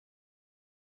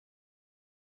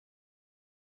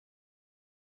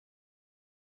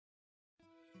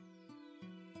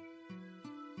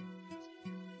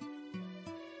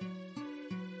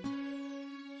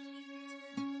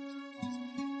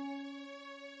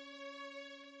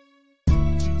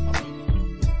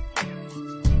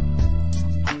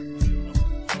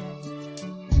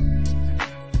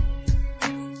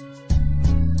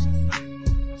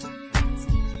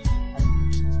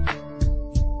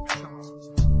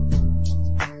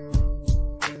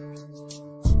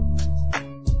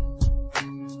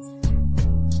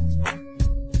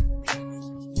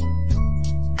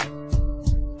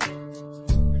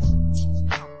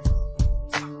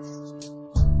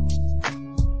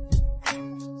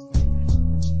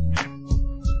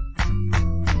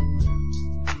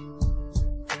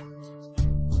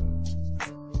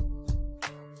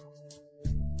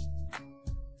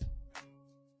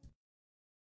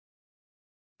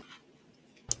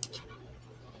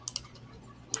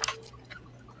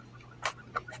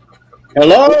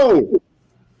Hello.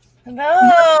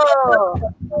 No.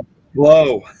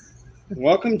 Whoa.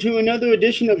 Welcome to another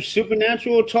edition of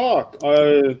Supernatural Talk,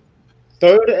 our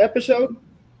third episode,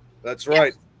 That's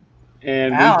right.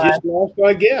 and Wow. we just lost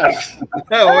our guest.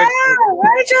 Oh,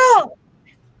 Rachel!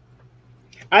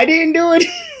 I didn't do it.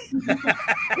 Rachel,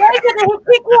 did he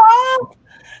kick you off?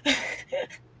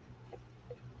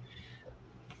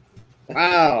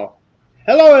 Wow.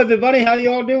 Hello, everybody. How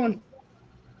you all doing?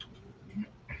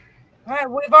 All right,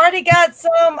 we've already got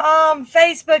some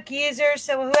Facebook users,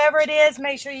 so whoever it is,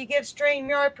 make sure you give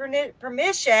StreamYard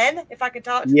permission, if I could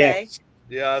talk today,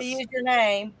 Yes. to use your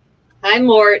name. Hi,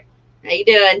 Mort. How you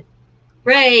doing?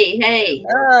 Ray, hey.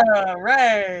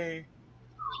 Ray.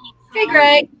 Hey,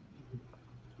 Greg.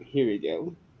 Here we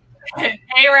go.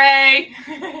 Hey, Ray.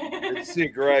 Good to see you,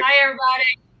 Greg. Hi,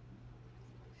 everybody.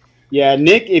 Yeah,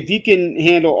 Nick, if you can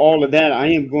handle all of that, I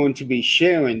am going to be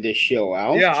sharing this show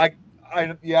out. Yeah, I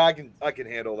can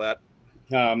handle that.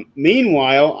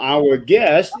 Meanwhile, our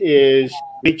guest is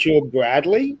Rachel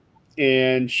Bradley,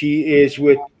 and she is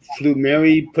with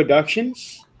Flumeri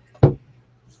Productions.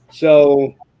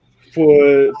 So,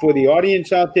 for the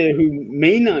audience out there who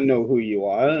may not know who you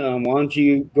are, why don't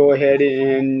you go ahead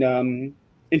and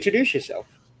introduce yourself?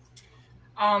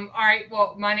 All right.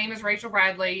 Well, my name is Rachel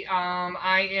Bradley.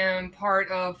 I am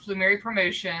part of Flumeri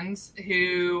Promotions,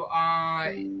 who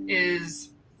is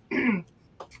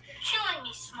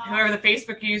whoever the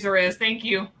Facebook user is. Thank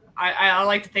you. I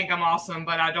like to think I'm awesome,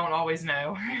 but I don't always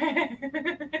know.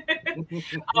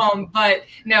 But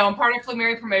no, I'm part of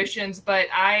Flumeri Promotions. But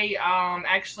I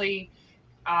actually,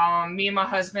 me and my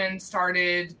husband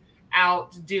started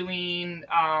out doing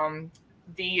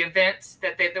the events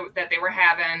that they were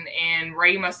having, and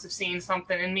Ray must have seen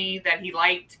something in me that he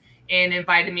liked and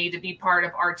invited me to be part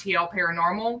of RTL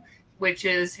Paranormal, which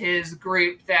is his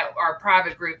group, our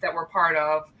private group that we're part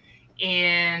of.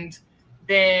 And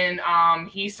then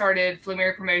he started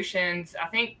Flumeri Promotions, I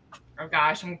think, oh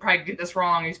gosh, I'm probably get this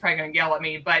wrong, he's probably going to yell at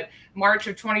me, but March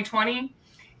of 2020.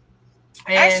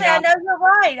 And, actually, I know you're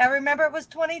right. I remember it was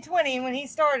 2020 when he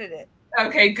started it.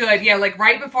 Okay, good. Yeah, like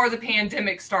right before the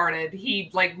pandemic started,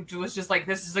 he was just like,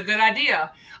 this is a good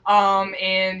idea.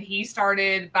 And he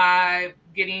started by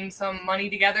getting some money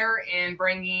together and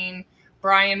bringing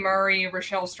Brian Murray,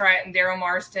 Rochelle Stratton, Daryl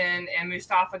Marston, and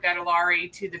Mustafa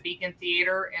Gadolari to the Beacon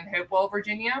Theater in Hopewell,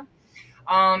 Virginia,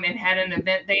 and had an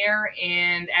event there.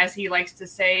 And as he likes to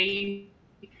say,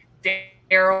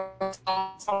 Daryl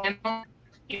saw him.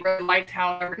 He really liked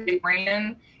how everything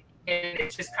ran, and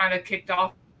it just kind of kicked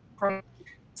off.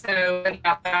 So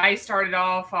I started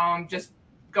off just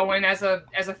going as a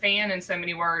fan in so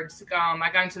many words. I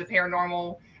got into the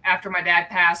paranormal after my dad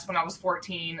passed when I was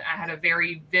 14. I had a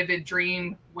very vivid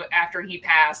dream after he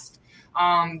passed.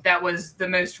 That was the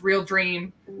most real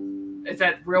dream. Is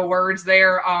that real words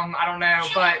there? I don't know,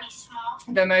 but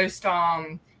the most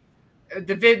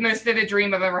most vivid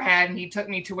dream I've ever had, and he took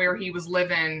me to where he was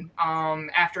living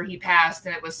after he passed,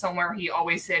 and it was somewhere he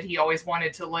always said he always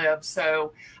wanted to live.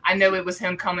 So I know it was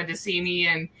him coming to see me,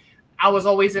 and I was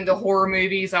always into horror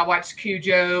movies. I watched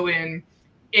Cujo and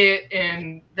It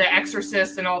and The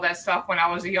Exorcist and all that stuff when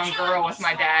I was a young girl with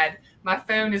my dad. My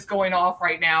phone is going off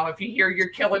right now. If you hear You're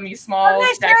Killing Me Small, I'm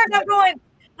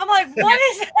like, what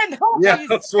is that noise? Yeah,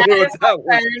 that's what that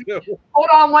was. Hold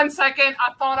on 1 second.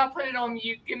 I thought I put it on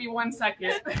mute. Give me 1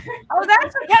 second. Oh,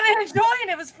 that's what kind of enjoying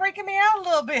it. Was freaking me out a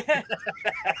little bit.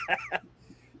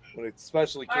 When it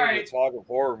especially came to talk of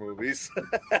horror movies.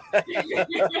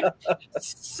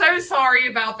 So sorry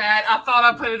about that. I thought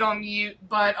I put it on mute,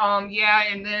 but yeah,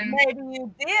 and then maybe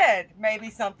you did.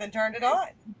 Maybe something turned it on.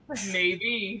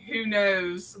 Maybe, who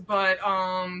knows? But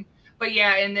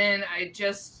yeah, and then I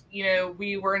just,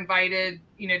 we were invited,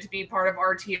 to be part of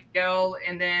RTL,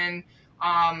 and then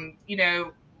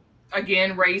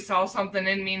again, Ray saw something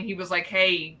in me, and he was like,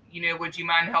 hey, would you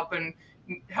mind helping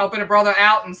a brother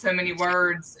out, in so many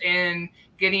words, and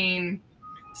getting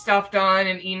stuff done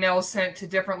and emails sent to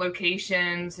different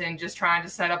locations and just trying to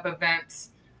set up events.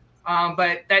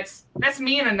 But that's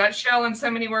me in a nutshell, in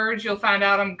so many words. You'll find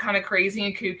out I'm kind of crazy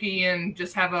and kooky and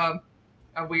just have a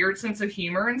weird sense of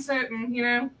humor and so,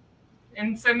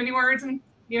 in so many words, and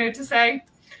to say.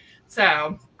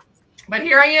 So, but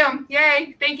here I am.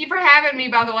 Yay. Thank you for having me,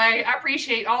 by the way. I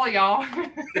appreciate all of y'all.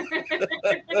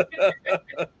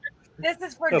 This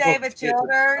is for David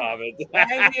Childers.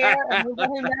 Right here.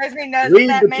 Who knows me knows Read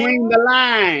that between the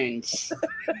lines.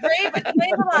 Read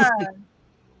between the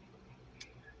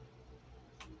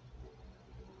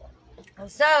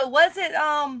lines. So, what's it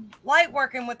like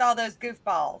working with all those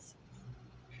goofballs?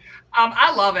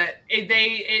 I love it.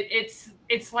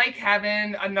 It's like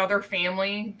having another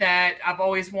family that I've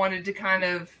always wanted to kind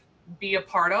of be a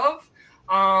part of.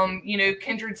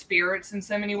 Kindred spirits in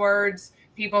so many words,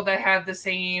 people that have the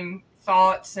same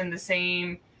thoughts and the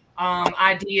same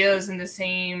ideas and the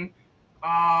same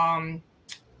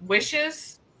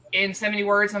wishes in so many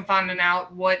words. I'm finding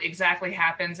out what exactly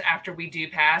happens after we do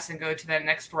pass and go to that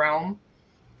next realm.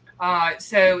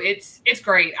 So it's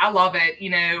great. I love it.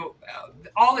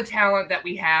 All the talent that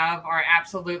we have are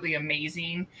absolutely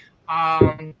amazing.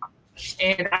 And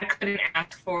I couldn't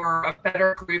ask for a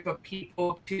better group of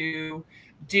people to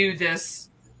do this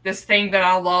thing that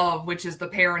I love, which is the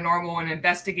paranormal and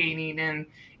investigating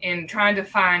and trying to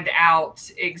find out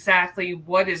exactly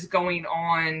what is going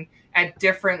on at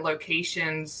different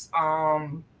locations.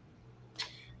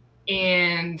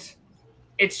 And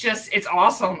it's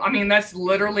awesome. I mean, that's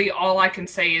literally all I can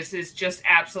say is just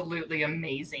absolutely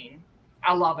amazing.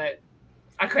 I love it.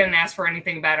 I couldn't ask for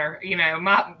anything better.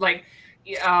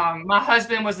 My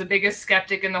husband was the biggest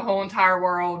skeptic in the whole entire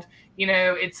world.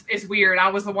 It's weird. I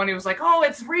was the one who was like, oh,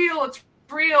 it's real. It's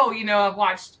real. I've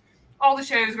watched all the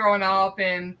shows growing up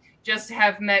and just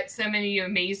have met so many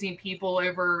amazing people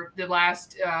over the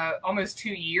last almost 2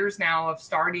 years now of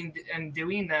starting and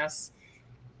doing this.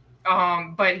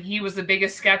 But he was the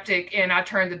biggest skeptic, and I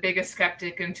turned the biggest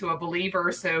skeptic into a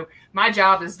believer. So my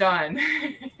job is done.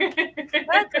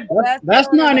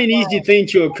 That's not an easy thing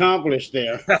to accomplish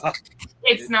there.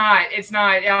 It's not.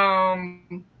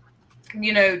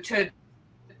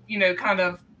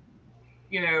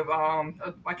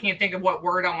 I can't think of what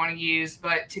word I want to use,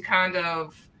 but to kind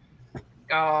of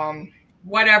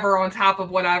whatever on top of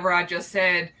whatever I just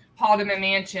said. Haldeman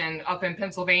Mansion up in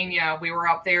Pennsylvania. We were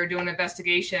up there doing an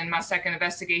investigation, my second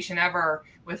investigation ever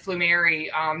with Flumeri,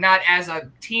 not as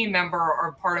a team member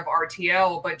or part of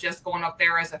RTL, but just going up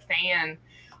there as a fan.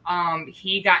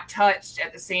 He got touched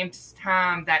at the same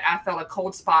time that I felt a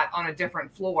cold spot on a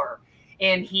different floor.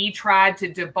 And he tried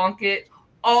to debunk it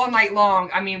all night long.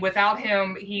 I mean, without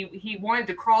him, he wanted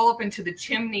to crawl up into the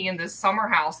chimney in this summer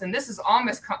house. And this is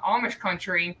Amish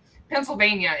country,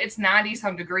 Pennsylvania. It's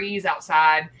 90-some degrees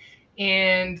outside.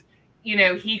 And,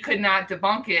 he could not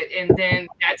debunk it. And then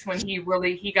that's when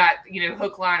he got,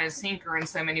 hook, line, and sinker in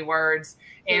so many words.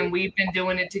 And we've been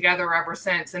doing it together ever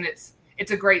since. And it's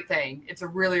a great thing. It's a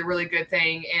really, really good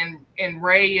thing. And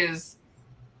Ray is,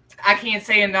 I can't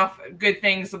say enough good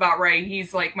things about Ray.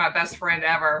 He's like my best friend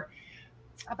ever.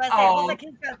 I bet it looks like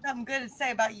he's got something good to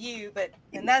say about you,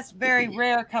 and that's very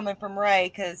rare coming from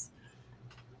Ray, because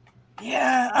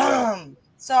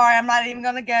sorry, I'm not even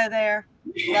gonna go there.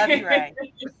 Love you, Ray.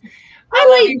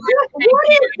 Really, what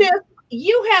is this?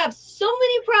 You have so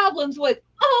many problems with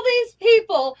all these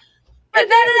people. But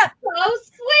no. So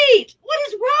sweet. What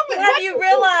is wrong with Have you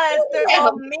realized they're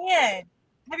all men?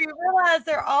 Have you realized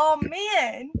they're all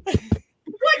men?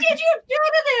 What did you do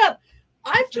to them?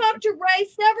 I've talked to Ray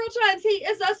several times. He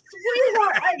is a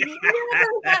sweetheart. I've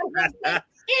never had him say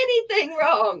anything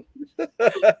wrong.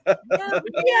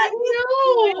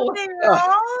 Anything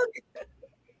wrong?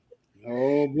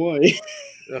 Oh boy.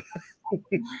 No,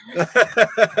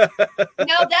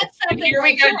 that's something. Here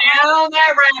we go down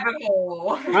that rabbit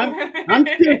hole. I'm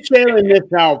still sharing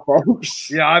this out, folks.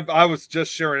 Yeah, I was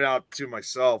just sharing it out to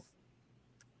myself.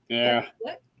 Yeah.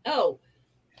 What? Oh,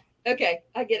 okay.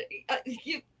 I get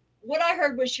it. What I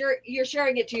heard was you're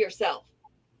sharing it to yourself.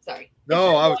 Sorry.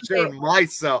 No, I was sharing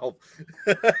myself.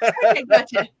 Okay,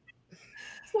 gotcha.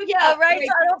 So yeah, Rachel,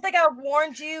 I don't think I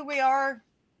warned you. We are,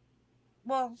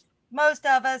 well, most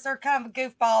of us are kind of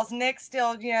goofballs. Nick's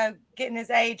still, getting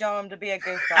his age on him to be a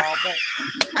goofball.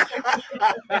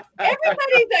 But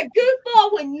everybody's a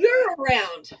goofball when you're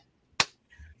around.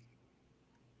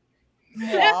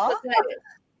 Yeah.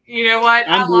 You know what?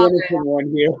 I I'm love the it.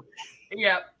 one here.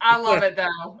 Yeah, I love it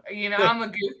though. I'm a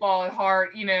goofball at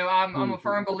heart. I'm a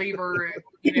firm believer.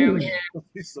 You're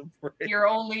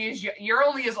only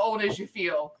as old as you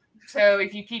feel. So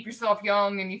if you keep yourself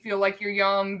young and you feel like you're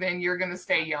young, then you're gonna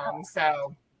stay young.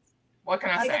 So what can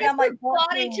I say? I'm like,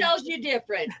 body tells you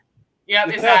different. Yep,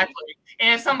 exactly.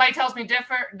 And if somebody tells me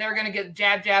different, they're gonna get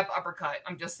jab, jab, uppercut.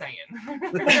 I'm just saying.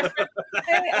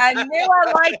 I knew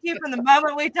I liked you from the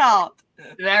moment we talked.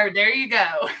 There you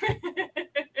go.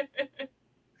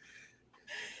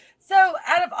 So,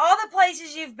 out of all the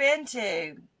places you've been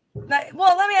to, let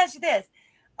me ask you this: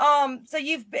 so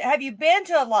have you been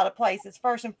to a lot of places?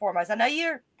 First and foremost, I know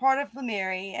you're part of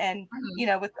Flumeri and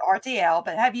with RTL,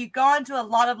 but have you gone to a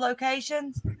lot of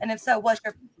locations? And if so, what's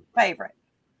your favorite?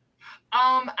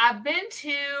 I've been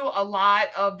to a lot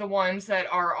of the ones that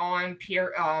are on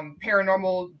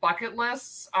paranormal bucket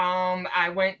lists.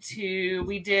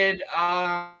 We did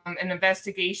an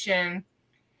investigation.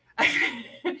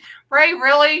 Ray,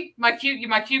 really? My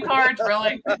cue cards,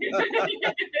 really?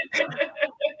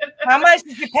 How much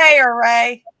did you pay her,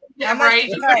 Ray? How much Right?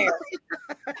 did you pay her?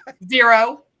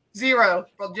 Zero.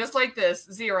 Well, just like this,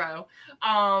 zero.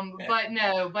 Yeah,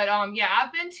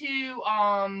 I've been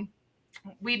to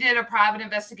we did a private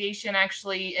investigation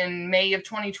actually in May of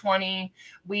 2020.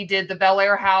 We did the Bel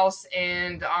Air House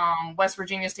and West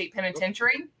Virginia State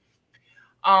Penitentiary.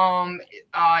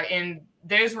 And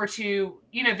those were two,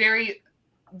 very,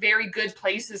 very good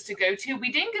places to go to.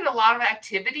 We didn't get a lot of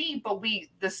activity, but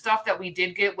the stuff that we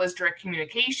did get was direct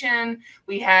communication.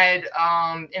 We had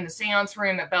in the seance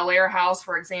room at Bel Air House,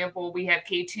 for example, we had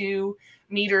K2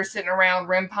 meters sitting around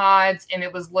REM pods, and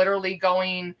it was literally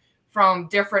going from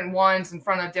different ones in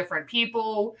front of different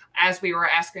people as we were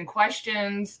asking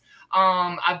questions.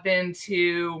 I've been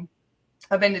to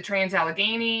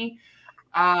Trans-Allegheny.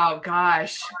 Oh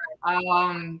gosh.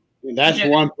 That's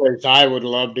one place I would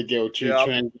love to go to, Yep.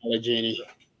 Trans-Allegheny.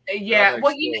 Yeah.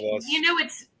 Well, cool of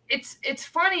us. it's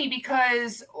funny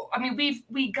because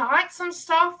we got some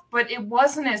stuff, but it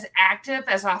wasn't as active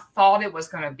as I thought it was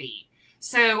going to be.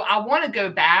 So I want to go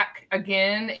back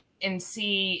again and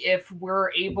see if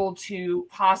we're able to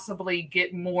possibly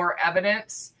get more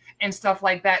evidence and stuff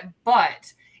like that.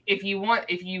 But if you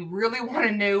really want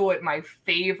to know what my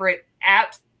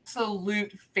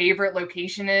absolute favorite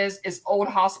location is Old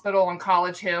Hospital on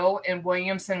College Hill in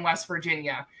Williamson, West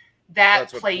Virginia. That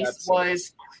place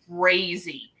was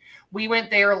crazy. We went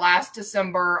there last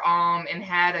December and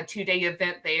had a 2-day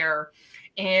event there,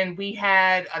 and we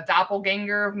had a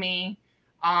doppelganger of me.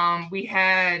 We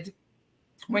had,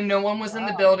 when no one was in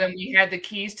the building, we had the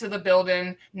keys to the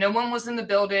building. No one was in the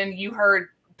building. You heard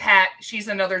Pat. She's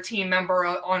another team member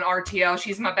on RTL.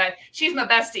 She's my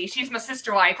bestie. She's my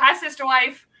sister wife. Hi, sister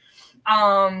wife.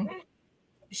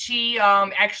 She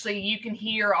actually, you can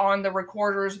hear on the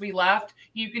recorders we left,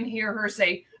 you can hear her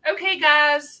say, "Okay,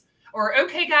 guys," or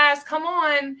 "Okay, guys, come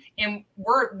on." And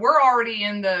we're already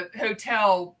in the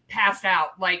hotel passed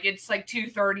out. Like it's like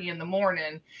 2:30 in the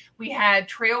morning. We had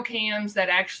trail cams that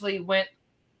actually went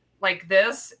like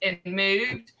this and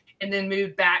then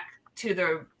moved back to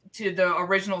the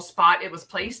original spot it was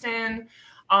placed in.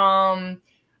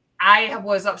 I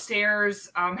was upstairs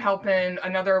helping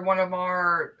another one of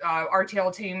our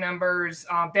RTL team members,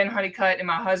 Ben Honeycutt, and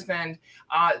my husband,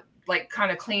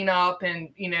 kind of clean up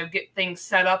and get things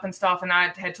set up and stuff. And I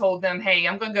had told them, "Hey,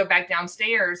 I'm going to go back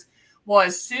downstairs." Well,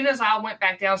 as soon as I went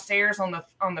back downstairs on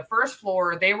the first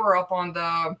floor, they were up on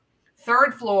the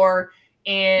third floor,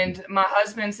 and my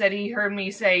husband said he heard me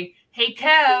say, "Hey,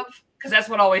 Kev," because that's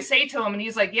what I always say to him, and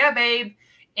he's like, "Yeah, babe."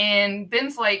 And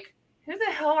Ben's like, "Who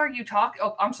the hell are you talking?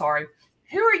 Oh, I'm sorry.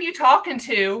 Who are you talking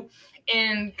to?"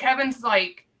 And Kevin's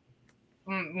like,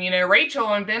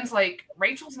 "Rachel." And Ben's like,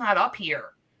 "Rachel's not up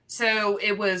here." So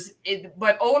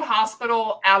but Old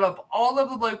Hospital, out of all of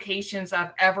the locations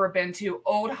I've ever been to,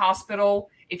 Old Hospital,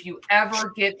 if you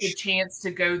ever get the chance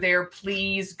to go there,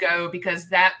 please go, because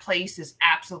that place is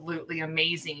absolutely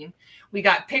amazing. We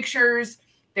got pictures.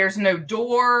 There's no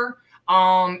door.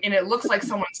 And it looks like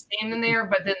someone's standing there.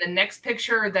 But then the next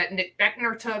picture that Nick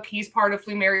Beckner took, he's part of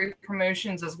Flumeri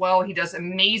Promotions as well. He does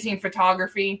amazing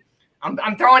photography.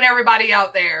 I'm throwing everybody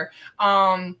out there.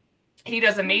 He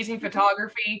does amazing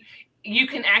photography. You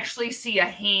can actually see a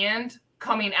hand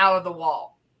coming out of the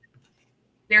wall.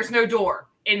 There's no door,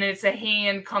 and it's a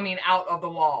hand coming out of the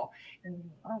wall.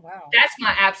 Oh, wow. That's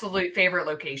my absolute favorite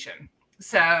location.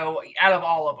 So out of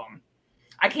all of them.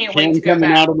 I can't wait to go coming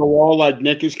back. out of the wall like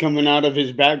Nick is coming out of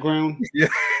his background. Yeah.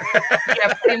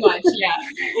 Yeah, pretty much. Yeah.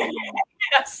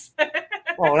 Yes.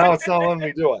 Oh, now it's not letting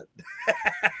me do it.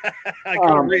 I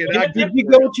couldn't reenact Did you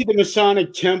go to the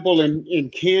Masonic Temple in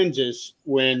Kansas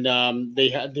when they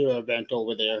had their event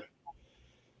over there?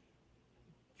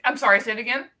 I'm sorry, say it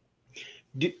again.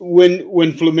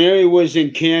 When Flumeri was in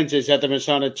Kansas at the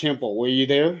Masonic Temple, were you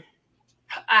there?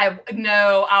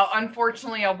 No,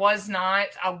 unfortunately, I was not.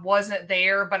 I wasn't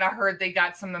there, but I heard they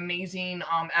got some amazing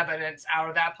evidence out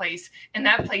of that place, and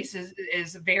that place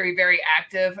is very, very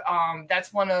active.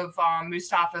 That's one of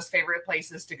Mustafa's favorite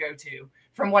places to go to,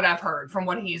 from what I've heard, from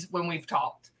when we've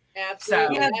talked.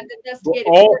 Absolutely. So, I've investigated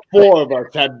all four of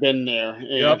us have been there, and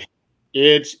Yep.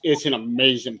 it's an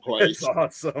amazing place. It's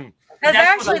awesome. That's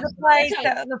actually the place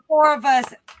that the four of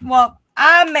us, well,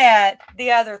 I met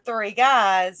the other three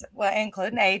guys, well,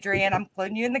 including Adrian. I'm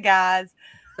including you and the guys.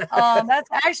 That's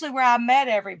actually where I met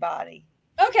everybody.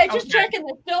 Okay, just checking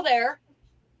they're still there.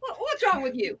 What's wrong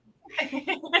with you?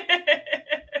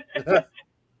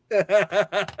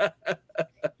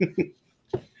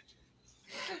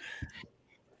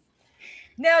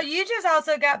 Now, you just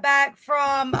also got back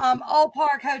from Old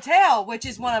Park Hotel, which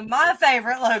is one of my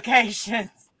favorite locations.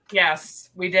 Yes,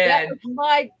 we That did. was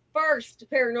my first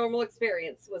paranormal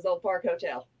experience was Old Park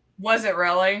Hotel. Was it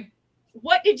really?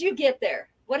 What did you get there?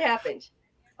 What happened?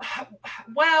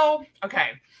 Well,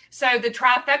 okay. So the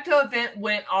trifecta event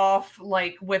went off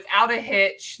like without a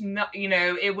hitch. No, you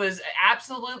know, it was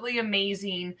absolutely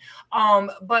amazing.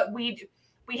 But we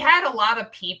had a lot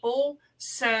of people,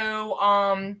 so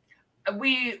I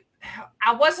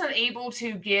wasn't able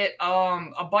to get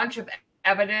a bunch of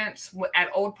evidence at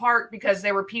Old Park because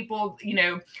there were people, you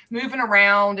know, moving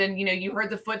around, and you know, you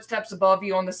heard the footsteps above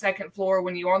you on the second floor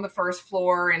when you were on the first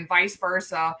floor, and vice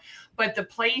versa. But the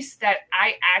place that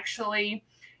I actually,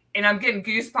 and I'm getting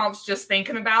goosebumps just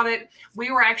thinking about it,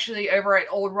 we were actually over at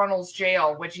Old Runnels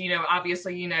Jail, which, you know,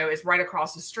 obviously, you know, is right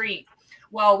across the street.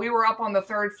 Well, we were up on the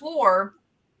third floor,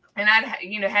 and I'd,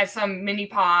 you know, had some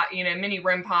mini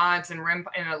REM pods and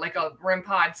like a REM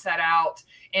pod set out,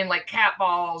 and like cat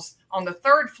balls on the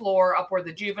third floor up where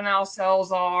the juvenile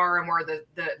cells are, and where the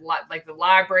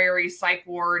library, psych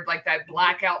ward, like that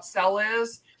blackout cell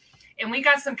is. And we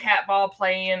got some cat ball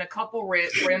playing, a couple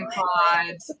REM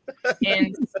pods,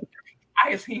 and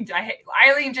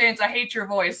Eileen James, I hate your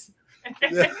voice.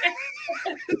 That's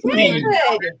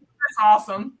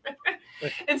awesome.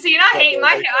 And see, and I hate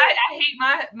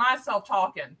myself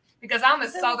talking because I'm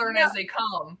as Southern as they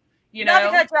come. You know, not to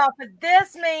cut you off, but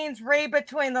this means read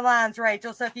between the lines,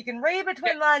 Rachel. So if you can read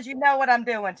between the lines, you know what I'm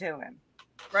doing to him.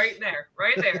 Right there.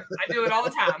 I do it all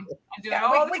the time. We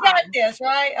got this,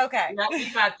 right? Okay. Yeah, we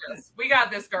got this. We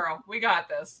got this, girl. We got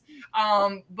this.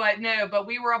 But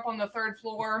we were up on the third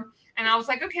floor, and I was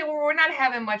like, okay, well, we're not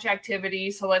having much activity,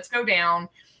 so let's go down.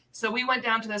 So we went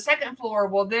down to the second floor.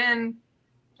 Well, then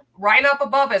right up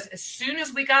above us, as soon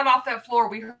as we got off that floor,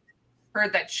 we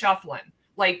heard that shuffling,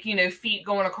 like, you know, feet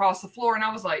going across the floor. And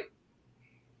I was like,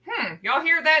 y'all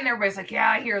hear that? And everybody's like, yeah,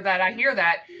 I hear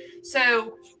that.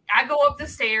 So I go up the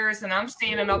stairs, and I'm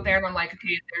standing up there, and I'm like, okay,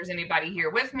 if there's anybody here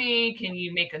with me, can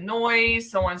you make a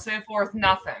noise? So on and so forth.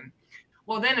 Nothing.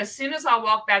 Well, then as soon as I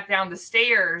walked back down the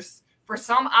stairs, for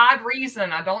some odd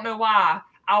reason, I don't know why,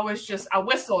 I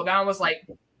whistled, and I was like,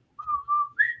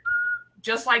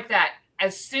 just like that.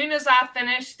 As soon as I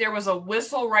finished, there was a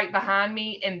whistle right behind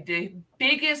me, and the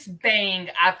biggest bang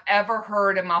I've ever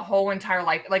heard in my whole entire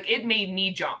life. Like, it made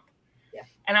me jump. Yeah.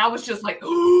 And I was just like,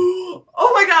 oh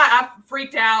my God, I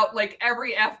freaked out. Like,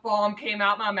 every F-bomb came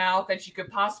out my mouth that you could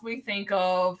possibly think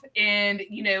of. And,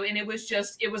 you know, and it was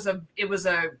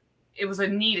a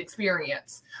neat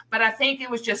experience. But I think it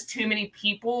was just too many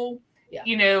people,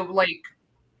 you know, like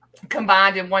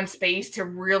combined in one space to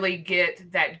really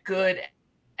get that good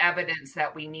evidence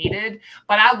that we needed.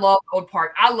 But I love Old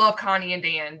Park. I love Connie and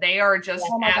Dan. They are just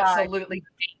absolutely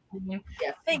amazing.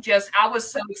 Yeah. I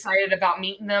was so excited about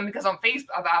meeting them because I'm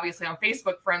obviously on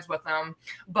Facebook friends with them,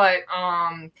 but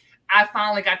I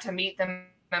finally got to meet them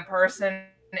in person,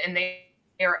 and they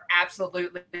are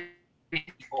absolutely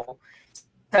beautiful.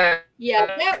 So yeah,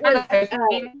 that was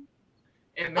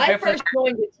I first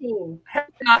joined the team.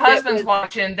 My husband's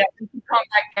watching that. We can come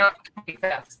back down to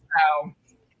 25th. So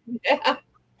yeah.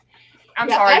 I'm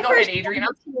sorry. Go ahead, Adrienne.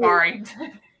 I'm sorry.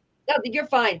 No, you're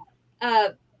fine.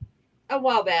 A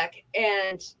while back,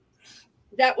 and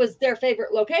that was their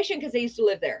favorite location because they used to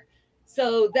live there.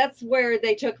 So that's where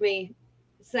they took me,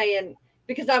 saying,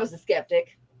 because I was a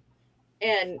skeptic,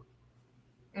 and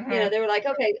you know, they were like,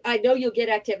 okay, I know you'll get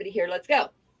activity here. Let's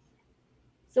go.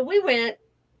 So we went,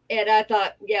 and I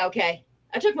thought, yeah, okay.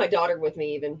 I took my daughter with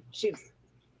me, even. She was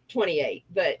 28,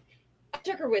 but I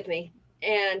took her with me,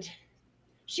 and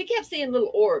she kept seeing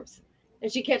little orbs, and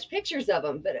she kept pictures of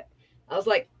them. But I was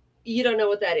like, you don't know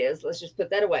what that is. Let's just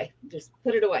put that away. Just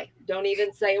put it away. Don't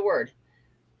even say a word.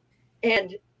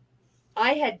 And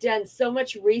I had done so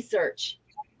much research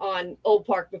on Old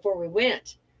Park before we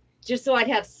went, just so I'd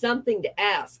have something to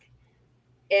ask.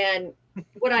 And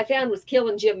what I found was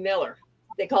Killing Jim Miller.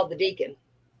 They called the Deacon.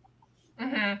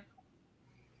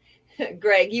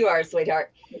 Greg, you are a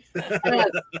sweetheart. I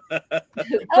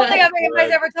don't think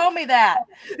anybody's ever told me that.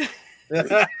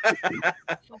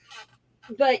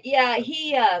 But yeah,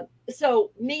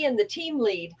 so me and the team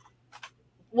lead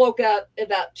woke up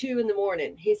about 2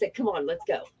 a.m. He said, come on, let's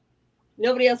go.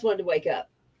 Nobody else wanted to wake up.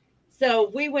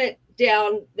 So we went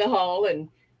down the hall, and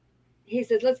he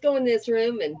said, let's go in this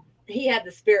room. And he had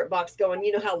the spirit box going.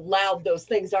 You know how loud those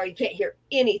things are. You can't hear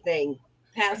anything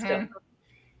past them.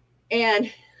 And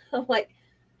I'm like,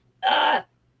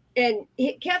 and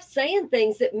he kept saying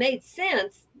things that made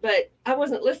sense, but I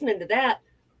wasn't listening to that.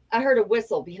 I heard a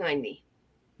whistle behind me.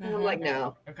 And I'm Mhm. like,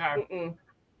 no. Okay. Mm-mm.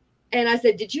 And I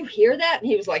said, did you hear that? And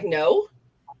he was like, no.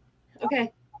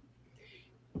 Okay.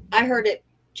 I heard it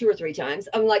 2 or 3 times.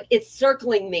 I'm like, it's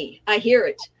circling me. I hear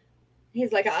it.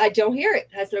 He's like, I don't hear it.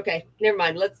 I said, okay, never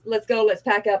mind. Let's go. Let's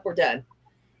pack up. We're done.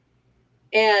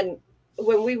 And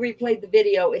when we replayed the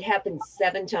video, it happened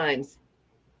 7 times.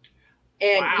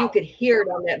 And Wow. you could hear it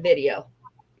on that video.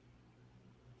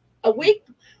 A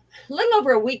little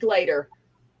over a week later,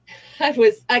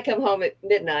 I come home at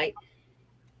midnight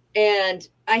and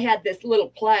I had this little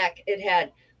plaque. It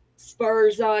had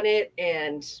spurs on it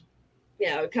and,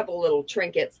 a couple of little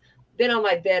trinkets. Been on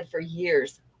my bed for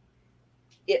years.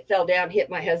 It fell down, hit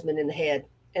my husband in the head,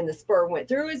 and the spur went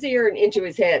through his ear and into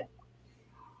his head.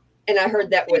 And I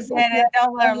heard that whistle. She did it.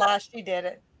 Don't let her lie. She did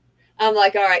it. I'm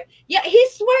like, all right. Yeah, he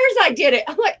swears I did it.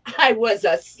 I'm like, I was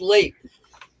asleep.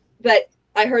 But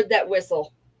I heard that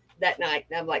whistle that night.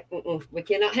 And I'm like, we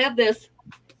cannot have this.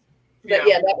 But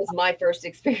yeah, that was my first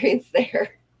experience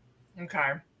there.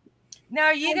 Okay. Now,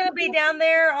 are you going to be down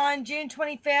there on June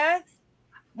 25th?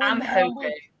 I'm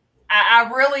hoping. I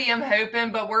really am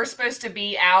hoping, but we're supposed to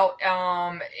be out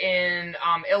in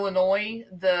Illinois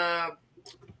the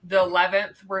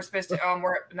 11th. We're supposed to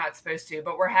we're not supposed to,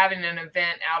 but we're having an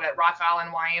event out at Rock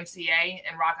Island YMCA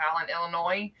in Rock Island,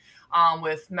 Illinois,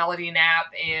 with Melody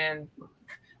Knapp, and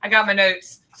I got my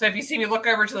notes. So if you see me look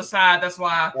over to the side, that's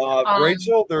why.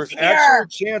 Rachel, there's actually a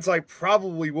chance I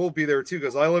probably will be there too,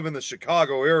 because I live in the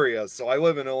Chicago area, so I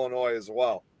live in Illinois as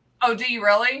well. Oh, do you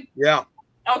really? Yeah.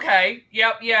 Okay.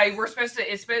 Yep. Yeah. We're supposed to.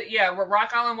 We're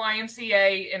Rock Island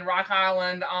YMCA in Rock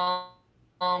Island.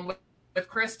 With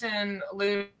Kristen,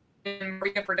 Lou,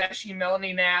 Maria Pradeshi,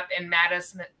 Melanie Knapp, and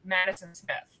Madison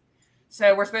Smith.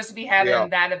 So we're supposed to be having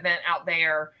that event out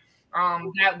there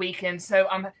that weekend. So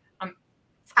I'm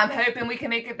hoping we can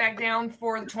make it back down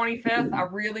for the 25th. I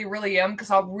really, really am,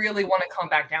 because I really want to come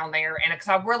back down there, and because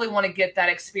I really want to get that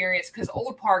experience, because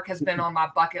Old Park has been on my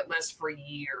bucket list for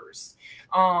years.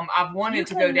 I've wanted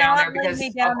to go down there because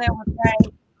me down there with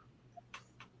Ray.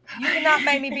 You cannot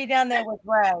make me be down there with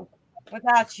Ray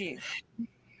without you.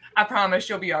 I promise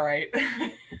you'll be all right.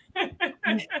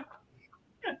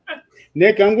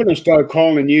 Nick, I'm going to start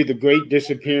calling you the great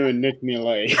disappearing Nick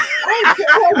Millet.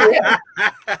 I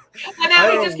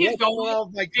know he just keeps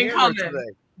going and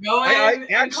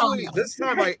coming. This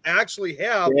time I actually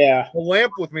have a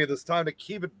lamp with me this time to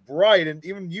keep it bright, and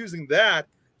even using that,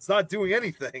 it's not doing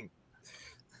anything.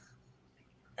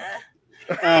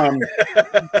 They're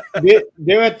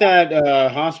at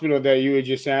that hospital that you were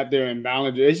just at there in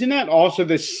Ballinger. Isn't that also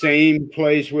the same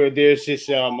place where there's this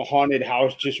haunted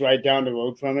house just right down the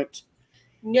road from it?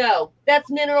 No, that's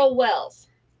Mineral Wells.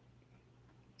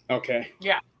 Okay.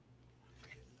 Yeah.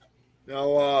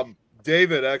 Now,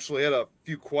 David actually had a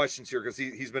few questions here, because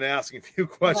he's been asking a few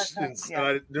questions, and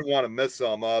I didn't want to miss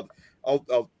some. I'll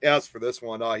ask for this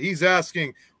one. He's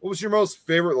asking, what was your most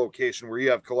favorite location where you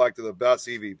have collected the best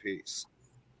EVPs?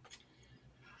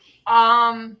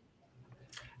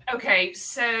 Okay,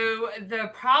 so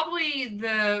probably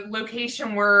the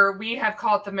location where we have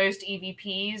caught the most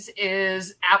EVPs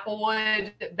is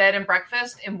Applewood Bed and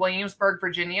Breakfast in Williamsburg,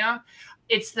 Virginia.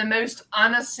 It's the most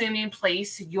unassuming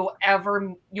place you'll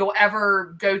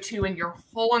ever go to in your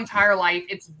whole entire life.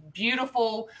 It's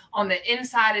beautiful on the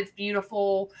inside. It's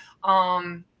beautiful,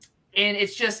 and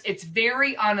it's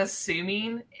very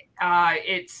unassuming.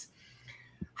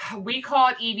 We call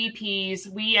it EVPs.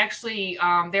 We actually,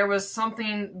 there was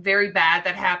something very bad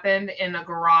that happened in a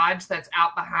garage that's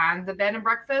out behind the bed and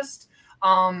breakfast.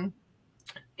 And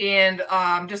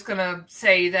I'm just going to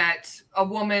say that a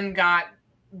woman got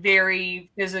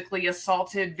very physically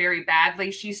assaulted very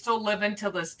badly. She's still living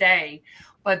till this day,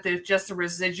 but there's just a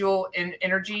residual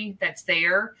energy that's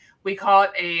there. We call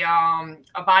it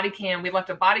a body cam. We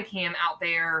left a body cam out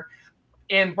there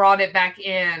and brought it back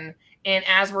in. And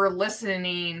as we're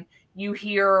listening, you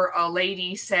hear a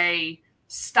lady say,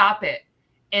 "Stop it."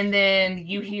 And then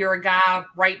you hear a guy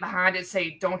right behind it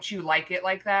say, "Don't you like it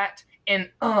like that?"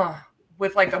 And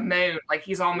with like a moan, like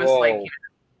he's almost like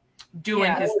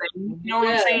doing his thing. You know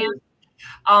what I'm saying?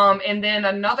 And then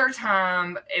another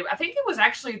time, I think it was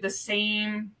actually the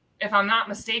same, if I'm not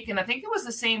mistaken, I think it was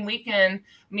the same weekend,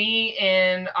 me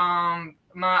and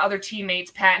my other teammates,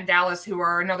 Pat and Dallas, who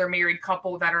are another married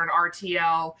couple that are in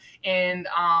RTL, and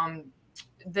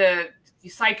the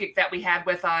psychic that we had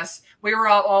with us, we were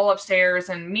all upstairs,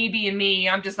 and me being me,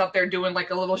 I'm just up there doing like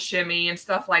a little shimmy and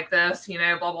stuff like this,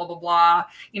 blah, blah, blah, blah,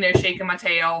 shaking my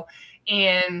tail.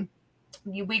 And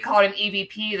we called an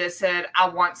EVP that said, "I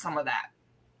want some of that."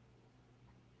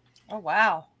 Oh,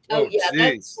 wow. Oh, yeah,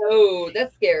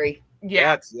 that's scary.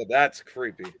 Yeah. That's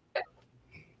creepy.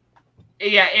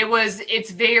 Yeah,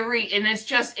 it's very, and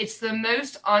it's the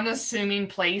most unassuming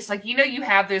place. Like, you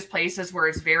have those places where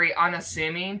it's very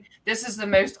unassuming. This is the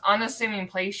most unassuming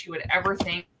place you would ever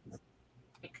think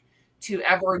to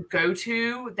ever go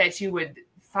to, that you would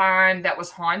find that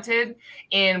was haunted.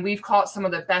 And we've caught some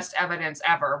of the best evidence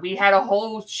ever. We had a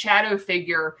whole shadow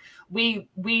figure.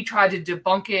 We tried to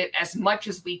debunk it as much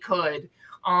as we could.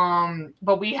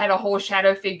 But we had a whole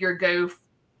shadow figure go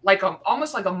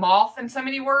almost like a moth in so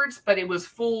many words, but it was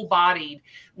full bodied,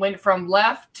 went from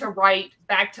left to right,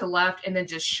 back to left, and then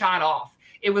just shot off.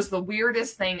 It was the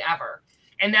weirdest thing ever.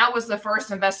 And that was the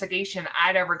first investigation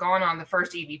I'd ever gone on, the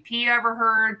first EVP I ever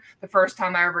heard, the first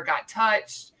time I ever got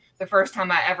touched, the first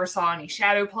time I ever saw any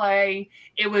shadow play.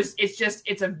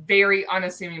 It's a very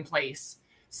unassuming place.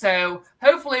 So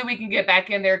hopefully we can get back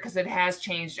in there, because it has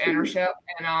changed ownership,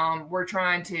 and we're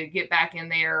trying to get back in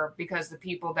there because the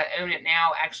people that own it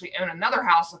now actually own another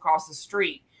house across the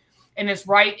street, and it's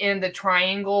right in the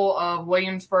triangle of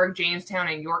Williamsburg, Jamestown,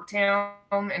 and Yorktown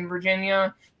in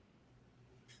Virginia.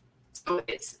 So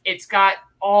it's got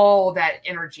all that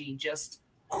energy just,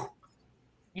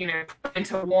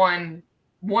 into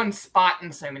one spot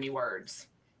in so many words.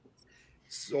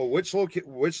 So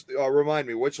remind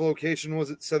me, which location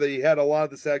was it? So that you had a lot of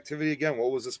this activity again?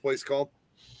 What was this place called?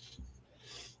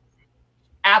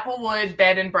 Applewood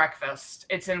Bed and Breakfast.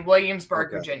 It's in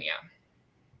Williamsburg, Virginia.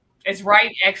 It's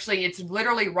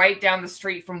literally right down the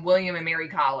street from William and Mary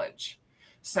College.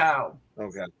 So,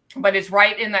 but it's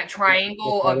right in that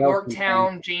triangle of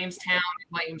Yorktown, Jamestown,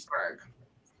 and Williamsburg.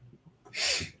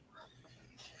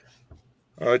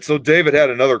 All right, so David had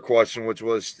another question, which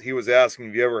was, he was asking,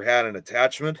 have you ever had an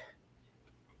attachment?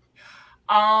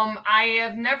 I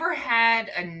have never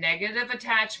had a negative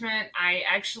attachment. I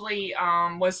actually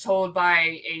was told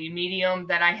by a medium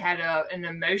that I had an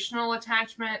emotional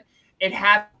attachment. It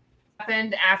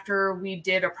happened after we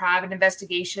did a private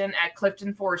investigation at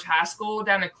Clifton Forge High School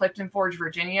down in Clifton Forge,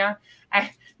 Virginia.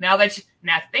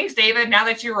 Thanks, David. Now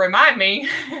that you remind me.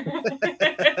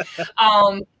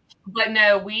 But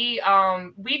no, we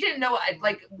didn't know,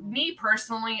 like, me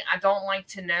personally, I don't like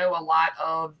to know a lot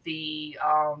of the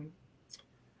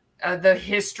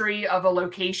history of a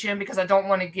location, because I don't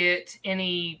want to get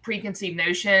any preconceived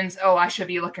notions. Oh, I should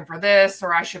be looking for this,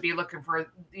 or I should be looking for,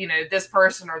 this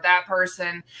person or that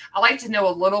person. I like to know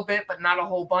a little bit, but not a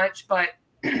whole bunch. But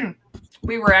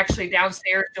we were actually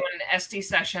downstairs doing an SD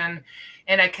session,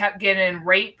 and I kept getting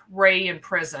rape, Ray in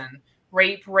prison.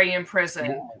 Rape, Ray in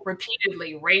prison,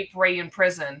 repeatedly, rape, Ray in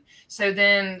prison. So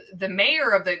then the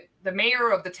mayor of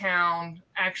the town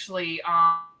actually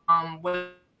was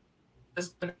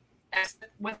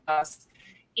with us,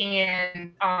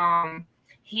 and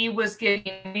he was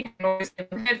getting noise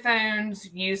in headphones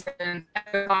using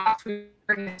Echo Box. We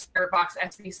weren't in Spirit Box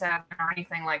SB7 or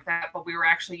anything like that, but we were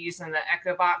actually using the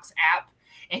Echo Box app,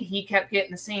 and he kept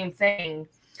getting the same thing.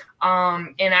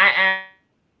 And I asked,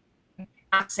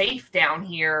 not safe down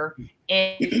here,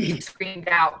 and he screamed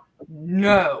out,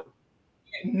 no,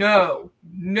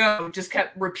 just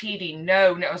kept repeating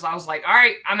no. I was like, all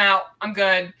right, I'm out, I'm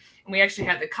good. And we actually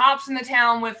had the cops in the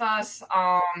town with us,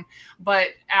 but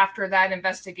after that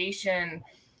investigation,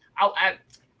 I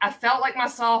felt like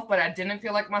myself, but I didn't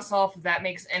feel like myself, if that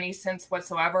makes any sense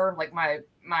whatsoever. Like, my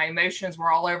emotions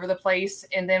were all over the place.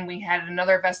 And then we had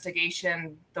another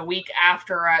investigation the week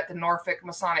after at the Norfolk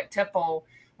Masonic Temple,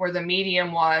 where the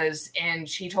medium was, and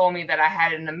she told me that I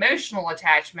had an emotional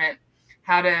attachment,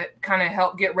 how to kind of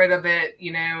help get rid of it,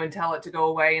 and tell it to go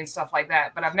away and stuff like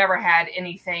that. But I've never had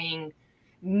anything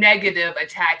negative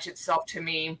attach itself to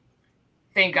me,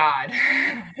 thank God.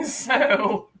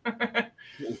 So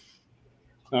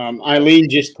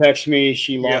Eileen just texted me.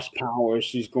 She lost power.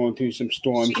 She's going through some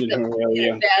storms in her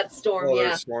area. Bad storm,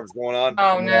 There's storms going on.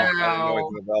 Oh, no. I don't know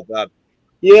anything about that.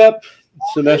 Yep.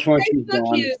 So that's why she's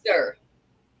gone. User.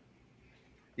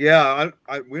 Yeah,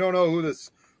 we don't know who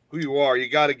you are. You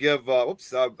got to give.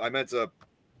 Oops, I meant to.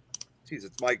 Jeez,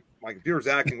 it's my computer's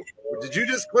acting. Did you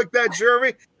just click that,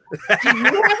 Jeremy? Do you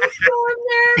have a storm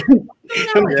there?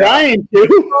 I'm trying to.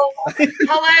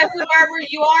 Hello, whoever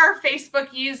you are,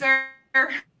 Facebook user.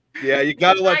 Yeah, you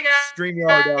got to let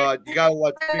StreamYard. You got to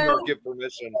let StreamYard give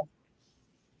permission.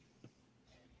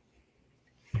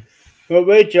 Well,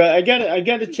 Rachel, I got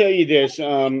to tell you this.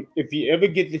 If you ever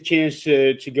get the chance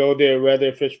to go there, whether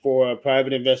if it's for a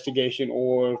private investigation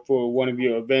or for one of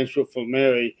your events with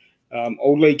Mary,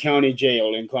 Old Lake County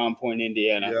Jail in Crown Point,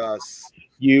 Indiana. Yes.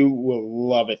 You will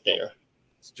love it there.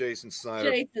 It's Jason Snyder.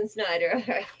 Jason Snyder.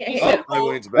 Okay. Oh,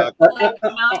 Eileen's back.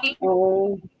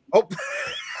 Oh.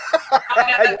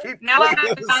 Now I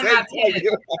have to find my pin.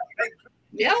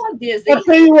 Now I'm dizzy. I'll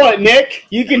tell you what, Nick,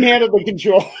 you can handle the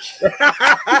controls.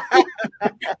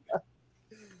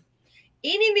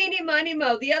 Eeny, meeny, miny,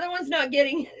 mo. The other one's not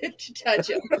getting to touch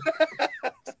him.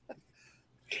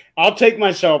 I'll take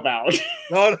myself out.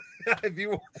 No, if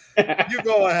you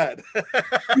go ahead.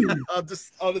 I'll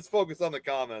just focus on the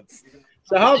comments.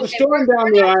 So how's the storm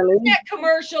down there, Eileen? That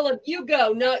commercial of you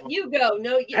go, no, you go,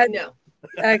 no, you no.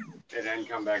 It didn't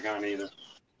come back on either.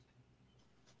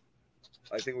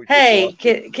 I think we. Hey,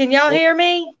 can y'all hear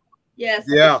me? Yes.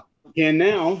 Yeah. Can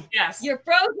now. Yes. You're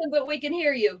frozen, but we can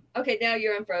hear you. Okay, now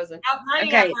you're unfrozen. I'm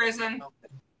Okay. not frozen.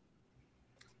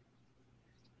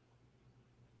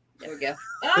 There we go.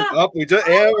 Oh, we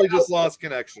just lost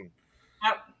connection.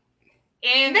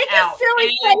 In, Make out. a silly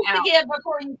In, face out. again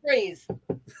before you freeze.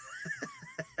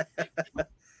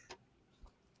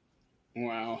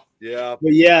 Wow. Yeah.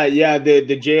 But yeah,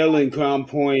 the jail in Crown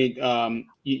Point,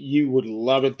 you would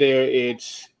love it there.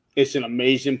 It's an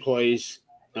amazing place.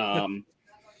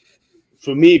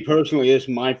 For me personally, it's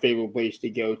my favorite place to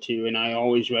go to, and I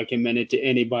always recommend it to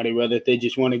anybody, whether if they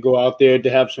just want to go out there to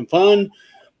have some fun,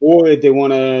 or if they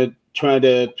want to try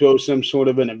to throw some sort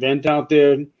of an event out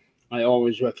there. I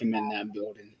always recommend that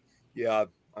building. Yeah.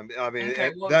 I mean,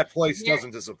 Okay, well, that place yeah.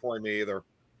 doesn't disappoint me either.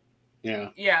 Yeah.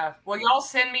 Yeah. Well, y'all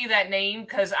send me that name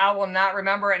because I will not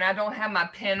remember, and I don't have my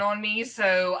pen on me,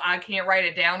 so I can't write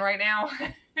it down right now.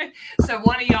 So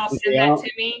one of y'all send that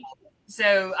to me,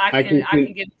 so I can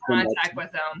get in contact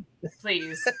with them,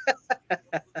 please.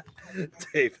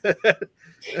 Dave.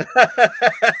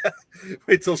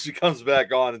 Wait till she comes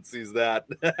back on and sees that.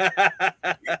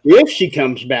 If she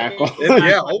comes back on.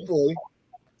 Yeah, hopefully.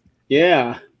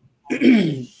 Yeah.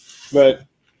 but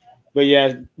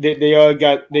yeah,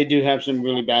 they do have some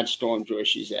really bad storms where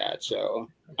she's at. So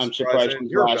I'm surprised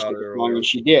she lasted as long as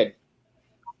she did.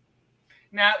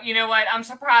 Now, you know what? I'm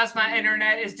surprised my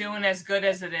internet is doing as good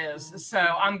as it is, so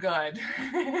I'm good.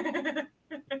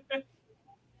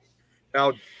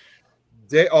 Now,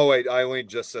 wait, Eileen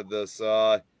just said this.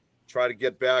 Try to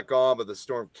get back on, but the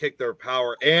storm kicked their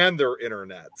power and their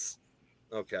internets.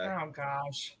 Okay. Oh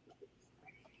gosh.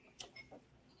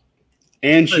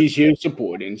 And she's here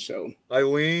supporting, so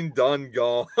Eileen done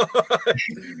gone.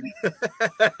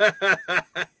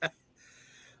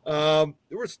 There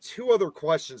was two other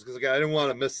questions because again I didn't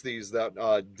want to miss these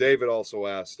that David also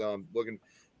asked. Looking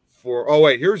for. Oh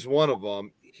wait, here's one of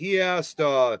them. He asked,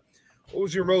 "What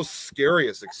was your most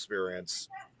scariest experience?"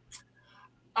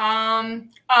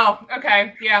 Oh,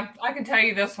 okay. Yeah, I can tell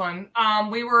you this one.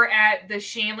 We were at the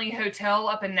Shanley Hotel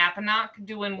up in Napanock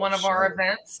doing one of our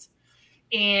events.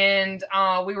 And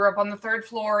we were up on the third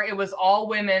floor. It was all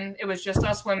women. It was just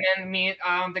us women. Me,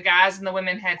 the guys and the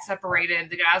women had separated.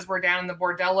 The guys were down in the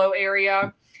bordello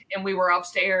area, and we were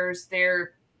upstairs.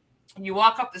 There, you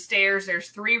walk up the stairs. There's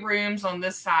 3 rooms on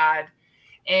this side,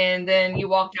 and then you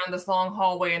walk down this long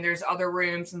hallway, and there's other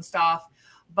rooms and stuff.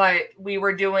 But we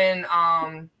were doing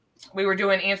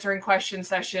answering question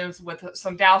sessions with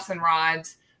some dowsing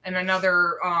rods and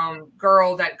another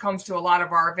girl that comes to a lot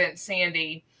of our events,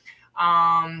 Sandy.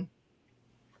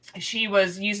 She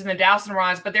was using the dowsing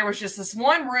rods, but there was just this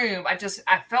one room. I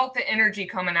felt the energy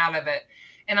coming out of it.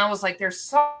 And I was like, there's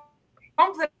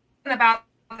something about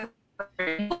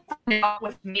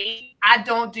with me. I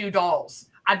don't do dolls.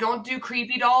 I don't do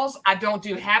creepy dolls. I don't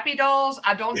do happy dolls.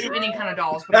 I don't do any kind of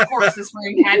dolls. But of course, this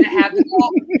room had to have the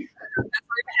doll. This room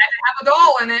had to have a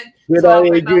doll in it. Good So I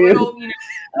idea. put my little,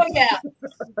 Oh yeah.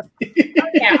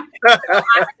 yeah.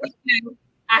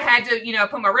 I had to,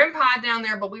 put my REM pod down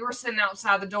there, but we were sitting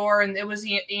outside the door and it was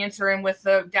answering with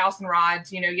the dowsing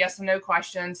rods, yes and no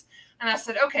questions. And I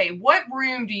said, okay, what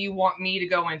room do you want me to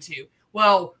go into?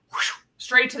 Well,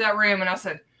 straight to that room. And I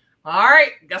said, all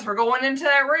right, guess we're going into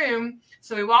that room.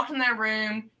 So we walked in that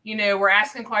room, we're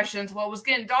asking questions. Well, it was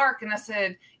getting dark. And I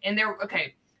said,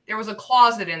 there was a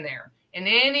closet in there. And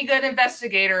any good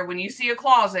investigator, when you see a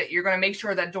closet, you're going to make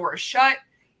sure that door is shut.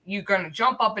 You're going to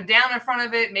jump up and down in front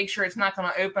of it, make sure it's not going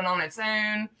to open on its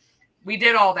own. We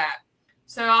did all that.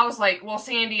 So I was like, well,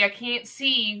 Sandy, I can't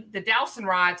see the dowsing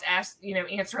rods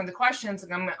answering the questions.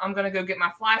 And I'm going to go get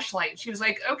my flashlight. She was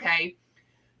like, okay.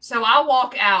 So I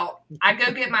walk out. I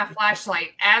go get my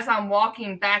flashlight. As I'm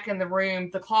walking back in the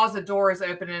room, the closet door is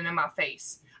opening in my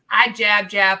face. I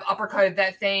jab, uppercut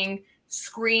that thing,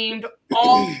 screamed.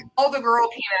 All the girl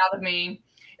came out of me.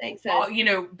 Thanks.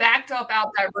 Backed up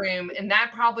out that room. And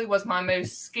that probably was my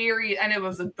most scary. And it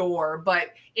was a door, but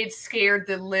it scared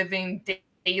the living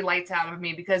daylights out of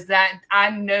me because I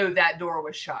know that door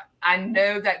was shut. I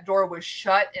know that door was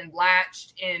shut and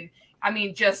latched and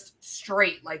just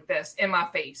straight like this in my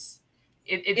face.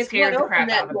 it scared the crap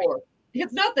out of me.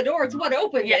 It's not the door; it's what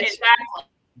opened it. Exactly.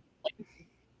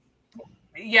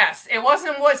 Yes, it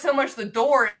wasn't so much the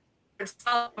door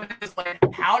itself, but it was like,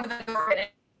 how did the door open?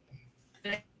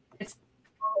 It's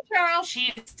Charles.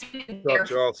 She's sitting there,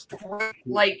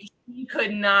 like she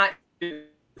could not.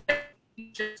 It's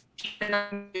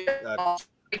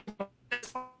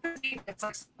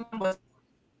like someone was.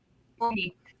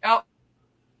 Oh,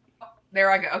 there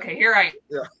I go. Okay, here I am.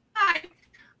 Yeah. Hi.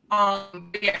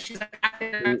 Yeah, she's like,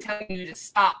 I'm telling you to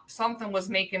stop. Something was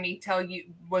making me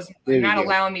not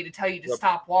allowing me to tell you to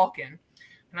stop walking.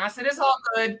 And I said, it's all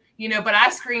good, but I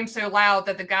screamed so loud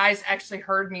that the guys actually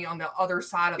heard me on the other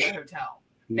side of the hotel.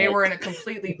 They were in a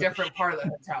completely different part of the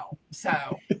hotel. So,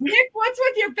 Nick, what's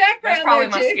with your background? That's probably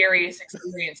my scariest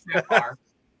experience so far.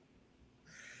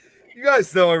 You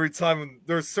guys know every time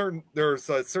there's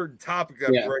a certain topic that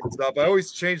brings up, I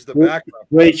always change the background.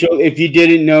 Rachel, if you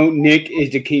didn't know, Nick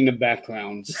is the king of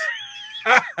backgrounds.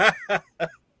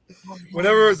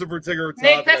 Whenever there's a particular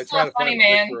topic, Nick, that's not funny,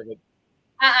 man.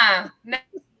 No.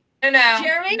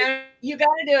 Jeremy, no. You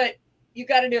got to do it. You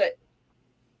got to do it.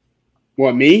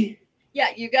 What, me?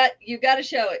 Yeah, you got to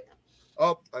show it.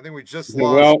 Oh, I think we just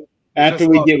lost. Well, after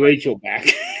we get Rachel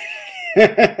back.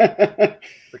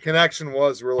 The connection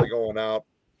was really going out.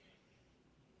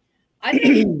 I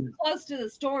think she's close to the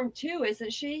storm too,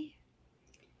 isn't she?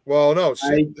 Well, no,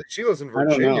 she lives in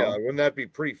Virginia. Wouldn't that be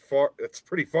pretty far? It's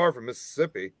pretty far from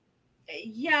Mississippi.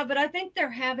 Yeah, but I think they're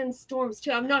having storms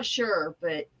too. I'm not sure,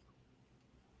 but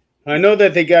I know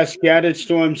that they got scattered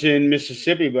storms in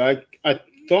Mississippi, but I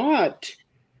thought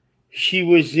she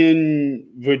was in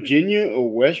Virginia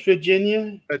or West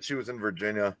Virginia. Bet she was in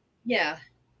Virginia. Yeah.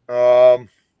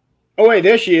 Oh wait,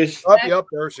 there she is. Yep,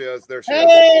 there she is. There she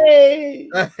is.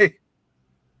 Hey,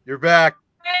 you're back.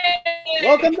 Hey.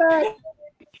 Welcome back.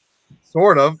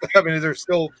 Sort of. I mean, there's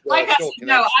still I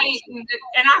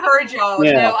heard y'all.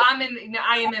 Yeah. No,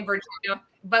 I am in Virginia,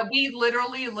 but we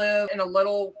literally live in a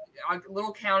little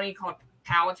county called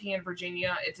Powhatan,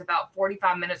 Virginia. It's about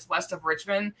 45 minutes west of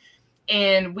Richmond,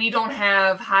 and we don't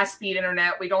have high-speed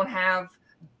internet. We don't have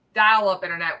dial-up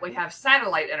internet. We have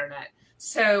satellite internet.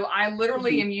 So I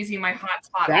literally am using my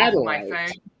hotspot off of my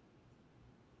phone.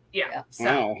 Yeah. So.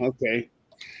 Wow. Okay.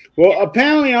 Well,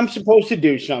 apparently I'm supposed to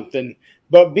do something.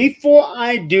 But before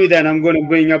I do that, I'm going to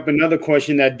bring up another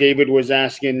question that David was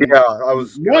asking. Yeah, I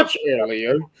was much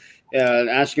earlier,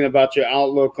 asking about your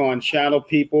outlook on shadow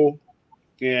people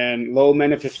and low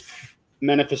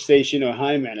manifestation or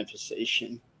high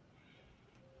manifestation.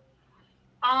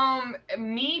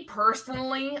 Me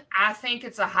personally, I think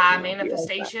it's a high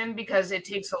manifestation because it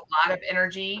takes a lot of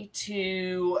energy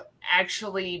to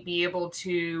actually be able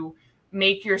to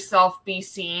make yourself be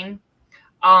seen,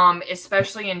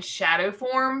 especially in shadow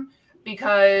form,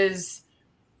 because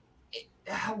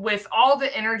with all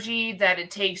the energy that it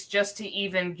takes just to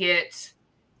even get,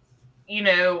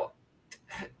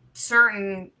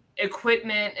 certain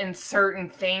equipment and certain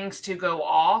things to go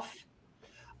off,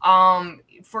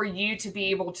 for you to be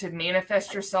able to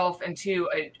manifest yourself into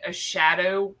a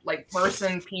shadow, like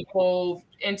person, people,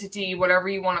 entity, whatever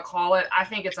you want to call it, I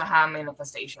think it's a high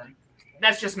manifestation.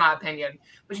 That's just my opinion.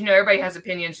 But, everybody has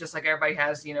opinions just like everybody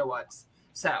has, what's.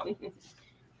 So.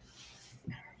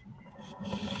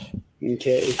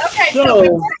 Okay. Okay, so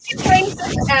before she brings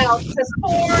this out,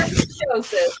 before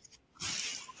Joseph,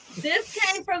 this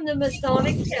came from the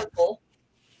Masonic Temple.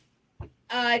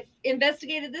 I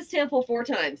investigated this temple 4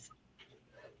 times.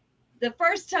 The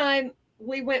first time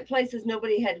we went places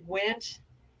nobody had went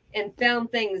and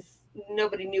found things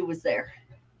nobody knew was there.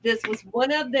 This was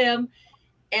one of them.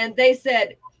 And they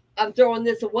said, I'm throwing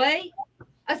this away.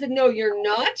 I said, no, you're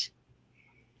not.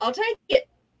 I'll take it.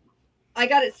 I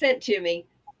got it sent to me.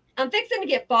 I'm fixing to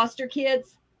get foster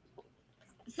kids,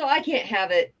 so I can't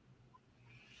have it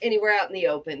anywhere out in the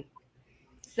open.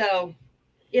 So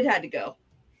it had to go.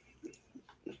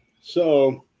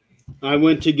 So I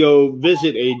went to go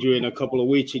visit Adrian a couple of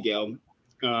weeks ago.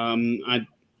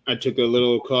 I took a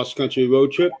little cross-country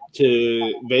road trip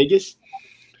to Vegas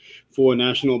for a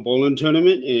national bowling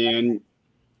tournament, and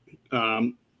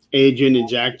Adrian and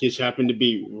Jack just happened to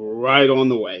be right on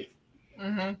the way.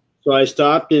 Mm-hmm. So I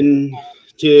stopped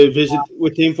to visit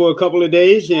with him for a couple of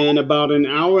days, and about an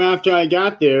hour after I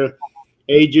got there,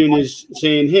 Adrian is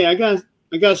saying, "Hey, I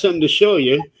got something to show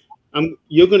you.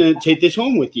 You're gonna take this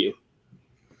home with you."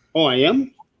 Oh, I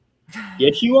am?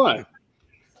 Yes, you are.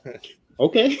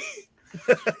 Okay.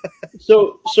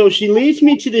 So she leads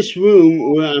me to this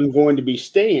room where I'm going to be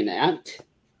staying at,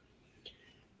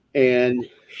 and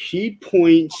she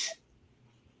points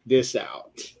this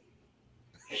out.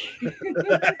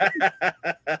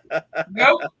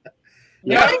 Nope.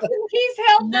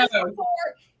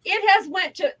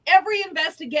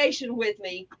 investigation with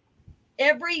me,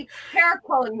 every hair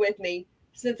culling with me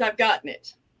since I've gotten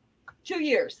it. 2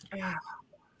 years.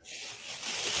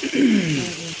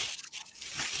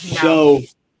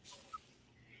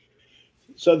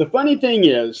 So the funny thing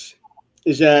is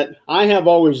that I have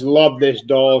always loved this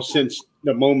doll since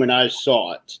the moment I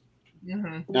saw it.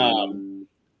 And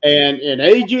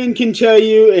Adrian can tell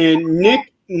you, and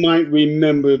Nick might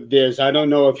remember this. I don't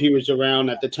know if he was around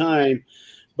at the time,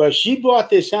 but she brought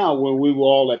this out when we were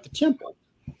all at the temple.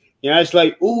 And I was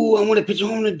like, "Ooh, I want a picture! I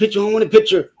want a picture! I want a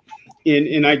picture!"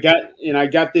 And I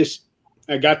got this.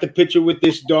 I got the picture with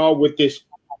this doll with this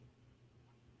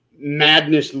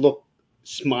madness look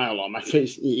smile on my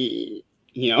face, you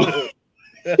know.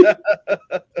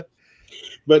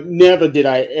 But never did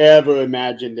I ever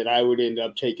imagine that I would end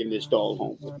up taking this doll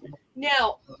home with me.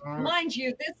 Now, mind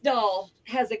you, this doll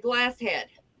has a glass head,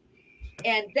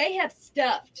 and they have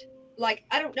stuffed, like,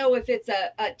 I don't know if it's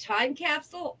a time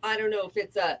capsule. I don't know if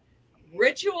it's a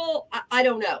ritual. I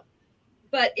don't know.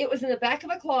 But it was in the back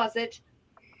of a closet,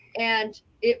 and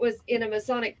it was in a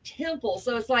Masonic temple.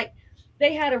 So it's like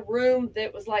they had a room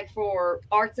that was like for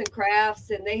arts and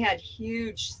crafts, and they had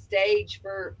huge stage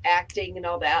for acting and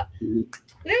all that. Mm-hmm.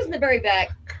 But it was in the very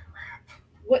back.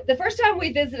 The first time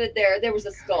we visited there was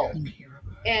a skull.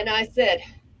 And I said,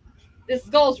 "This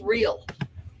skull's real."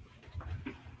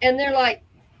 And they're like,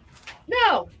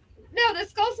 no,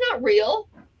 this skull's not real.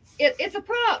 It's a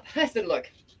prop. I said,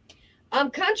 "Look,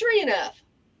 I'm country enough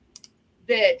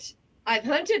that I've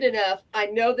hunted enough. I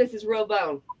know this is real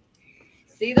bone.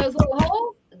 See those little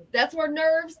holes? That's where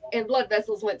nerves and blood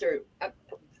vessels went through.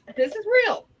 This is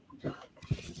real."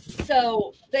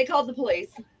 So they called the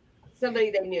police,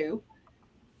 somebody they knew.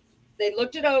 They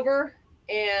looked it over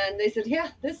and they said, "Yeah,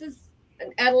 this is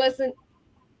an adolescent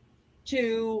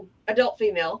to adult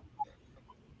female.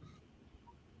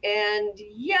 And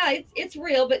yeah, it's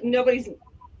real, but nobody's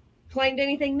claimed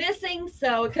anything missing.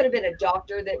 So it could have been a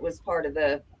doctor that was part of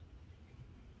the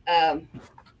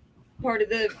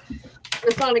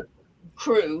Masonic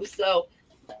crew." So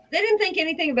they didn't think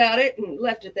anything about it and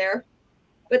left it there.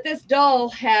 But this doll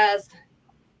has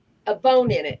a bone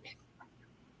in it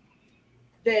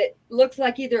that looks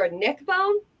like either a neck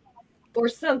bone or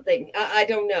something. I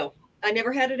don't know. I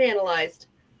never had it analyzed.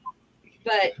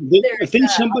 But I think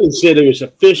somebody said it was a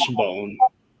fish bone.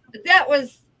 That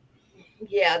was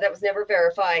never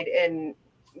verified, and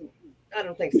I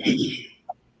don't think so.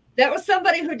 That was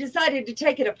somebody who decided to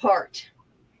take it apart.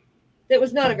 That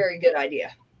was not a very good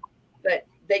idea, but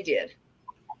they did.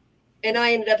 And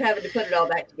I ended up having to put it all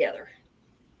back together.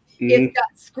 Mm-hmm. It's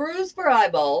got screws for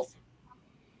eyeballs.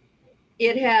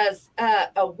 It has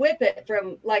a whippet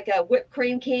from like a whipped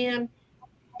cream can.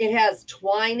 It has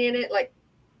twine in it, like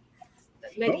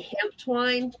maybe hemp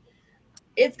twine.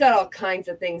 It's got all kinds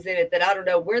of things in it that I don't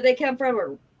know where they come from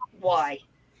or why,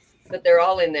 but they're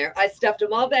all in there. I stuffed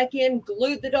them all back in,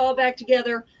 glued the doll back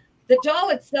together. The doll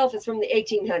itself is from the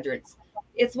 1800s.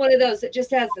 It's one of those that just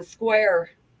has the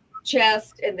square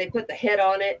chest and they put the head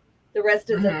on it. The rest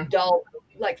of the doll,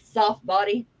 like soft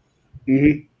body.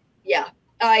 Mm-hmm. Yeah.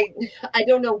 I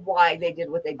don't know why they did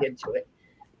what they did to it.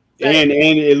 But and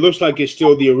it looks like it's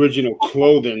still the original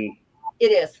clothing.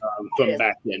 It is. From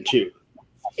back then, too.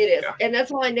 It is. Yeah. And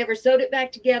that's why I never sewed it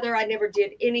back together. I never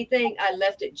did anything. I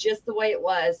left it just the way it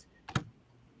was.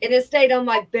 And it stayed on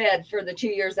my bed for the 2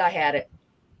 years I had it.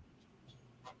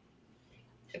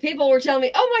 People were telling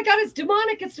me, "Oh my God, it's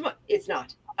demonic. It's demonic." It's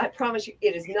not. I promise you,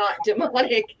 it is not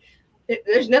demonic.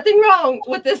 There's nothing wrong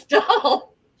with this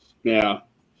doll. Yeah.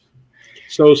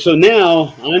 So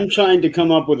now I'm trying to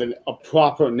come up with a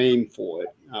proper name for it.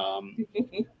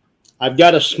 I've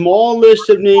got a small list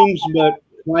of names, but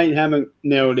I haven't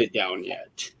narrowed it down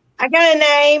yet. I got a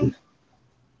name.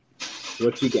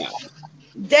 What you got?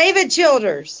 David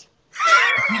Childers.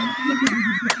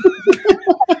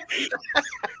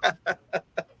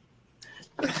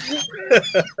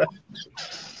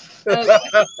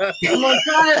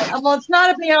 I'm gonna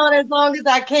try to be on as long as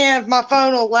I can if my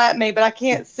phone will let me, but I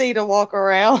can't see to walk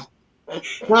around.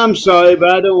 I'm sorry, but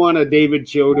I don't want a David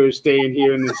Childers staying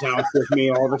here in this house with me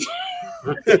all the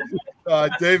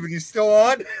time. David, you still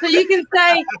on? So you can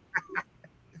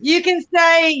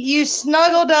say you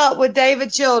snuggled up with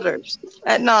David Childers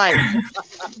at night.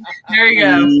 There you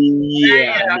go.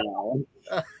 Yeah, no.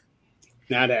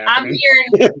 Not happening. I'm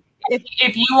hearing.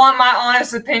 If you want my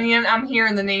honest opinion, I'm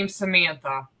hearing the name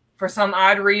Samantha. For some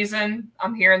odd reason,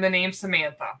 I'm hearing the name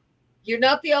Samantha. You're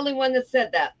not the only one that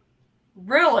said that.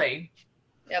 Really?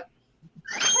 Yep.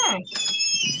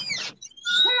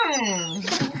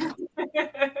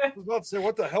 was about to say,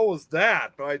 what the hell was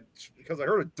that? But because I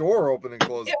heard a door open and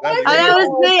close. I was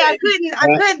me. I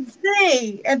couldn't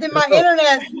see, and then my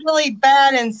internet's really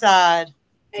bad inside.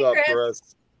 What's up, Chris?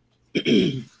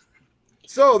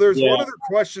 So there's one other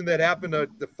question that happened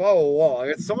to follow along.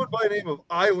 It's someone by the name of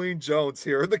Eileen Jones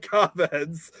here in the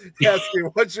comments asking,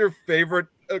 "What's your favorite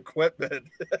equipment?"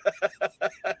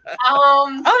 I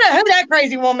don't know who that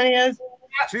crazy woman is.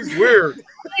 She's weird.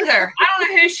 Either I don't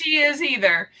know who she is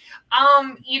either.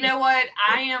 You know what?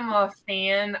 I am a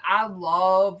fan. I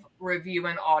love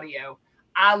reviewing audio.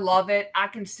 I love it. I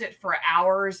can sit for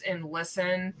hours and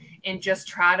listen and just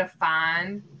try to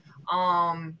find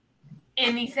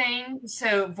anything.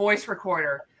 So voice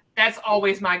recorder, that's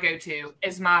always my go-to,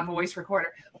 is my voice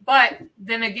recorder. But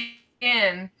then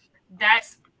again,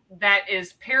 that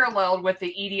is paralleled with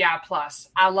the EDI Plus.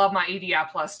 I love my EDI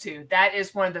Plus too. That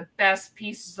is one of the best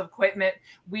pieces of equipment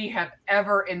we have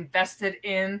ever invested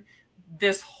in.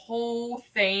 This whole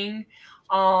thing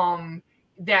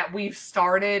that we've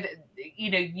started,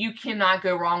 you cannot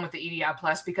go wrong with the EDI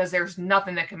Plus because there's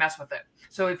nothing that can mess with it.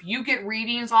 So if you get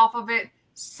readings off of it,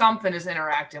 something is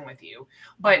interacting with you.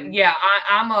 But yeah,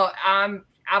 I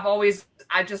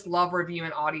just love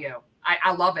reviewing audio.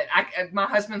 I love it. My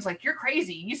husband's like, "You're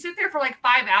crazy. You sit there for like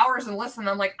 5 hours and listen."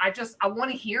 I'm like, I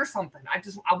want to hear something. I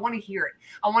want to hear it.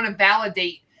 I want to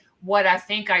validate what I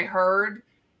think I heard,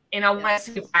 and I want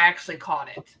to see if I actually caught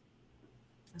it.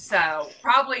 So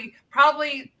probably,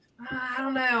 I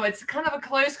don't know. It's kind of a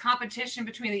close competition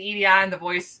between the EDI and the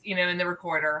voice, and the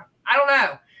recorder. I don't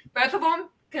know. Both of them.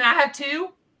 Can I have two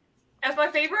as my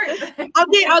favorite?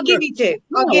 I'll give you two.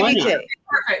 I'll give you two.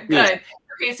 Perfect. Good.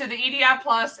 Okay, so the EDI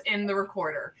Plus and the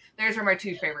recorder. Those are my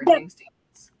two favorite things to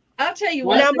use. I'll tell you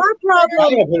what. Now my problem.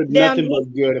 I have heard nothing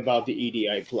but good about the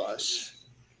EDI Plus.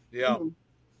 Yeah.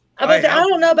 I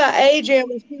don't know about Adrian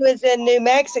when she was in New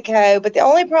Mexico, but the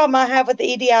only problem I have with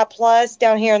the EDI Plus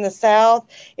down here in the South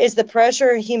is the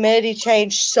pressure and humidity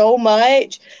change so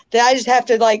much that I just have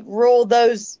to rule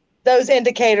those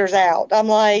indicators out. I'm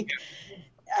like,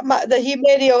 the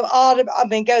humidity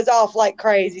goes off like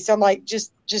crazy. So I'm like,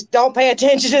 just don't pay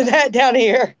attention to that down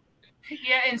here.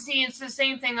 Yeah, and see, it's the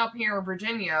same thing up here in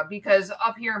Virginia, because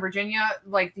up here in Virginia,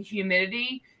 like the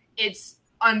humidity, it's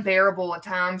unbearable at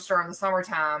times during the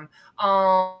summertime.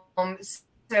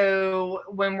 So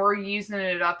when we're using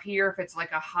it up here, if it's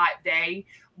like a hot day,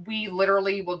 we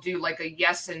literally will do like a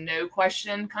yes and no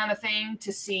question kind of thing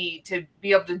to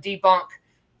be able to debunk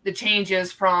the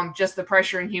changes from just the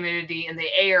pressure and humidity in the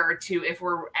air to if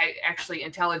we're actually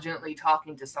intelligently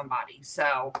talking to somebody.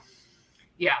 So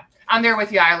yeah, I'm there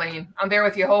with you, Eileen. I'm there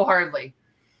with you wholeheartedly.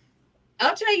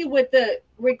 I'll tell you, with the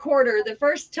recorder, the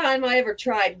first time I ever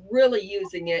tried really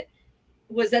using it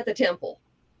was at the temple.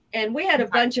 And we had a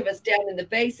bunch of us down in the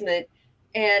basement,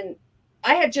 and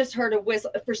I had just heard a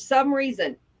whistle. For some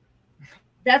reason,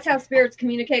 that's how spirits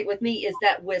communicate with me, is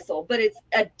that whistle. But it's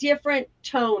a different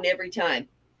tone every time.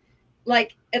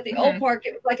 Like at the old park,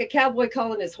 it was like a cowboy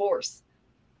calling his horse.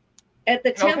 At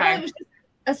the temple, it was just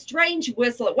a strange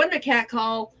whistle. It wasn't a cat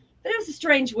call, but it was a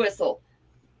strange whistle.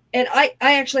 And I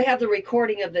actually have the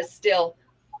recording of this still,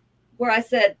 where I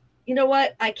said, "You know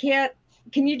what? I can't.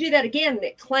 Can you do that again?" And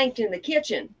it clanked in the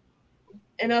kitchen.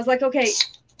 And I was like, "Okay,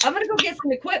 I'm going to go get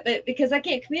some equipment because I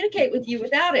can't communicate with you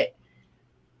without it."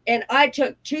 And I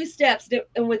took 2 steps,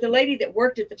 and with the lady that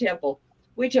worked at the temple,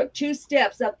 we took 2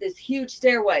 steps up this huge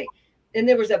stairway. And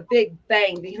there was a big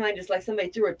bang behind us, like somebody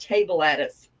threw a table at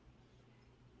us.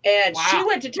 And she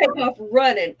went to take off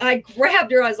running. I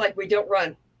grabbed her. I was like, "We don't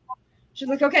run." She's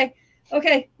like, okay,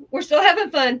 we're still having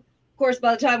fun. Of course,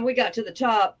 by the time we got to the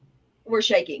top, we're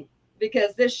shaking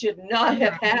because this should not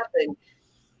have happened.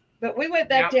 But we went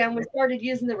back down. We started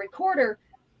using the recorder.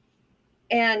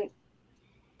 And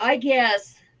I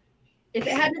guess if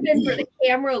it hadn't been for the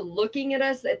camera looking at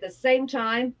us at the same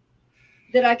time,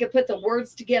 that I could put the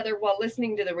words together while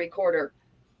listening to the recorder.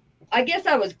 I guess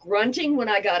I was grunting when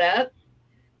I got up.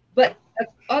 But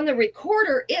on the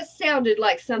recorder, it sounded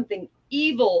like something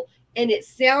evil. And it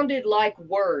sounded like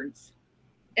words.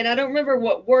 And I don't remember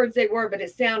what words they were, but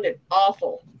it sounded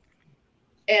awful.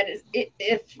 And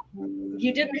if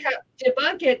you didn't have to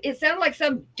debunk it, it sounded like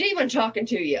some demon talking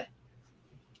to you.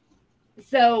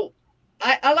 So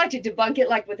I like to debunk it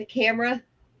like with a camera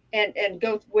and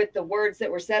go with the words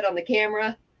that were said on the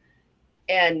camera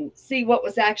and see what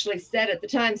was actually said at the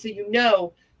time. So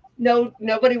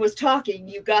nobody was talking.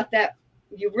 You got that.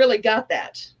 You really got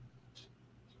that.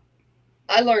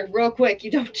 I learned real quick,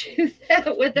 you don't do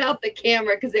that without the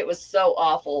camera because it was so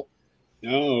awful.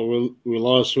 No, we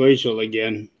lost Rachel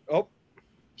again. Oh,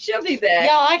 she'll be back.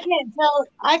 Yeah,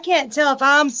 I can't tell if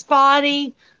I'm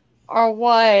spotty or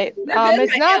what? We're good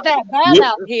It's right not now. that bad Yep.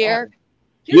 out here.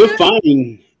 You're good.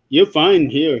 fine. You're fine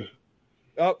here.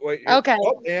 Oh, wait. Here. Okay.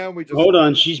 Oh, and we just Hold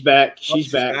on. She's back. oh,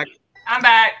 She's back. I'm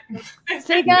back.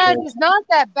 See, guys, it's not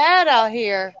that bad out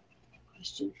here.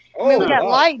 Oh, we got wow.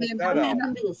 lightning. Check that What out.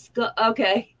 happened to the skull?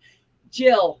 Okay,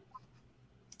 Jill.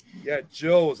 Yeah,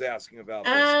 Jill was asking about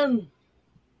this.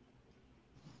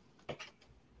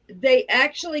 They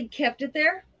actually kept it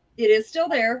there. It is still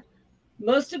there.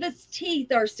 Most of its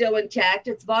teeth are still intact.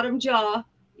 Its bottom jaw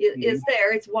is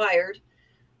there. It's wired.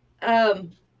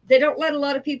 They don't let a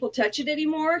lot of people touch it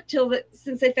anymore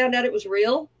since they found out it was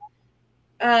real.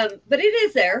 But it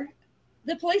is there.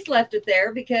 The police left it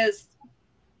there because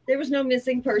there was no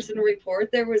missing person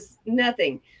report. There was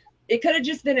nothing. It could have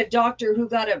just been a doctor who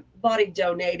got a body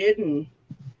donated and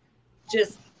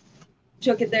just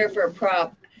took it there for a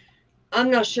prop. I'm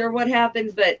not sure what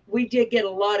happened, but we did get a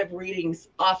lot of readings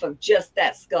off of just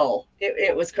that skull.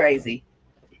 It was crazy.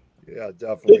 Yeah,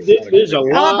 definitely. There's a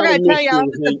lot. I forgot of to tell you,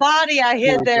 mysteries the body I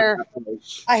hid there.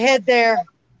 I hid there.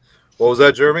 What was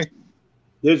that, Jeremy?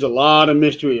 There's a lot of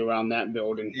mystery around that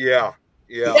building. Yeah.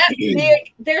 Yeah. That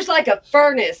big, there's like a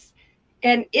furnace,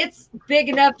 and it's big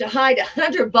enough to hide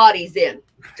 100 bodies in.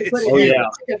 It's, Oh, yeah.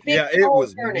 It's a big yeah, it coal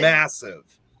was furnace. massive.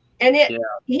 And it Yeah.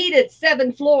 heated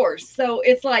 7 floors, so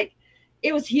it's like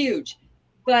it was huge.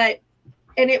 And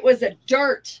it was a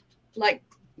dirt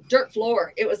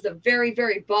floor. It was the very,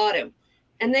 very bottom.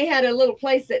 And they had a little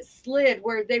place that slid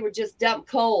where they would just dump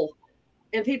coal,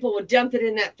 and people would dump it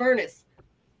in that furnace.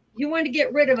 You want to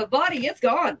get rid of a body, it's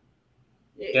gone.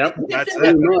 Yep, that's in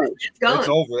that it. furnace, it's gone. It's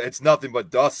over. It's nothing but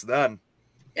dust then.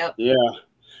 Yeah.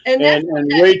 And that's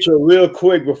And Rachel, real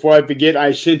quick before I forget,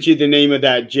 I sent you the name of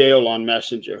that jail on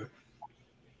Messenger.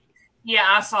 Yeah,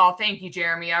 I saw. Thank you,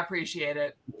 Jeremy. I appreciate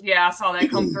it. Yeah, I saw that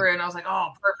come through, and I was like, "Oh,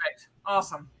 perfect,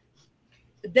 awesome."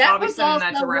 that I'll be was sending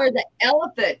that also to where the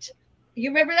elephant. You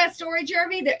remember that story,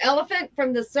 Jeremy? The elephant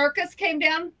from the circus came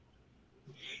down.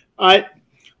 I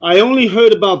only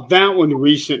heard about that one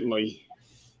recently.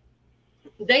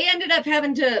 They ended up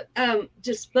having to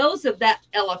dispose of that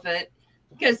elephant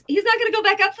because he's not going to go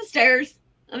back up the stairs.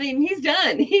 I mean, he's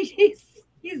done. He's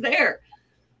there.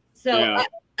 So Yeah.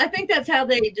 I think that's how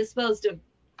they disposed of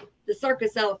the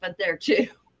circus elephant there too.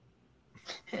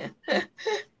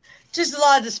 Just a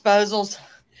lot of disposals.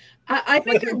 I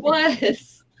think it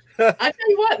was. I tell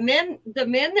you what, the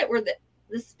men that were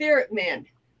the spirit men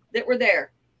that were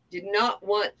there did not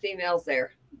want females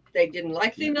there. They didn't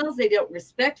like females. They don't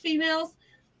respect females.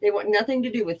 They want nothing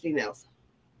to do with females.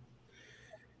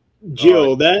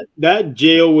 Jill, that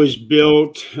jail was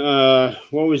built.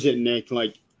 What was it, Nick?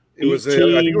 Like It was. I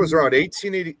think it was around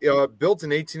 1880. Built in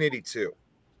 1882.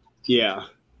 Yeah.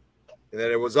 And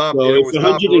then it was So it it's was in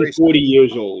 140 operation.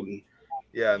 years old.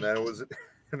 Yeah, and then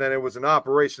it was in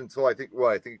operation until I think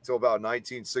until about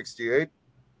 1968.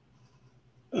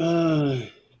 I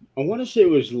want to say it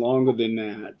was longer than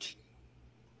that.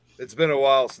 It's been a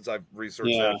while since I've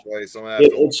researched Yeah. that place. I'm gonna have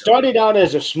to look It started out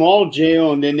as a small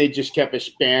jail, and then they just kept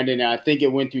expanding. I think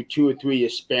it went through 2 or 3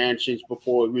 expansions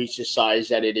before it reached the size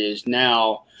that it is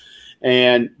now.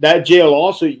 And that jail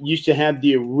also used to have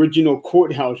the original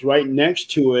courthouse right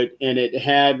next to it, and it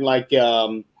had like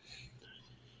a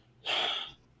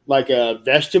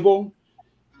vestibule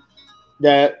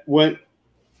that went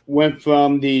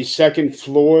from the second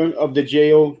floor of the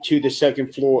jail to the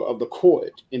second floor of the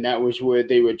court, and that was where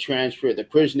they would transfer the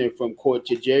prisoner from court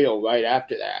to jail right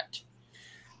after that.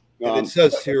 And it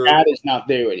says here that is not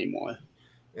there anymore.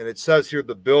 And it says here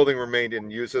the building remained in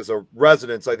use as a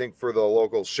residence, I think, for the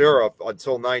local sheriff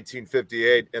until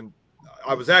 1958. And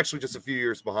I was actually just a few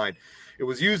years behind. It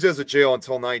was used as a jail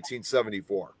until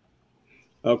 1974.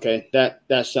 Okay, that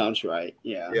sounds right.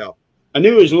 Yeah. Yeah. I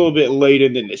knew it was a little bit later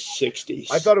than the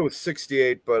 60s. I thought it was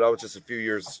 68, but I was just a few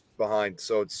years behind.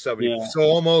 So it's 70. Yeah. So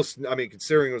almost, I mean,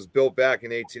 considering it was built back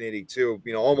in 1882,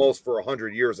 almost for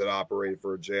 100 years it operated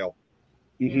for a jail.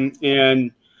 Mm-hmm.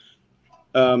 And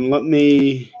let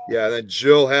me. Yeah. And then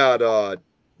Jill had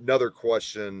another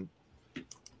question,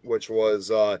 which was,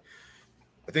 I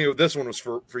think this one was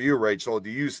for you, Rachel. Do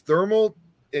you use thermal?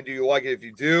 And do you like it? If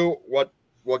you do, what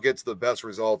gets the best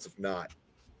results? If not?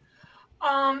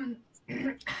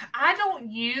 I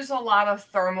don't use a lot of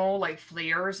thermal like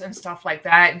flares and stuff like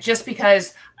that just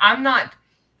because I'm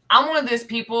one of those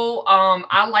people.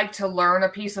 I like to learn a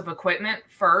piece of equipment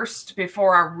first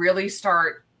before I really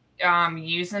start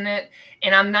using it.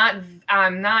 And I'm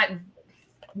not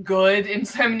good in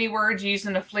so many words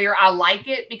using a flare. I like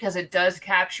it because it does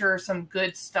capture some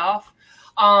good stuff.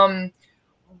 But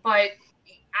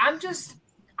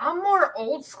I'm more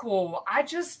old school. I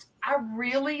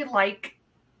really like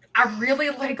I really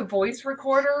like a voice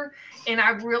recorder, and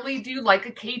I really do like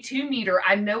a K2 meter.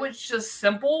 I know it's just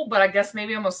simple, but I guess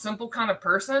maybe I'm a simple kind of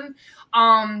person.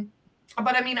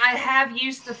 But I mean, I have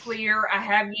used the FLIR, I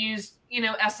have used, you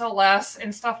know, SLS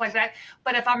and stuff like that.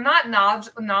 But if I'm not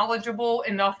knowledgeable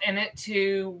enough in it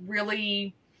to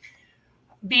really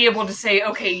be able to say,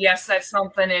 okay, yes, that's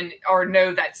something, and or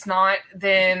no, that's not,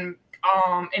 then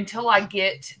until I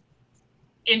get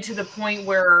into the point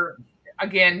where,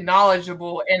 again,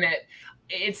 knowledgeable in it,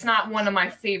 it's not one of my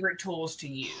favorite tools to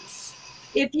use.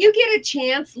 If you get a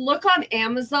chance, look on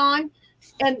Amazon,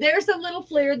 and there's a little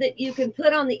FLIR that you can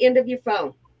put on the end of your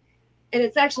phone. And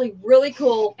it's actually really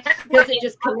cool because it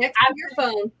just connects to your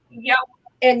phone. Yep.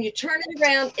 And you turn it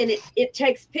around, and it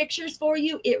takes pictures for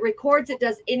you. It records. It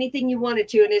does anything you want it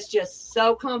to. And it's just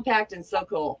so compact and so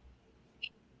cool.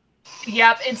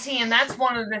 Yep. And see, and that's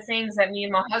one of the things that me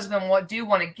and my husband do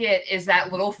want to get is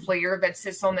that little FLIR that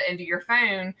sits on the end of your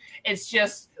phone. It's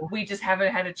just, we just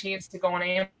haven't had a chance to go on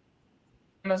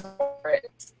Amazon for it.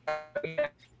 So, yeah.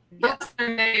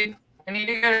 I need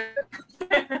to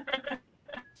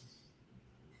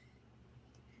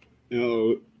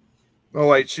go. Oh,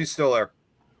 wait, she's still there.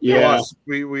 Yeah.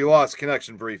 We lost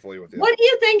connection briefly with you. What do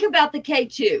you think about the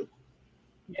K2?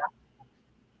 Yeah.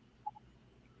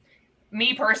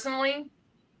 Me personally,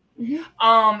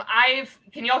 Mm-hmm.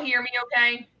 can y'all hear me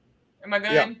okay? Am I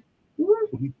good? Yeah.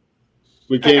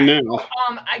 We can now.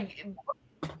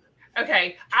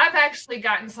 Okay, I've actually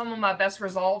gotten some of my best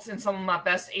results and some of my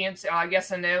best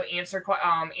yes and no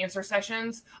answer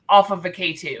sessions off of a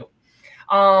K2.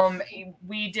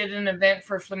 We did an event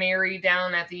for Flamery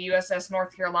down at the USS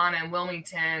North Carolina in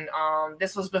Wilmington.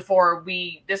 This was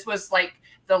this was like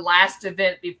the last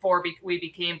event before we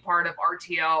became part of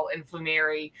RTL and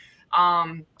Flamery.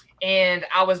 And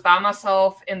I was by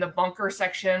myself in the bunker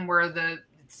section where the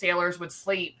sailors would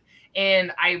sleep.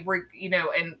 And I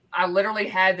literally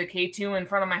had the K2 in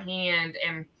front of my hand,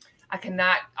 and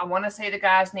I want to say the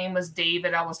guy's name was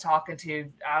David I was talking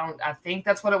to. I think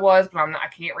that's what it was, but I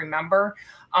can't remember.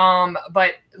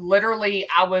 But literally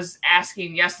I was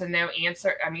asking yes and no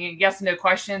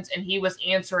questions, and he was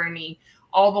answering me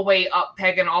all the way up,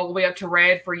 pegging all the way up to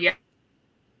red for yes,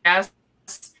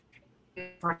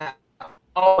 for no,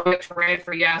 all the way up to red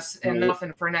for yes, and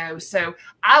nothing for no. So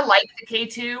I like the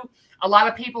K2. A lot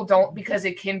of people don't, because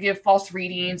it can give false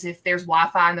readings if there's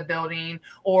Wi-Fi in the building,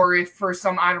 or if for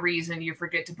some odd reason you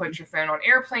forget to put your phone on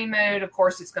airplane mode. Of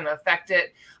course, it's going to affect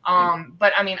it.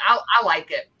 But I mean, I like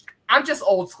it. I'm just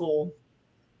old school.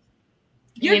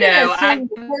 You're going to assume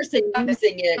the person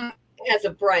using it has a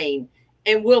brain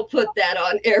and will put that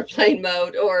on airplane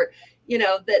mode, or, you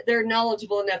know, that they're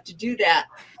knowledgeable enough to do that.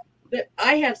 But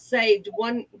I have saved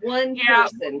one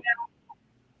person.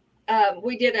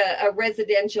 We did a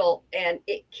residential, and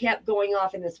it kept going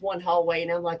off in this one hallway,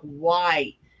 and I'm like,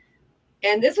 why?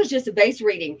 And this was just a base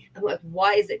reading. I'm like,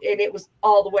 why is it? And it was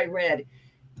all the way red.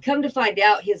 Come to find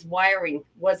out, his wiring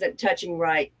wasn't touching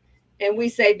right, and we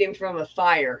saved him from a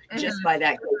fire just by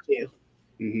that go-to.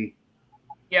 Mm-hmm.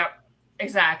 Yep,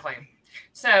 exactly.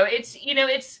 So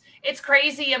it's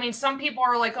crazy. I mean, some people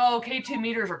are like, oh, K2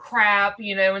 meters are crap,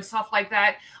 and stuff like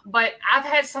that. But I've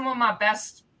had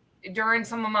during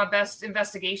some of my best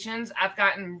investigations, I've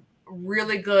gotten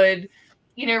really good,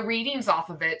 readings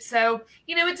off of it. So,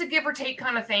 it's a give or take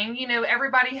kind of thing.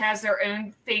 Everybody has their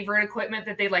own favorite equipment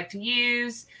that they like to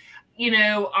use.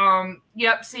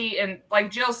 See, and like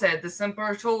Jill said, the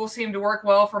simpler tools seem to work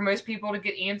well for most people to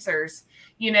get answers.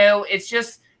 It's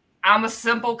just, I'm a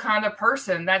simple kind of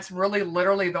person. That's really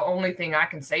literally the only thing I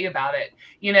can say about it,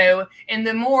 and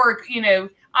the more,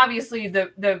 obviously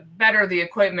the better the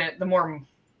equipment, the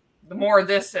more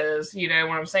this is, you know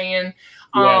what I'm saying?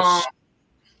 Yes.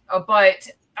 But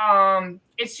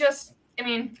it's just, I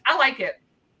mean, I like it.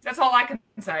 That's all I can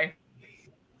say.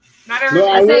 Not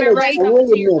everybody.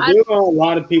 There are a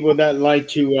lot of people that like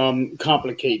to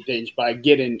complicate things by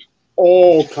getting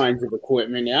all kinds of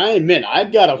equipment. And I admit,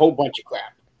 I've got a whole bunch of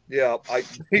crap. Yeah,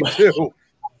 me too.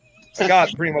 I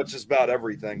got pretty much just about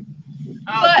everything.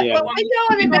 But when we go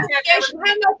on investigation,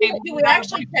 how much do we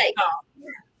actually take?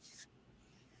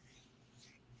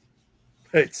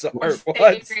 Hey, sorry,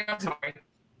 what?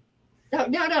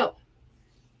 No.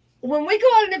 When we go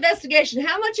on an investigation,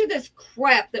 how much of this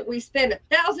crap that we spend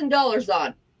 $1,000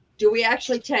 on do we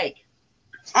actually take?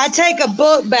 I take a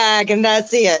book bag, and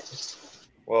that's it.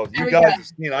 Well, you guys have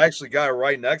seen, I actually got it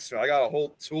right next to me. I got a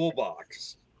whole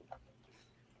toolbox.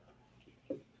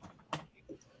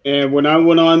 And when I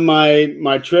went on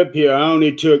my trip here, I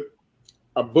only took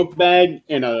a book bag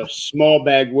and a small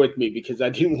bag with me because I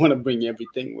didn't want to bring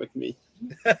everything with me.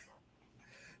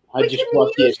 I just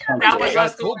bought this. That was I got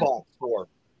us a toolbox for.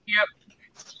 Yep.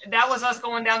 That was us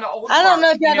going down to Old I don't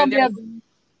know if y'all Park. gonna be able.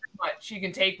 Much you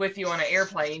can take with you on an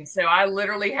airplane. So I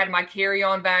literally had my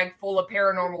carry-on bag full of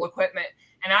paranormal equipment.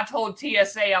 And I told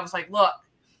TSA, I was like, look,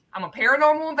 I'm a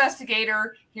paranormal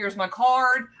investigator. Here's my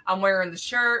card. I'm wearing the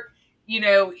shirt. You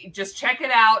know, just check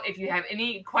it out. If you have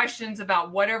any questions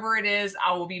about whatever it is,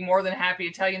 I will be more than happy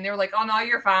to tell you. And they were like, oh, no,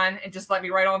 you're fine. And just let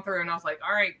me right on through. And I was like,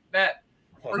 all right, bet.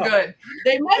 We're good.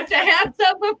 They must have had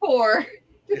some before.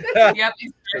 Yep.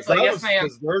 Exactly. Yes, ma'am.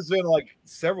 There's been like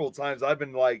several times I've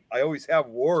been like, I always have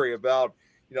worry about,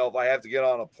 you know, if I have to get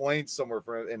on a plane somewhere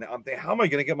and I'm thinking, how am I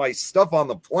going to get my stuff on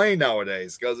the plane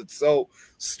nowadays? Because it's so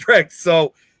strict.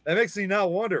 So that makes me now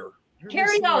wonder.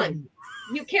 Carry it on.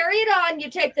 You carry it on. You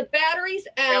take the batteries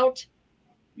out.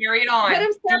 Carry it on. Put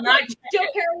them Do not separate, still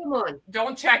carry them on.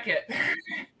 Don't check it.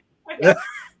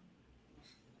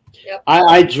 Yep.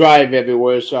 I drive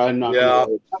everywhere, so I'm not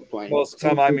going to complain. Most of the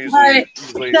time I'm Right.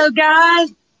 usually So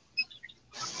guys,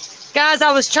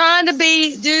 I was trying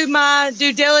to do my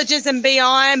due diligence and be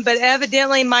on, but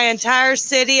evidently my entire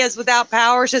city is without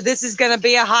power, so this is going to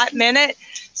be a hot minute.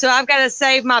 So I've got to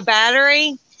save my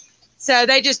battery. So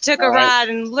they just took a ride,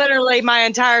 and literally my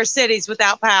entire city's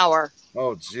without power.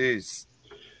 Oh, geez.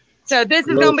 So this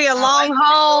is going to be a long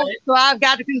haul, so I've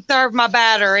got to conserve my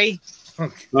battery. All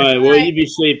right, well, you be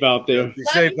safe out there. Be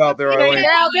safe out there, Eileen.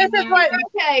 Now this is what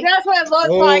that's what it looks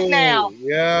like now.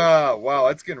 Yeah. Wow,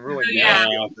 it's getting really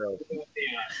nasty out there. All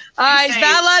right,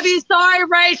 I love you. Sorry,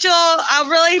 Rachel. I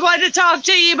really wanted to talk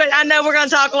to you, but I know we're going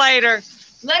to talk later.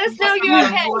 Let us know you're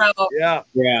okay. Yeah.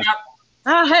 Yeah.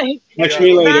 All right. Catch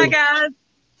me later. Bye, guys.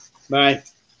 Bye.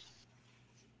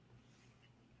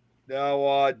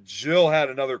 Now, Jill had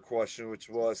another question, which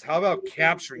was, how about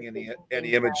capturing any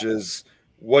images?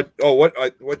 What all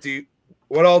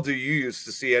do you use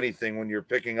to see anything when you're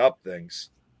picking up things?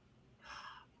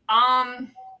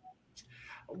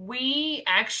 We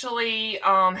actually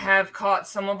have caught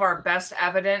some of our best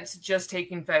evidence just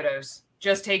taking photos,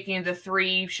 just taking the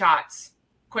 3 shots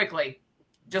quickly,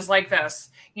 just like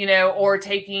this, you know, or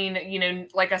taking, you know,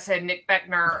 like I said, Nick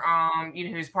Beckner, you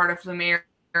know, who's part of Flumeri.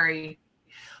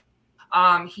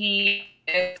 He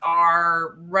is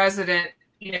our resident,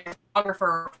 you know,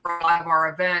 photographer for a lot of our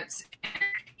events.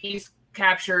 He's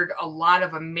captured a lot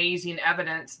of amazing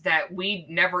evidence that we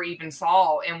never even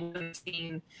saw and wouldn't have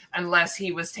seen unless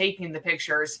he was taking the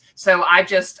pictures. So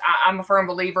I'm a firm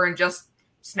believer in just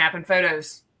snapping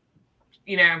photos,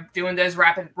 you know, doing those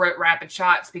rapid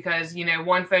shots, because, you know,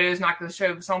 one photo is not going to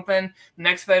show something, the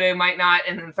next photo might not,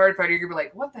 and then the third photo you're gonna be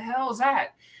like, what the hell is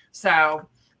that? So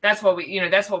that's what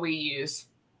we use.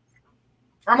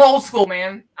 I'm old school,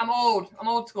 man. I'm old school. I'm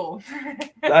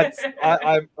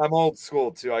old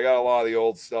school too. I got a lot of the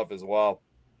old stuff as well.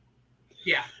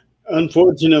 Yeah.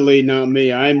 Unfortunately, not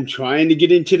me. I'm trying to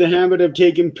get into the habit of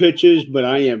taking pictures, but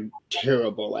I am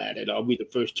terrible at it. I'll be the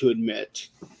first to admit.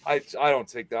 I don't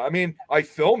take that. I mean, I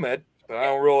film it, but I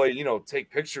don't really, you know,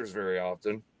 take pictures very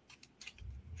often.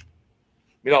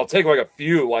 I mean, I'll take like a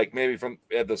few, like maybe from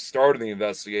at the start of the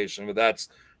investigation, but that's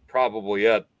probably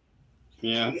it.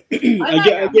 Yeah.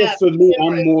 I guess for me,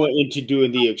 I'm more into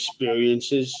doing the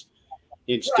experiences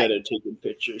instead of taking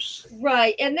pictures.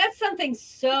 Right. And that's something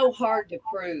so hard to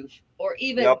prove or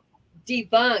even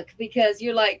debunk, because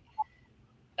you're like,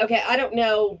 okay, I don't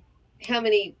know how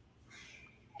many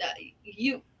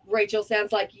you, Rachel,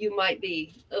 sounds like you might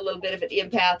be a little bit of an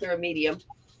empath or a medium,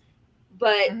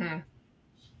 but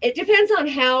it depends on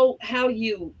how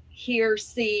you hear,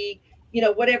 see, you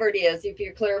know, whatever it is. If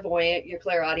you're clairvoyant, you're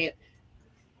clairaudient.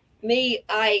 Me,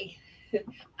 I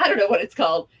don't know what it's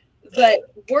called, but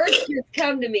words just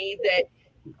come to me that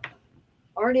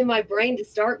aren't in my brain to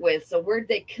start with. So where'd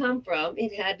they come from?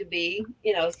 It had to be,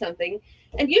 you know, something.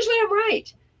 And usually I'm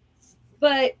right.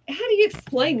 But how do you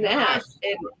explain that?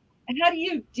 And how do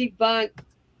you debunk,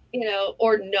 you know,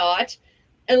 or not,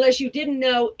 unless you didn't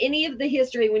know any of the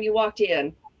history when you walked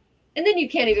in? And then you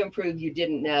can't even prove you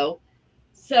didn't know.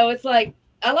 So it's like,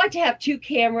 I like to have 2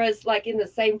 cameras like in the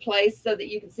same place so that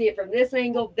you can see it from this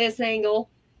angle.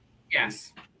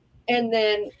 Yes. And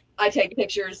then I take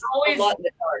pictures a lot in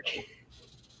the dark.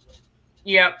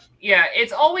 Yep. Yeah.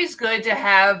 It's always good to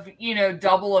have, you know,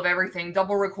 double of everything,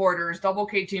 double recorders, double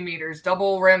K2 meters,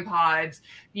 double REM pods,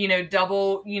 you know,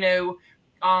 double,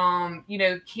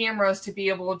 cameras to be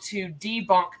able to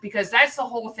debunk, because that's the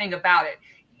whole thing about it.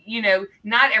 You know,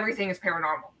 not everything is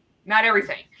paranormal. Not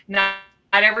everything. Not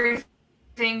everything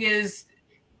is,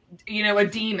 you know, a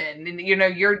demon. And, you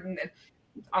know,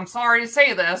 I'm sorry to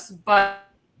say this, but,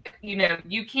 you know,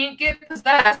 you can't get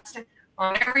possessed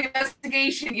on every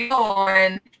investigation you go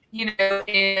on, you know,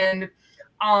 and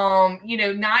You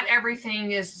know, not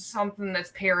everything is something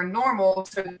that's paranormal.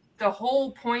 So the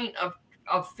whole point of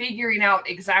figuring out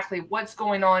exactly what's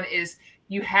going on is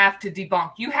you have to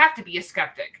debunk. You have to be a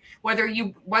skeptic, whether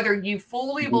you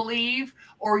fully believe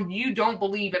or you don't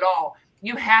believe at all.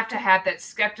 You have to have that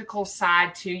skeptical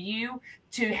side to you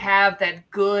to have that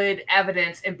good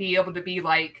evidence and be able to be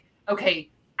like, okay,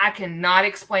 I cannot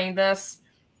explain this.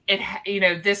 You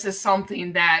know, this is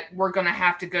something that we're going to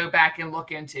have to go back and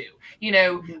look into. You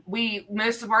know,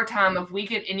 most of our time, if we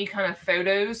get any kind of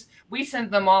photos, we send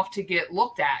them off to get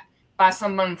looked at by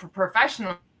someone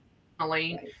professionally.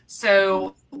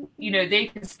 So, you know, they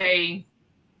can say,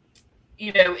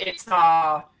 you know,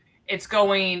 it's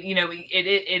going, you know,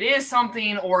 it is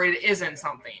something or it isn't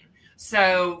something.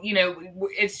 So, you know,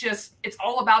 it's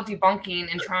all about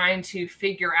debunking and trying to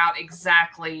figure out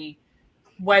exactly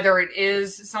whether it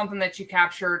is something that you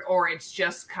captured or it's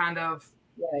just kind of,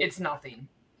 it's nothing.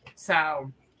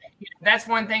 So that's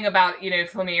one thing about, you know,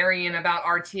 Flammarion and about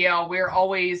RTL. We're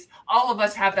always, all of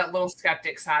us have that little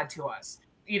skeptic side to us.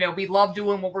 You know, we love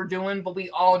doing what we're doing, but we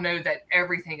all know that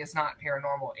everything is not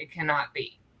paranormal. It cannot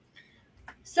be.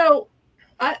 So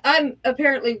I'm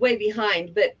apparently way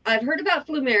behind, but I've heard about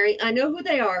Flumeri. I know who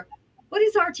they are. What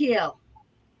is RTL?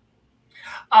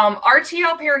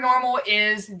 RTL Paranormal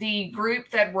is the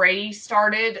group that Ray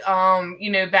started,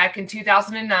 you know, back in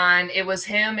 2009. It was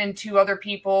him and two other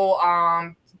people,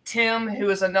 Tim, who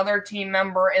is another team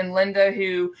member, and Linda,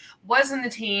 who was in the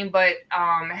team, but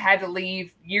had to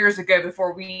leave years ago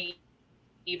before we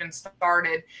even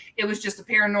started. It was just a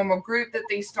paranormal group that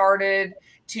they started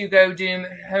to go do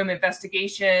home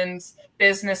investigations,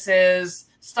 businesses,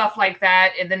 stuff like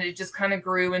that. And then it just kind of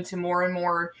grew into more and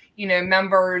more, you know,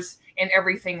 members and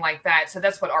everything like that. So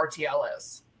that's what RTL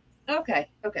is. Okay.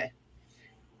 Okay.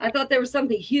 I thought there was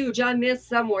something huge I missed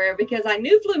somewhere because I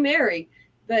knew Flumeri,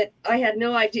 but I had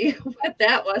no idea what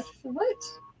that was. What?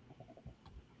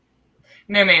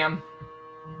 No, ma'am.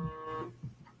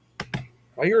 Am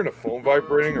I hearing a phone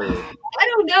vibrating or? I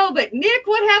don't know, but Nick,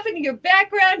 what happened to your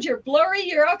background? You're blurry.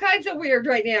 You're all kinds of weird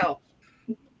right now.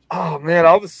 Oh man,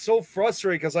 I was so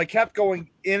frustrated because I kept going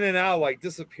in and out, like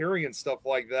disappearing and stuff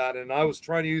like that. And I was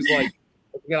trying to use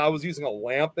I was using a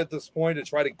lamp at this point to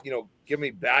try to, you know, get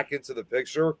me back into the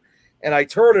picture. And I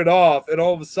turned it off, and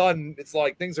all of a sudden, it's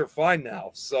like things are fine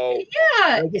now. So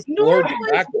yeah, normal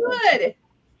is good.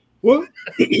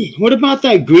 What about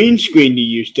that green screen you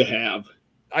used to have?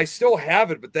 I still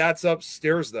have it, but that's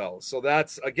upstairs though. So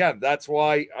that's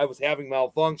why I was having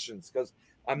malfunctions because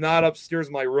I'm not upstairs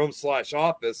in my room /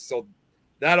 office. So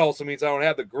that also means I don't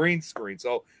have the green screen.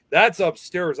 So that's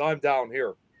upstairs. I'm down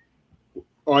here.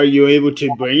 Are you able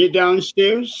to bring it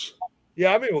downstairs?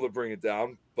 Yeah, I'm able to bring it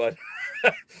down, but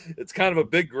it's kind of a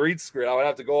big green screen. I would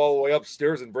have to go all the way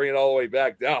upstairs and bring it all the way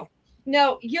back down.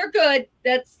 No, you're good.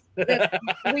 That's we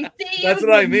see that's you.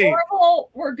 What I mean.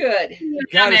 Normal, we're good.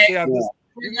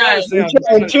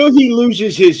 Until he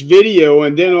loses his video,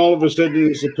 and then all of a sudden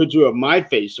there's a picture of my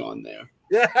face on there.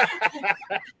 Yeah.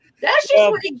 That's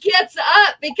just when he gets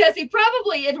up because he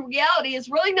probably in reality is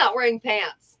really not wearing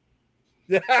pants.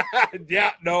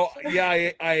 Yeah, no,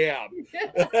 yeah, I am.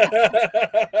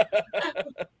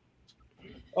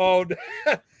 Oh,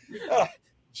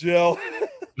 Jill,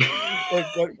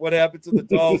 what happened to the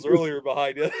dolls earlier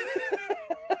behind you?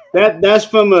 That's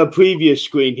from a previous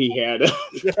screen he had.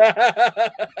 He can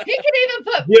even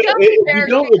put gummy bears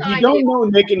if you don't know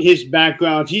Nick and his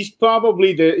background, he's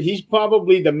probably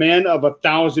the man of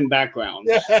 1,000 backgrounds.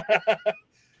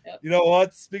 You know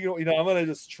what? Speaking of, I'm gonna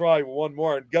just try one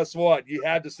more, and guess what? You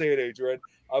had to say it, Adrian.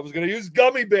 I was gonna use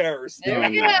gummy bears. There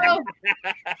we go.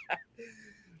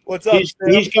 What's up?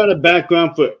 He's got a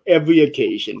background for every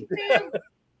occasion.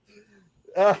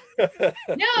 Now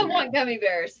I want gummy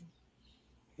bears.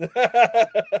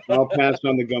 I'll pass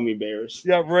on the gummy bears.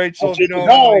 Yeah, Rachel.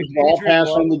 I'll pass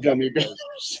on the gummy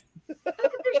bears. Oh,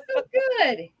 they're so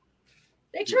good.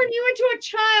 They turn you into a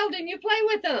child and you play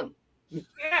with them.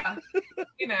 Yeah,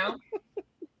 the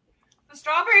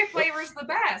strawberry flavor is the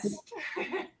best.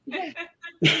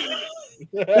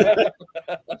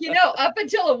 Up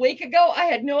until a week ago, I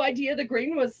had no idea the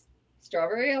green was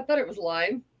strawberry. I thought it was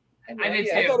lime. I did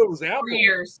too. I thought it was apple. 3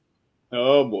 years.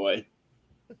 Oh boy.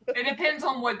 It depends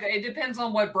on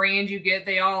what brand you get.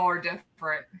 They all are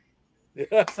different.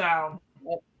 Yeah. So.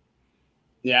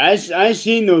 Yeah, I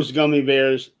seen those gummy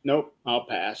bears. Nope, I'll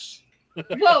pass.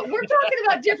 Well, we're talking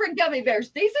about different gummy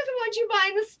bears. These are the ones you buy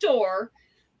in the store.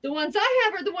 The ones I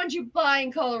have are the ones you buy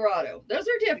in Colorado. Those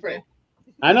are different.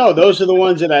 I know. Those are the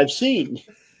ones that I've seen.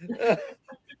 Those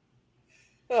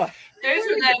are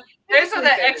Those are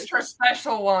the extra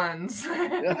special ones.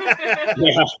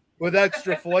 Yeah. With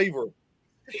extra flavor.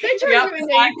 They turn you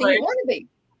into anything you want to be.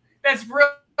 That's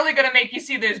really going to make you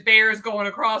see those bears going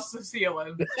across the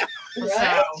ceiling.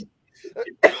 Right?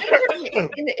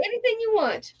 Into anything you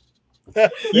want.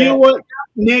 You know what,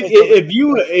 Nick? If you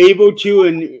were able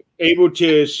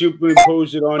to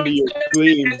superimpose it onto your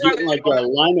screen, get like a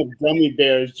line of gummy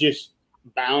bears just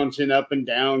bouncing up and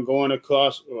down, going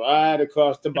right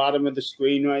across the bottom of the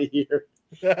screen right here.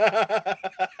 I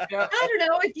don't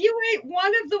know. If you ate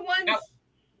one of the ones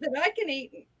that I can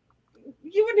eat,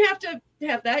 you wouldn't have to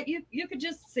have that. You could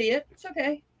just see it. It's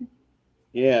okay.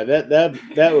 Yeah,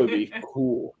 that would be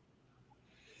cool.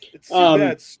 It's too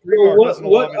bad.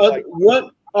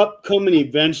 What upcoming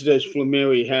events does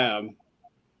Flumeri have?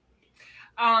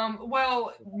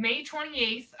 Well, May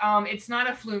 28th, it's not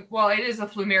it is a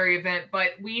Flumeri event,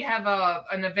 but we have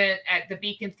an event at the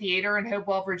Beacon Theater in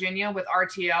Hopewell, Virginia with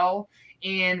RTL,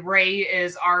 and Ray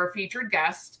is our featured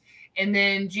guest. And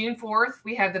then June 4th,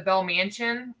 we have the Bell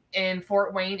Mansion in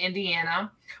Fort Wayne,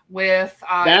 Indiana with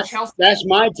Chelsea. That's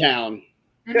my town.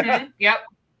 Mm-hmm. Yep.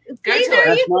 Go to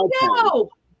there, you go.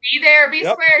 Be there, be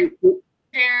square.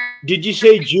 Did you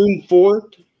say June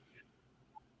 4th?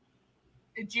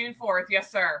 June 4th,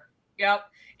 yes, sir. Yep.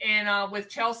 And with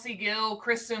Chelsea Gill,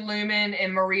 Kristen Lumen,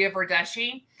 and Maria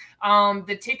Verdeschi.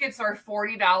 The tickets are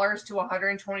 $40 to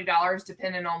 $120,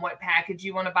 depending on what package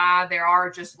you want to buy. There are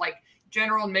just like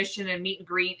general admission and meet and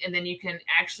greet, and then you can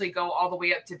actually go all the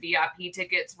way up to VIP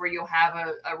tickets where you'll have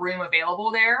a room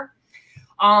available there.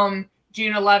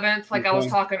 June 11th, like I was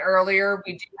talking earlier,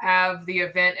 we do have the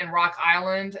event in Rock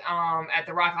Island at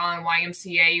the Rock Island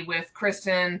YMCA with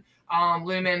Kristen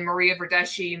Lumen, Maria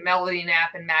Verdeschi, Melody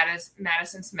Knapp, and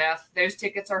Madison Smith. Those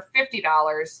tickets are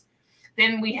 $50.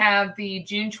 Then we have the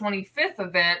June 25th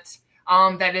event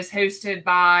that is hosted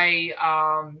by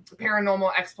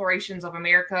Paranormal Explorations of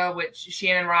America, which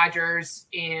Shannon Rogers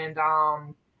and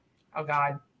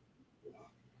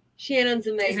Shannon's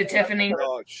amazing. Is it Tiffany?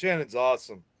 Oh, Shannon's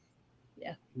awesome.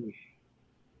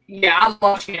 Yeah, I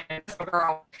love Shannon,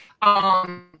 girl.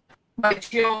 But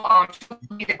she'll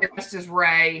be the guest as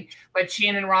Ray. But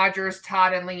Shannon Rogers,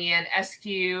 Todd and Leanne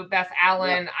Eskew, Beth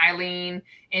Allen, Eileen,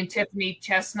 and Tiffany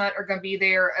Chestnut are going to be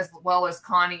there, as well as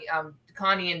Connie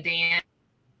and Dan.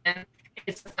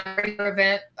 It's a regular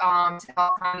event to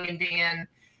help Connie and Dan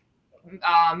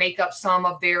make up some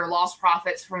of their lost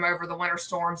profits from over the winter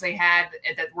storms they had,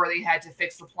 where they had to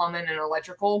fix the plumbing and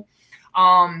electrical.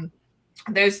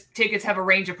 Those tickets have a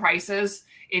range of prices.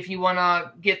 If you want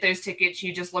to get those tickets,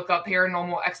 you just look up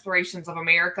Paranormal Explorations of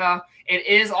America. It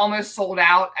is almost sold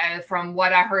out. From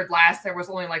what I heard last, there was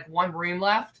only like one room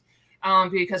left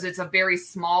because it's a very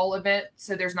small event.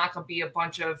 So there's not going to be a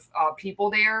bunch of people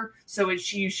there. So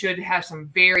you should have some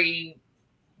very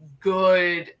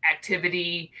good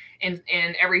activity and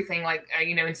everything like,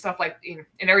 and stuff like,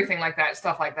 and everything like that,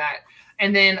 stuff like that.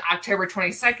 And then October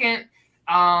 22nd,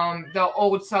 the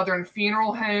Old Southern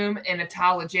Funeral Home in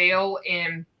Atala Jail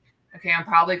I'm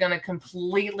probably going to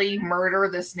completely murder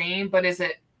this name, but is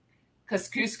it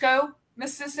Kosciuszko,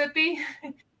 Mississippi?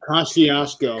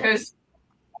 Kosciuszko.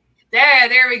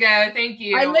 There we go. Thank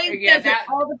you. I link that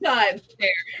all the time. There.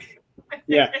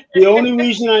 Yeah. The only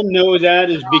reason I know that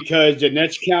is because the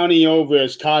next county over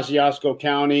is Kosciuszko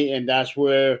County, and that's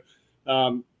where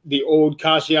the old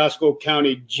Kosciuszko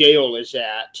County jail is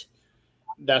at.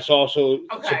 That's also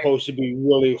supposed to be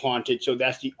really haunted. So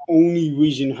that's the only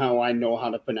reason how I know how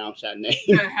to pronounce that name.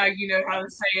 How you know how to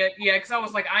say it. Yeah, because I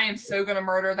was like, I am so going to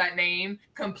murder that name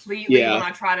completely when I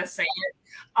try to say it.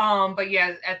 But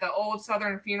yeah, at the Old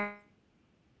Southern Funeral.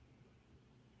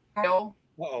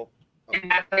 Uh-oh. In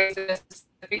that place in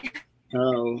Mississippi.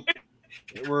 Oh.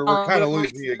 We're kind of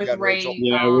losing you again, Rachel.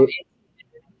 Yeah,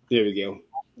 there we go.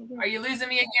 Are you losing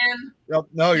me again? Yep.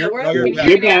 No, you're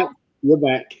back. You're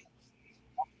back.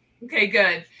 Okay,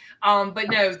 good.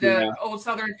 But no, the Old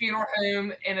Southern Funeral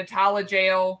Home in Atala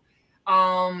Jail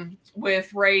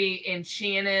with Ray and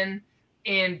Shannon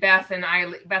and Beth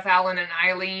Allen and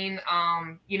Eileen.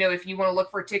 If you want to look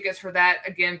for tickets for that,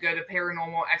 again, go to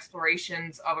Paranormal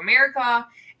Explorations of America.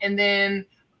 And then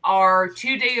our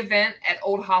 2-day event at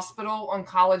Old Hospital on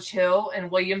College Hill in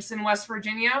Williamson, West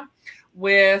Virginia,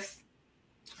 with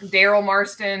Daryl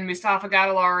Marston, Mustafa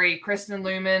Gadalari, Kristen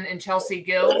Lumen, and Chelsea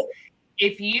Gill.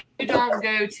 If you don't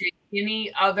go to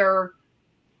any other,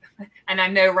 and I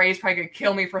know Ray's probably going to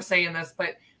kill me for saying this,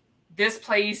 but this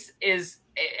place is,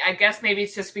 I guess maybe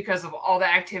it's just because of all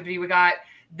the activity we got.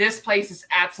 This place is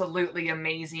absolutely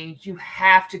amazing. You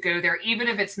have to go there, even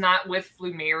if it's not with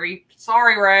Flumeri.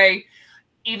 Sorry, Ray.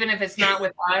 Even if it's not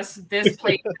with us, this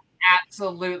place is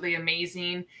absolutely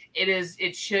amazing.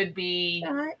 It should be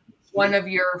one of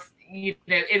your,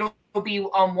 it'll be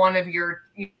on one of your,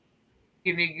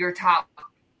 your top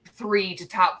 3 to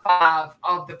top 5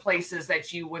 of the places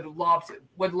that you would love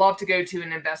to go to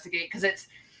and investigate, because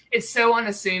it's so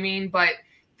unassuming. But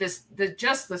just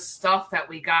the stuff that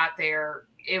we got there,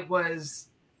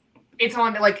 it's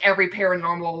on like every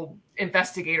paranormal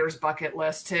investigator's bucket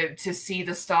list to see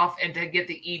the stuff and to get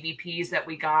the EVPs that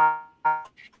we got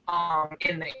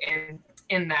in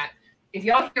that. If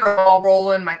y'all hear it all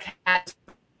rolling, my cat's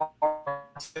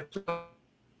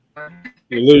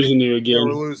we're losing you again. Yeah,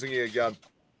 we're losing you again.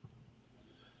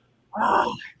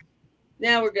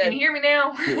 Now we're good. Can you hear me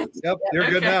now? Yep, you're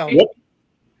good now. Yep,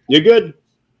 you're good.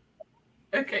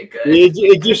 Okay, good.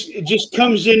 It just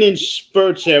comes in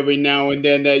spurts every now and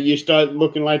then that you start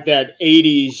looking like that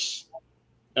 80s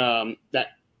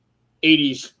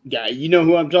guy. You know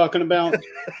who I'm talking about?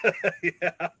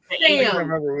 Yeah. I Damn. don't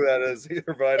remember who that is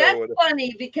either, but I know That's what it is.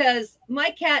 funny because my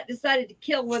cat decided to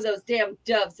kill one of those damn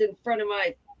doves in front of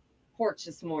my porch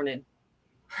this morning.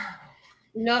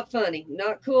 Not funny.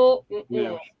 Not cool.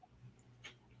 Yeah.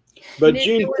 But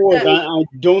June 4th, I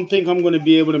don't think I'm going to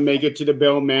be able to make it to the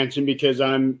Bell Mansion because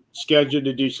I'm scheduled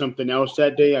to do something else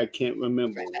that day. I can't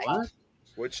remember what.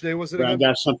 Which day was it But I again?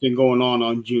 got something going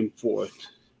on June 4th.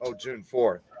 Oh, June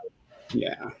 4th.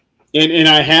 Yeah. And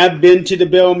I have been to the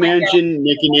Bell Mansion.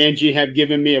 Nick and Angie have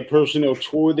given me a personal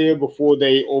tour there before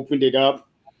they opened it up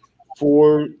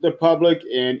for the public,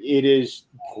 and it is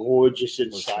gorgeous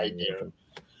inside there.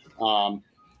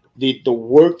 The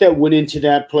work that went into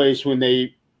that place when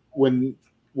it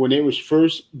was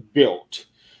first built,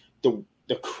 the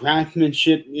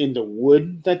craftsmanship in the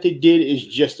wood that they did is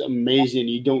just amazing.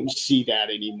 You don't see that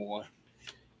anymore.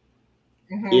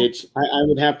 Mm-hmm. I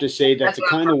would have to say that the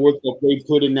kind of work that they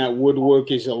put in that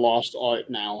woodwork is a lost art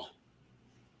now.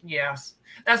 Yes,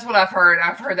 that's what I've heard.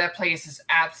 I've heard that place is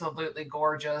absolutely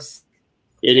gorgeous.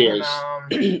 It is.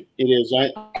 It is.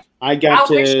 I got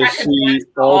to see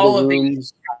all the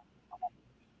rooms.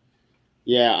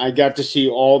 Yeah, I got to see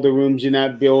all the rooms in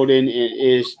that building. It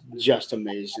is just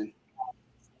amazing.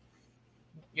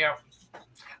 Yeah.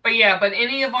 But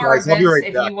any of our events,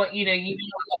 if you want,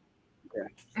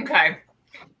 okay.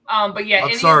 But yeah,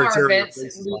 any of our events.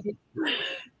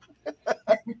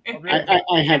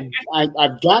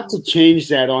 I've got to change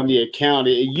that on the account.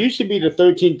 It used to be the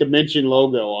 13th Dimension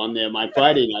logo on there, my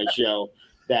Friday night show,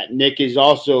 that Nick is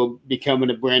also becoming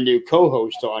a brand new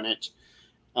co-host on it.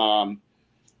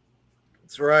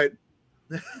 That's right.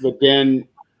 But then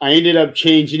I ended up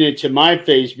changing it to my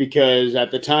face because at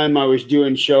the time I was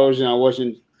doing shows and I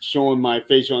wasn't showing my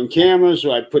face on camera,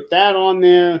 so I put that on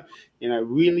there, and I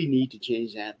really need to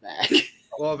change that back.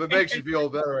 Well, if it makes you feel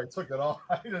better, I took it off.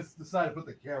 I just decided to put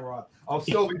the camera on. I'll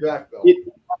still be back, though.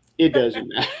 It doesn't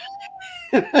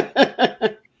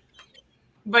matter.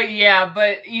 But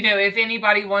if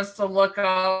anybody wants to look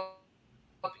up,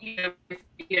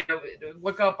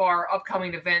 look up our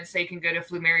upcoming events, they can go to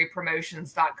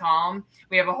FlumaryPromotions.com.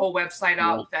 We have a whole website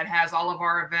up that has all of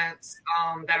our events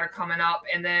that are coming up.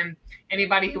 And then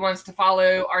anybody who wants to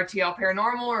follow RTL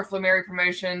Paranormal or Flumary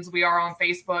Promotions, we are on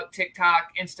Facebook,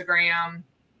 TikTok, Instagram.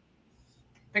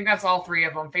 I think that's all 3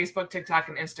 of them: Facebook, TikTok,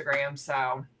 and Instagram.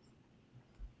 So,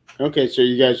 okay, so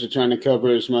you guys are trying to cover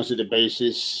as much of the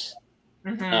basis,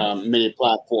 many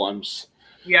platforms.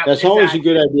 Yeah, that's always a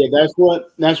good idea.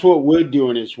 That's what we're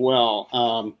doing as well.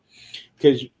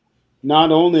 Because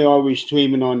not only are we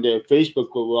streaming on their Facebook,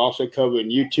 but we're also covering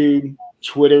YouTube,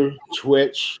 Twitter,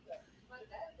 Twitch.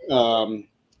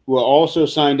 We're also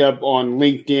signed up on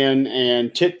LinkedIn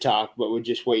and TikTok, but we're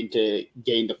just waiting to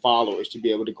gain the followers to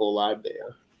be able to go live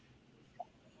there.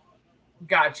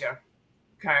 Gotcha.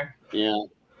 Okay. Yeah.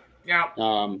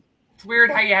 Yeah. It's weird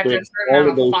how you have to have a certain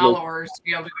amount of followers to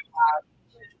be able to go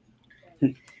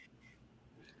live.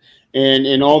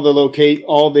 And all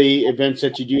the events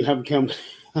that you do have come,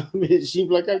 it seems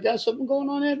like I got something going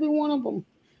on every one of them.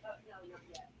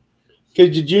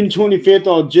 Because the June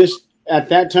 25th, at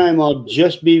that time, I'll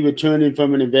just be returning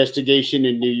from an investigation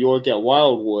in New York at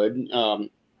Wildwood.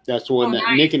 That's the one that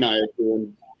nice. Nick and I are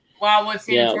doing. Wildwood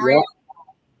Sanatorium?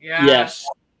 Yeah. Yes.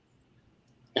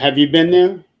 Have you been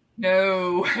there?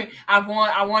 No, I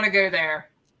want to go there.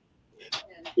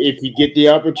 If you get the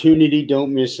opportunity,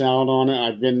 don't miss out on it.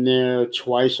 I've been there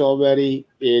twice already.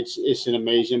 It's an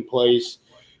amazing place.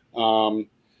 It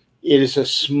is a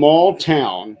small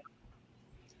town,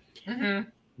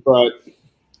 but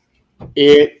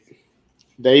they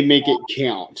make it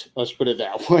count. Let's put it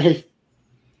that way.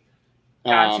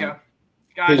 Gotcha.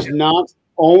 Because not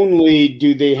only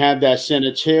do they have that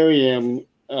sanitarium,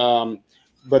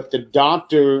 but the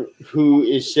doctor who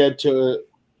is said to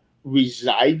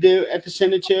reside there at the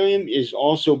sanitarium is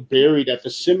also buried at the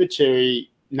cemetery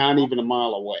not even a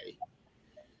mile away.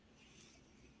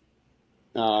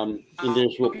 And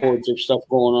there's reports of stuff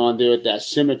going on there at that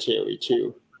cemetery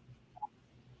too.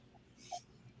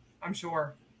 I'm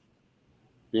sure.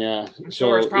 Yeah. I'm so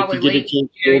sure it's probably if you get a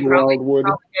chance to go to Wildwood,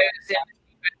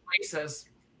 places.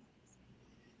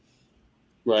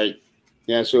 right.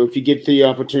 Yeah. So if you get the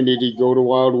opportunity to go to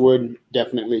Wildwood,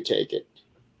 definitely take it.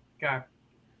 Okay.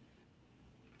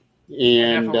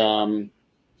 And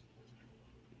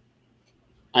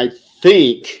I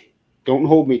think, don't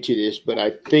hold me to this, but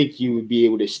I think you would be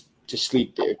able to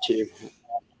sleep there too.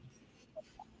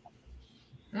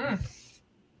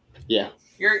 Yeah.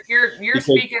 You're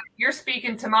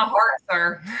speaking to my heart,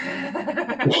 sir.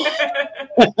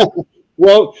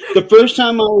 Well, the first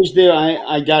time I was there,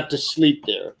 I got to sleep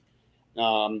there.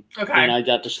 Okay. And I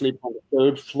got to sleep on the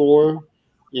third floor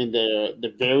in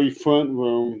the very front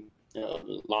room. A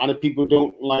lot of people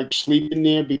don't like sleeping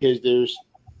there because there's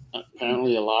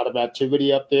apparently a lot of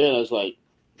activity up there. And I was like,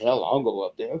 hell, I'll go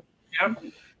up there. Yep.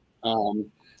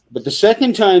 But the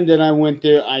second time that I went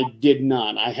there, I did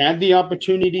not. I had the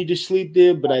opportunity to sleep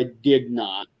there, but I did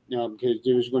not, because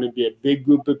there was going to be a big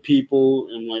group of people.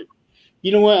 And like,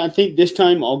 you know what? I think this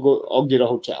time I'll get a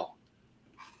hotel.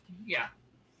 Yeah.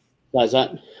 Guys,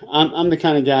 I'm the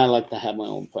kind of guy I like to have my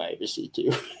own privacy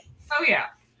too. Oh yeah,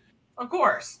 of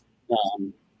course.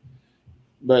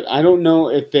 But I don't know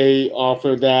if they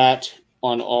offer that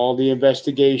on all the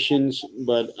investigations,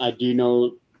 but I do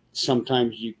know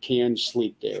sometimes you can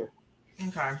sleep there.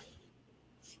 Okay.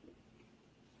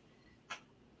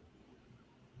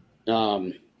 Now,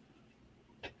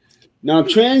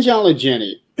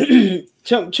 Transallegany,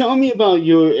 tell me about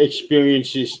your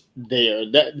experiences there.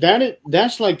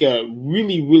 That's like a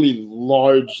really, really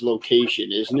large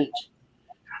location, isn't it?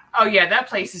 Oh yeah, that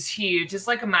place is huge. It's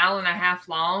like 1.5 miles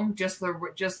long, just the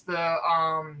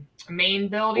main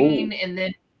building, and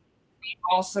then we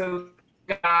also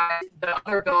got the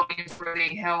other buildings where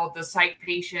they held the psych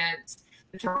patients,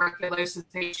 the tuberculosis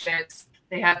patients.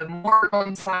 They had the morgue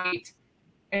on site.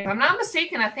 And if I'm not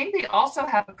mistaken, I think they also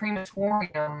have a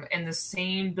crematorium in the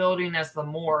same building as the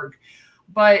morgue.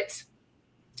 But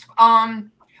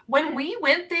when we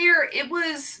went there, it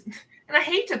was, and I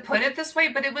hate to put it this way,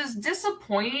 but it was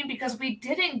disappointing because we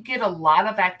didn't get a lot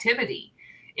of activity.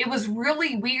 It was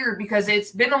really weird because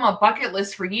it's been on my bucket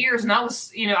list for years, and I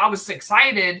was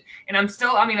excited, and I'm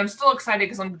still excited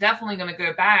because I'm definitely going to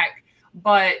go back.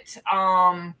 But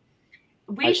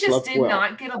we just did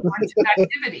not get a bunch of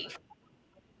activity.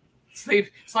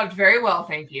 Slept very well,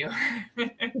 thank you.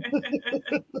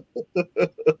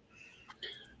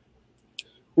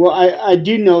 Well, I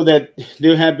do know that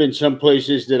there have been some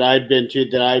places that I've been to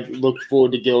that I've looked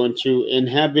forward to going to and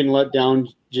have been let down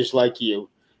just like you.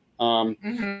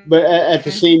 But at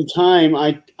the same time,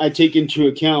 I take into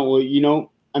account, well,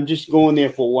 I'm just going there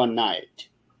for one night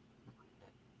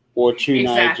or two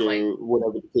nights or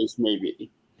whatever the case may be.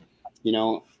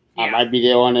 I might be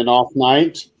there on an off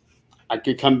night. I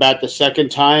could come back the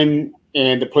second time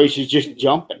and the place is just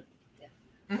jumping.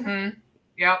 Mm-hmm.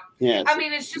 Yep. Yeah. I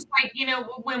mean, it's just like,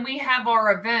 when we have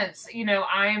our events,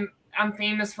 I'm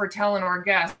famous for telling our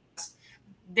guests,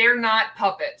 they're not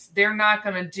puppets. They're not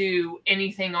going to do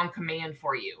anything on command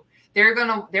for you. They're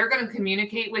going to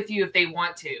communicate with you if they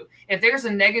want to. If there's a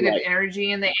negative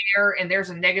energy in the air and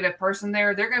there's a negative person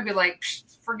there, they're going to be like,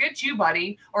 forget you,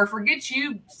 buddy, or forget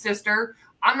you, sister.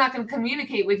 I'm not going to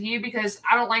communicate with you because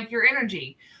I don't like your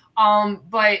energy.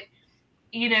 But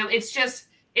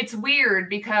it's weird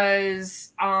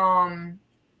because I'm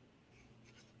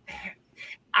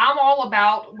all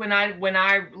about when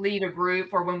I lead a group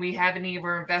or when we have any of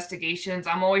our investigations,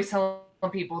 I'm always telling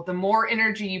people the more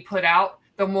energy you put out,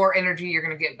 the more energy you're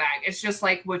going to get back. It's just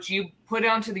like what you put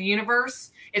out into the universe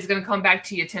is going to come back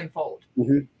to you tenfold.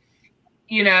 Mm-hmm.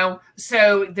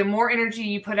 So the more energy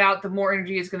you put out, the more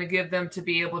energy is going to give them to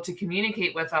be able to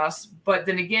communicate with us. But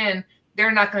then again,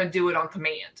 they're not going to do it on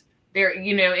command.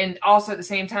 And also at the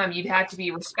same time, you'd have to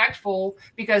be respectful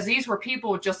because these were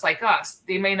people just like us.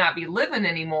 They may not be living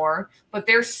anymore, but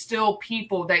they're still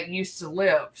people that used to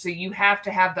live. So you have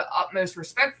to have the utmost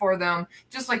respect for them,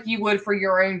 just like you would for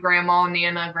your own grandma,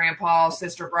 nana, grandpa,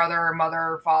 sister, brother,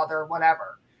 mother, father,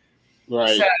 whatever.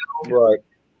 Right. So, right.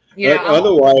 Yeah.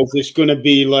 Otherwise, it's going to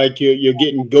be like you're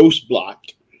getting ghost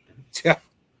blocked. Yeah.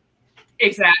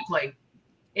 Exactly.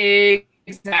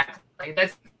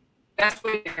 That's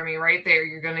what you hear me right there.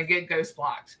 You're going to get ghost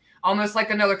blocked. Almost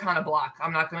like another kind of block.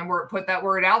 I'm not going to put that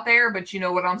word out there, but you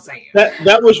know what I'm saying.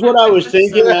 That was what I was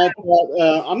thinking.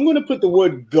 I'm going to put the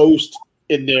word ghost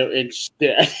in there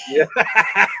instead. Yeah.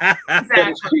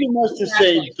 It's pretty much the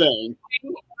same thing.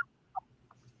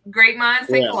 Great minds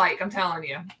think alike, I'm telling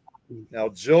you. Now,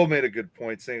 Jill made a good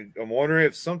point saying, I'm wondering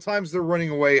if sometimes they're running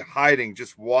away, hiding,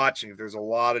 just watching, if there's a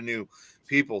lot of new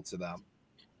people to them.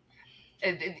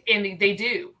 And they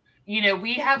do. You know,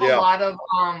 we have a lot of,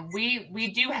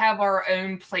 we do have our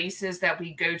own places that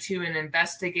we go to and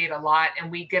investigate a lot,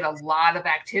 and we get a lot of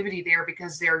activity there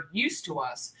because they're used to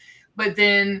us. But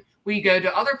then we go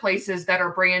to other places that are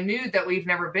brand new that we've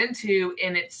never been to,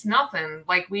 and it's nothing.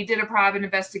 Like we did a private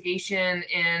investigation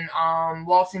in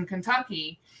Walton,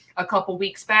 Kentucky a couple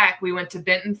weeks back. We went to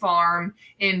Benton Farm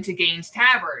and to Gaines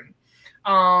Tavern.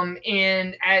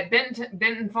 And at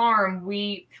Benton Farm,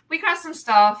 we got some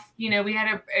stuff. You know, we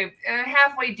had a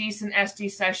halfway decent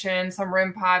SD session, some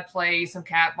REM pod play, some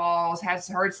cat balls,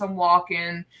 heard some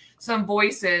walking, some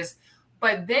voices.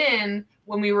 But then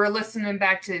when we were listening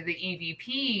back to the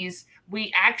EVPs,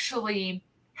 we actually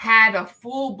had a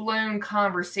full-blown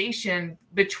conversation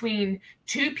between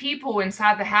two people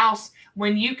inside the house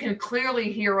when you can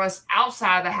clearly hear us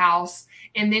outside the house,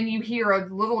 and then you hear a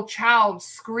little child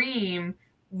scream.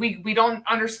 We don't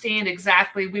understand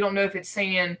exactly. We don't know if it's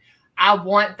saying, I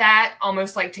want that,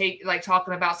 almost like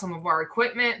talking about some of our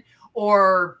equipment,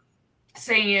 or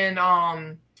saying,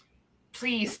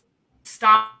 please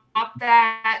stop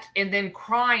that, and then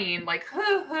crying like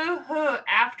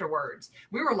afterwards.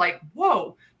 We were like,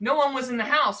 whoa, no one was in the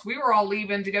house. We were all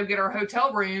leaving to go get our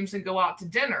hotel rooms and go out to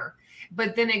dinner.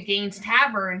 But then at Gaines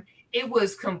Tavern, it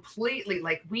was completely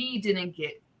like we didn't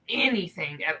get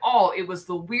anything at all. It was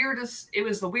the weirdest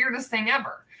thing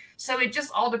ever. So it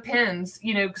just all depends.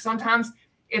 You know, sometimes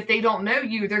if they don't know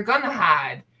you, they're gonna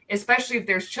hide, especially if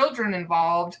there's children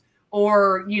involved,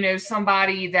 or, you know,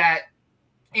 somebody that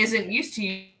isn't used to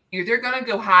you. They're going to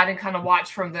go hide and kind of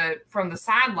watch from the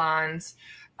sidelines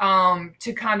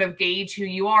to kind of gauge who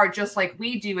you are, just like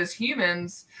we do as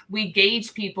humans. We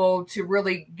gauge people to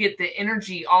really get the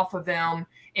energy off of them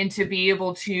and to be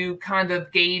able to kind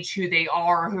of gauge who they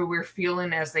are, who we're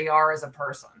feeling as they are as a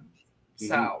person.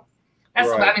 So that's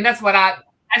right. what I mean.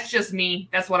 That's just me.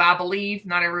 That's what I believe.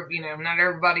 Not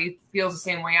everybody feels the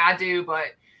same way I do,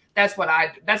 but that's what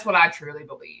I truly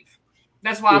believe.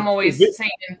 That's why I'm always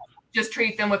saying, just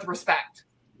treat them with respect.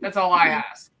 That's all I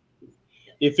ask.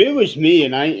 If it was me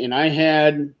and I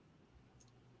had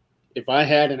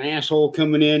an asshole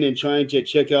coming in and trying to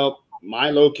check out my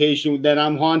location that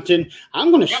I'm haunting,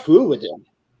 I'm going to screw with him.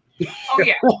 Oh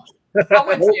yeah, I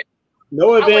would too.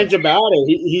 No advantage about it.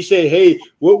 He said, "Hey,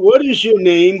 what is your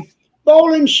name?"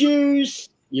 Bowling shoes.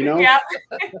 You know. Yep.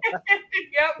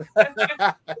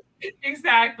 Yep.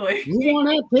 Exactly. You want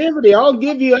activity? I'll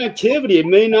give you activity. It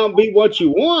may not be what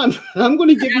you want. I'm going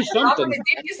to give you something. I'm going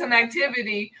to give you some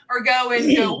activity, or go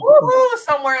woohoo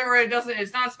somewhere where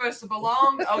it's not supposed to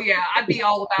belong. Oh yeah, I'd be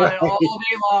all about it all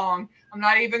day long. I'm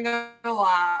not even going to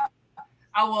lie.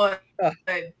 I would,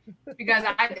 because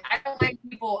I don't like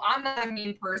people. I'm not a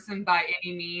mean person by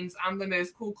any means. I'm the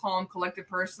most cool, calm, collected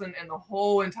person in the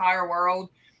whole entire world.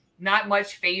 Not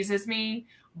much phases me,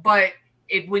 but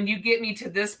when you get me to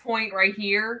this point right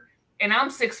here, and I'm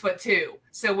 6'2",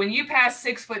 so when you pass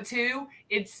 6'2",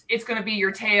 it's going to be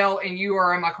your tail, and you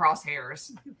are in my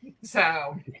crosshairs.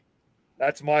 So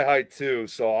that's my height too.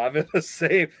 So I'm in the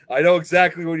same. I know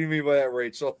exactly what you mean by that,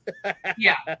 Rachel.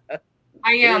 Yeah,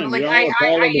 I am. Like I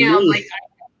am. Like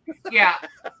yeah.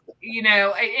 You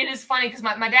know, it is funny because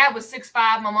my dad was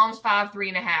 6'5", my mom's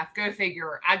 5'3.5". Go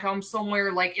figure. I come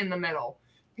somewhere like in the middle.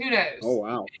 Who knows? Oh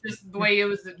wow! It's just the way it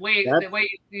was, the way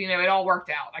you know it all worked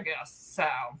out, I guess. So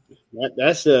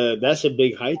that's a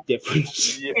big height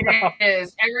difference. Yeah. It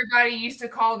is. Everybody used to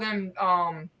call them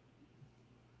oh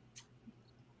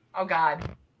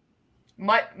God,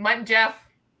 Mutt Jeff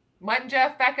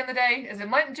back in the day. Is it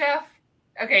Mutt Jeff?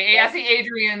 Okay, I see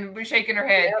Adrian was shaking her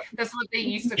head. Yep. That's what they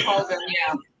used to call them.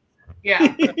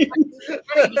 Yeah. Because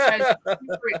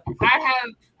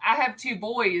I have two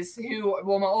boys who,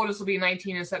 my oldest will be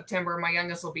 19 in September, my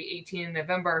youngest will be 18 in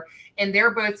November, and they're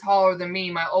both taller than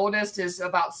me. My oldest is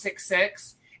about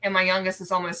 6'6", and my youngest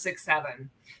is almost 6'7".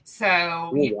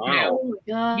 So,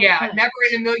 yeah, never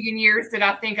in a million years did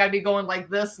I think I'd be going like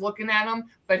this looking at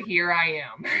them, but here I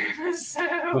am. So,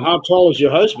 well, how tall is your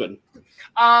husband?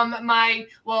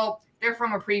 They're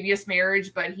from a previous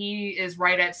marriage, but he is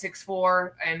right at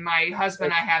 6'4", and my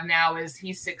husband I have now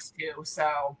he's 6'2".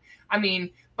 So, I mean,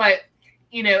 but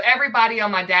you know, everybody on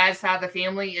my dad's side of the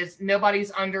family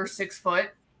nobody's under 6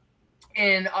 foot,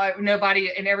 and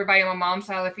everybody on my mom's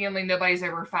side of the family, nobody's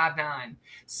over 5'9".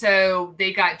 So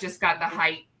they just got the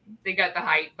height They got the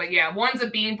height. But yeah, one's a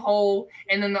beanpole,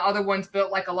 and then the other one's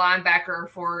built like a linebacker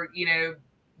for, you know,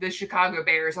 the Chicago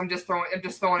Bears. I'm just throwing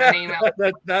a name out.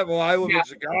 Well, I live in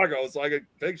Chicago, so I can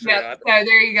picture that. So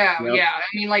there you go. Yep. Yeah. I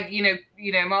mean, like, you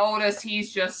know, my oldest,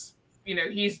 he's just, you know,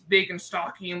 he's big and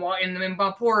stocky, and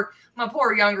my poor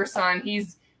younger son,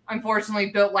 he's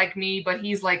unfortunately built like me, but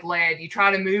he's like lead. You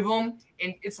try to move him,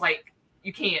 and it's like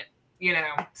you can't, you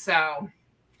know. So,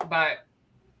 but.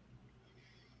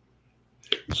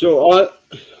 So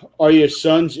are your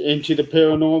sons into the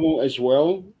paranormal as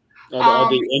well? Are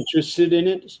they interested in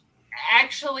it?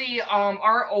 Actually,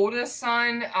 our oldest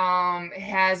son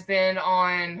has been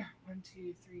on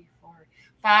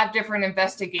 5 different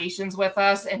investigations with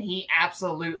us, and he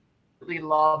absolutely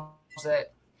loves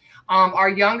it. Our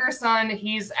younger son,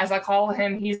 he's, as I call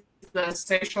him, he's the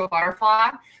social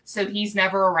butterfly, so he's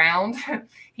never around.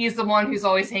 He's the one who's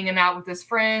always hanging out with his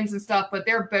friends and stuff, but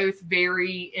they're both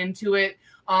very into it.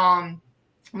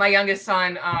 My youngest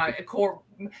son,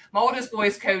 my oldest boy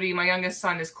is Cody. My youngest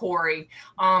son is Corey.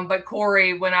 But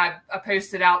Corey, when I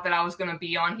posted out that I was going to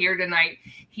be on here tonight,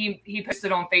 he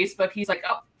posted on Facebook. He's like,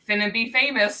 "Oh, finna be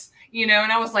famous," you know.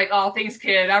 And I was like, "Oh, thanks,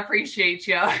 kid. I appreciate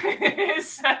you."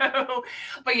 So,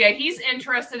 but yeah, he's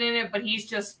interested in it. But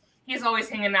he's always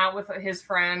hanging out with his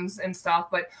friends and stuff.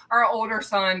 But our older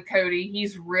son, Cody,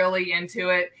 he's really into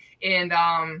it, and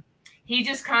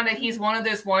he's one of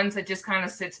those ones that just kind of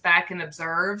sits back and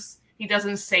observes. He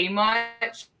doesn't say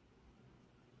much,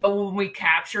 but when we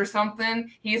capture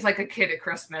something, he's like a kid at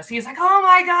Christmas. He's like, "Oh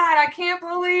my God, I can't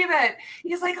believe it."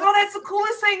 He's like, "Oh, that's the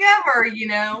coolest thing ever," you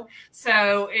know?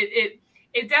 So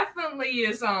it definitely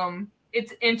is,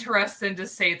 it's interesting to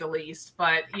say the least,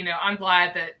 but, you know, I'm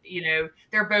glad that, you know,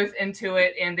 they're both into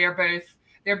it, and they're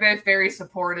both very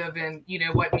supportive in, you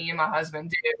know, what me and my husband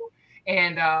do.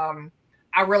 And,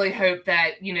 I really hope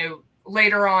that, you know,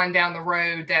 later on down the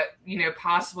road that, you know,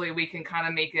 possibly we can kind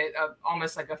of make it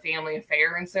almost like a family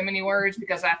affair in so many words,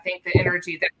 because I think the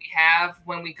energy that we have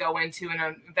when we go into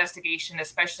an investigation,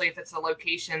 especially if it's a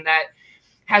location that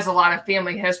has a lot of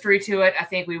family history to it, I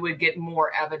think we would get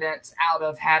more evidence out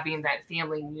of having that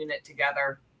family unit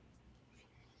together.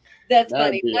 That's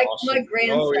funny. My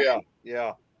grandson. Oh,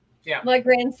 yeah. My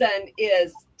grandson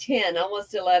is 10,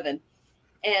 almost 11.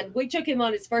 And we took him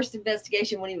on his first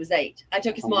investigation when he was 8. I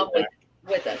took his mom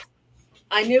with us.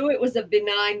 I knew it was a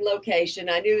benign location.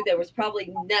 I knew there was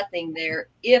probably nothing there.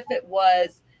 If it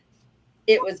was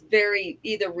very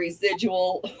either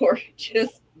residual or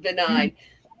just benign.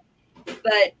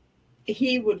 But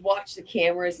he would watch the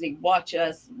cameras, and he'd watch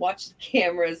us watch the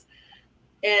cameras.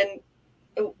 And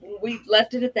we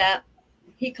left it at that.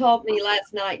 He called me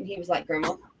last night, and he was like,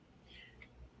 "Grandma,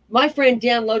 my friend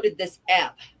downloaded this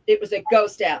app. It was a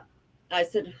ghost app." I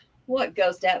said, "What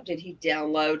ghost app did he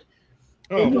download?"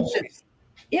 And he said,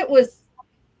 "It was,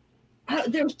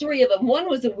 there was 3 of them. One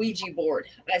was a Ouija board."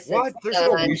 I said, "What? There's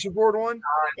no Ouija board one?"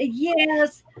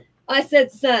 "Yes." I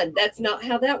said, "Son, that's not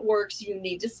how that works. You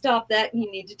need to stop that, and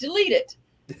you need to delete it."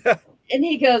 And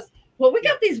he goes, "Well, we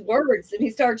got these words." And he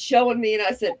started showing me, and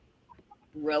I said,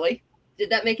 "Really? Did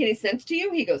that make any sense to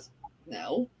you?" He goes,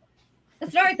 "No." I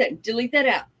said, "All right, then, delete that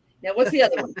out. Now, what's the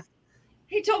other one?"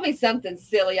 He told me something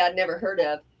silly I'd never heard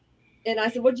of. And I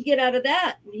said, "What'd you get out of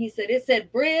that?" And he said, "It said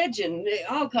bridge and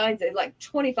all kinds of, like,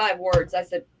 25 words. I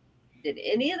said, "Did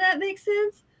any of that make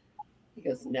sense?" He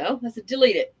goes, "No." I said,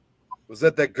 "Delete it." Was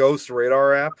that Ghost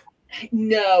Radar app?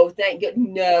 No, thank goodness.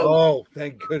 No. Oh,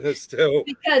 thank goodness, too.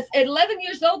 Because at 11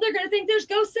 years old, they're going to think there's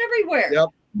ghosts everywhere. Yep.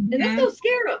 And that's going to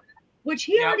scare them, which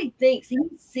he already thinks. He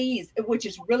sees, which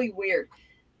is really weird.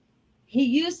 He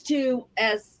used to,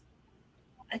 as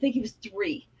I think he was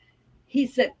 3, he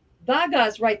said,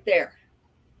 "Baga's right there."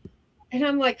 And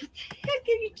I'm like, "What the heck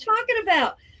are you talking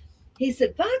about?" He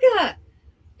said, "Baga."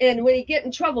 And when he get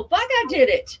in trouble, "Baga did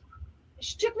it.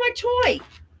 She took my toy."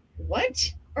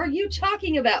 What are you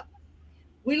talking about?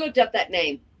 We looked up that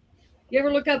name. You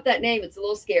ever look up that name? It's a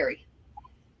little scary.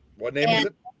 What name is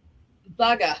it?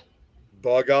 Baga.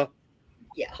 Baga?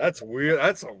 Yeah. That's weird.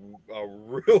 That's a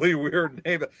really weird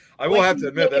name. I will have to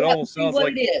admit, that almost sounds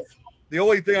like it is. The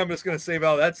only thing I'm just going to say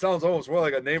about that sounds almost more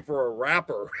like a name for a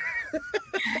rapper.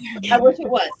 I wish it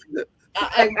was.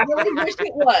 I really wish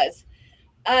it was.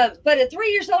 But at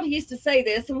 3 years old, he used to say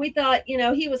this, and we thought, you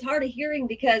know, he was hard of hearing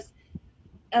because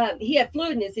he had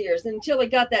fluid in his ears. And until he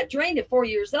got that drained at 4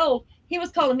 years old, he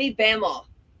was calling me Bama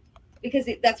because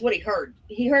that's what he heard.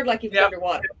 He heard like he was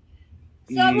underwater.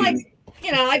 So I'm like,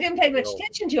 you know, I didn't pay much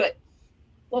attention to it.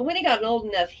 Well, when he got old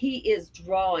enough, he is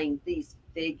drawing these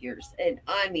figures. And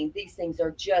I mean, these things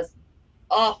are just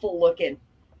awful looking.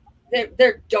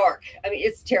 They're dark. I mean,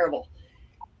 it's terrible.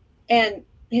 And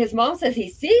his mom says he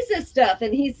sees this stuff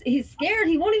and he's scared.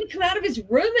 He won't even come out of his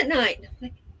room at night. I'm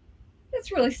like,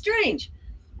 that's really strange.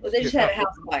 Well, they just had a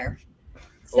house fire.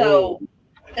 So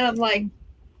I'm like,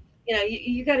 you know,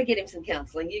 you got to get him some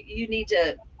counseling. You need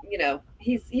to, you know,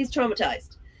 he's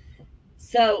traumatized.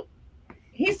 So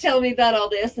he's telling me about all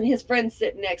this, and his friend's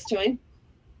sitting next to him.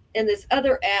 And this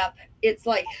other app, it's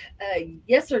like a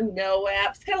yes or no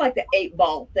app. It's kind of like the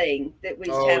 8-ball thing that we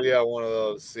used to have. Oh, yeah, one of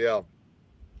those. Yeah.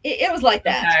 It was like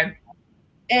that. Okay.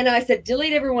 And I said,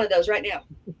 delete every one of those right now.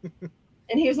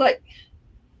 And he was like,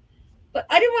 but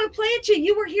I didn't want to play it to you.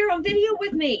 You were here on video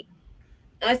with me.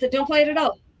 And I said, don't play it at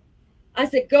all. I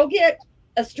said, go get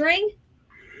a string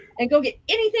and go get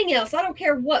anything else. I don't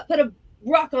care what. Put a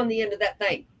rock on the end of that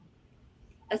thing.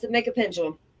 I said, make a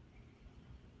pendulum.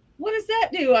 What does that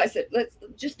do? I said, let's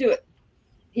just do it.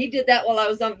 He did that while I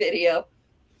was on video.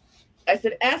 I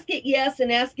said, ask it yes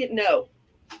and ask it no.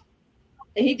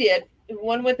 And he did.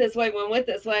 One went this way, one went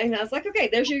this way. And I was like, okay,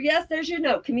 there's your yes, there's your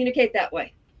no. Communicate that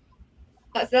way.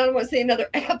 I said, I don't want to see another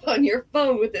app on your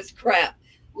phone with this crap.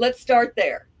 Let's start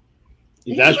there.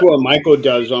 That's what Michael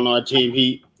does on our team.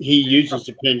 He uses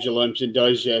the pendulums and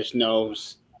does yes,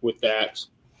 no's with that.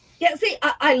 Yeah, see,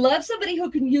 I love somebody who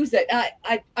can use it.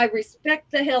 I respect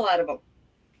the hell out of them.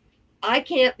 I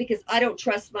can't because I don't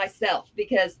trust myself,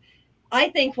 because I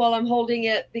think while I'm holding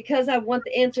it, because I want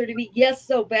the answer to be yes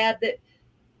so bad that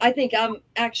I think I'm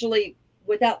actually,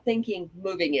 without thinking,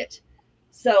 moving it.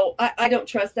 So I don't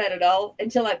trust that at all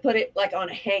until I put it like on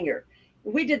a hanger.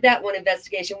 We did that one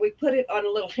investigation. We put it on a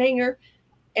little hanger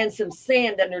and some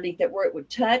sand underneath it where it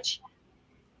would touch,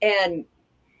 and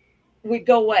we'd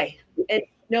go away. And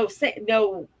no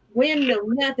wind, no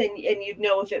nothing, and you'd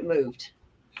know if it moved.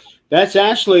 That's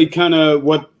actually kind of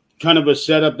a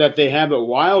setup that they have at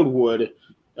Wildwood.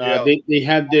 They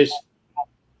have this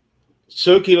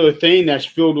circular thing that's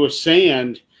filled with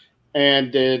sand,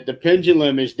 and the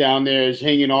pendulum is down there, is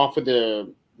hanging off of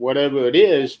the whatever it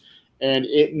is, and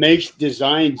it makes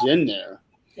designs in there.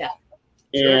 Yeah.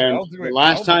 And the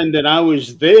last time that I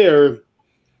was there,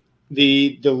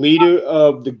 the leader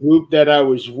of the group that I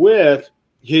was with,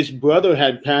 his brother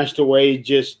had passed away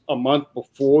just a month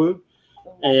before,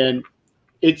 and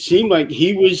it seemed like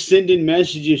he was sending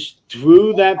messages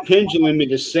through that pendulum in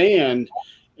the sand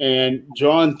and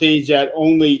drawing things that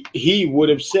only he would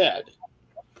have said.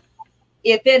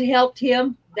 If it helped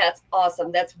him, that's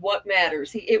awesome. That's what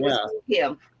matters. It was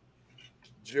him.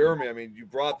 Jeremy, I mean, you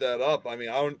brought that up. I mean,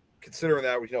 I don't, considering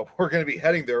that, you know, we're going to be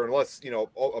heading there unless, you know,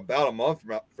 about a month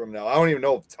from now. I don't even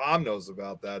know if Tom knows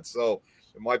about that. So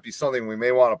it might be something we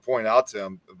may want to point out to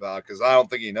him about, because I don't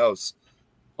think he knows.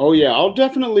 Oh, yeah, I'll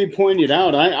definitely point it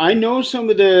out. I know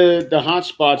some of the hot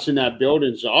spots in that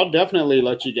building, so I'll definitely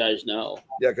let you guys know.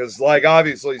 Yeah, because, like,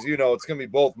 obviously, as you know, it's going to be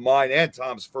both mine and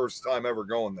Tom's first time ever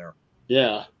going there.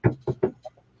 Yeah.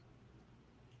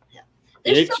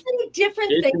 There's so many different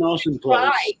things to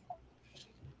try.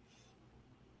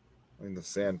 In the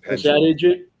sand pendulum. Is that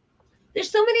Adrian? There's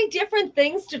so many different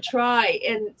things to try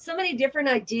and so many different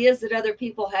ideas that other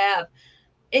people have.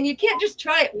 And you can't just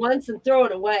try it once and throw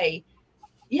it away.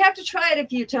 You have to try it a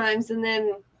few times, and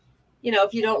then, you know,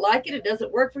 if you don't like it, it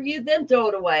doesn't work for you, then throw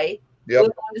it away. Yep.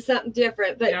 Move on to something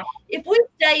different. But if we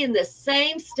stay in the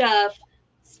same stuff,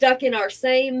 stuck in our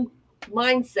same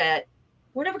mindset,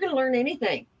 we're never going to learn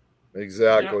anything.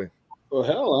 Exactly. Well,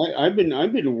 hell, I've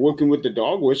been working with the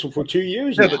dog whistle for 2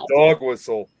 years now. The dog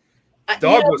whistle.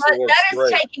 Dog whistle works that is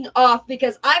great. Taking off,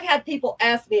 because I've had people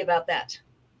ask me about that.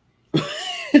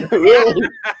 Really?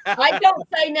 I don't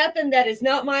say nothing that is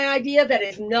not my idea, that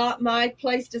is not my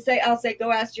place to say. I'll say,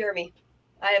 go ask Jeremy.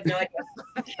 I have no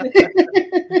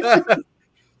idea.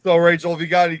 So, Rachel, if you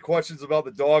got any questions about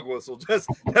the dog whistle, just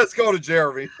go to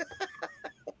Jeremy.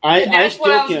 I still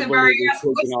can't believe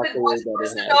what's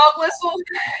the dog whistle?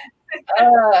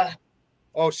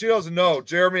 Oh, she doesn't know.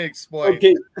 Jeremy explained.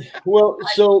 Okay. Well,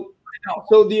 so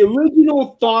the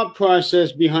original thought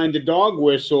process behind the dog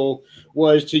whistle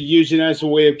was to use it as a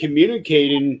way of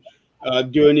communicating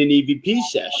during an EVP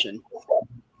session.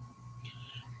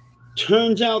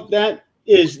 Turns out that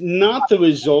is not the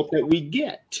result that we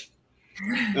get.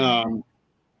 One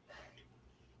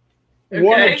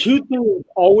of two things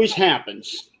always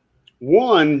happens.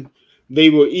 One, they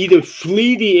will either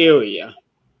flee the area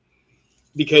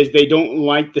because they don't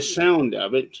like the sound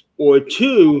of it, or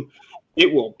two,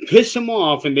 it will piss them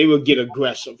off and they will get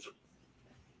aggressive.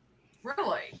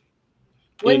 Really?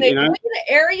 When they flee the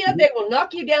area, they will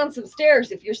knock you down some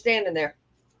stairs if you're standing there.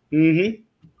 Mm-hmm.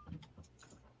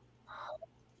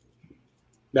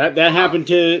 That happened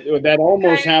that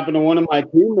almost happened to one of my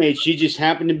teammates. She just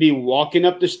happened to be walking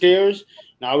up the stairs,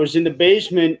 and I was in the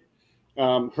basement,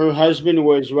 Her husband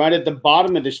was right at the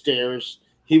bottom of the stairs.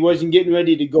 He wasn't getting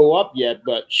ready to go up yet,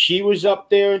 but she was up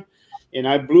there, and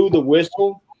I blew the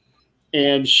whistle.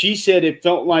 And she said it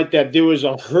felt like that there was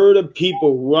a herd of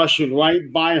people rushing right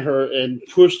by her and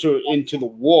pushed her into the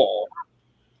wall,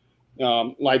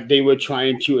 like they were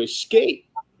trying to escape.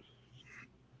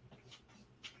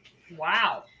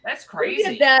 Wow, that's We crazy.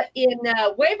 did that in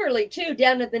Waverly too,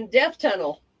 down at the Death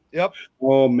Tunnel. Yep.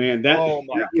 Oh man, that, Oh,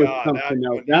 my that was God, something that-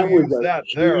 else. when That you was use a that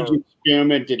huge there-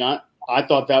 experiment, and I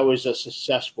thought that was a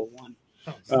successful one.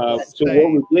 That's So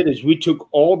what we did is we took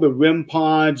all the REM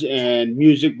pods and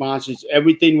music boxes,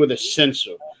 everything with a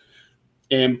sensor,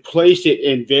 and placed it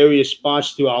in various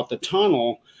spots throughout the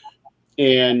tunnel.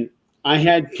 And I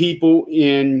had people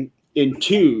in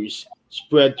twos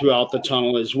spread throughout the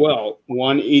tunnel as well.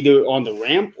 One either on the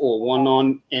ramp or one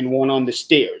on the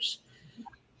stairs.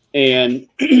 And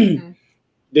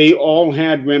they all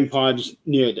had REM pods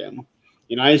near them.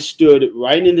 And I stood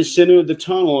right in the center of the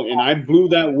tunnel, and I blew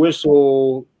that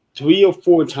whistle 3 or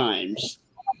 4 times.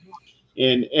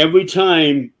 And every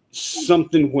time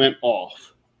something went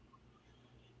off.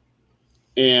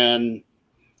 And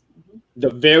the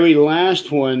very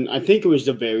last one, I think it was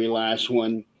the very last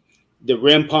one, the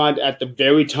REM pod at the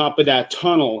very top of that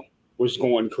tunnel was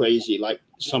going crazy, like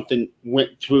something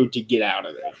went through to get out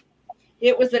of there.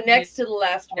 It was the next to the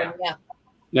last one. Yeah.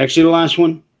 Next to the last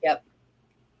one? Yep.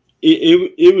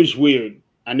 It was weird.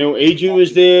 I know Adrian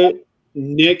was there.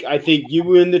 Nick, I think you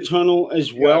were in the tunnel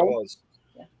as Yeah, it well. was.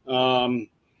 Dawn,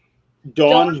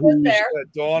 Dawn was who's- there.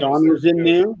 Dawn was in too.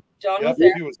 there. John Yep, was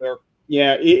there. he was there.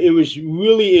 Yeah, it was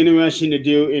really interesting to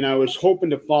do, and I was hoping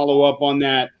to follow up on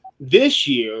that this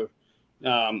year,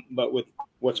 but with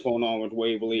what's going on with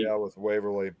Waverly, Yeah, with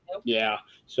Waverly. yeah.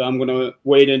 So I'm going to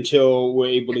wait until we're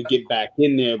able to get back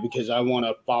in there because I want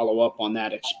to follow up on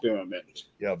that experiment.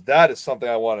 Yeah, that is something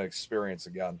I want to experience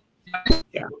again.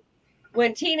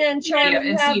 When Tina and Charlie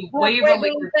and have see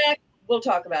Waverly back, we'll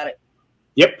talk about it.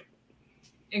 Yep.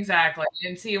 Exactly.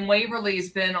 And see, and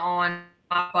Waverly's been on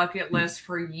my bucket list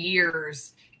for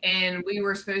years. And we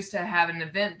were supposed to have an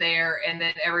event there, and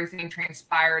then everything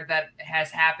transpired that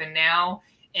has happened now.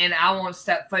 And I won't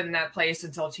step foot in that place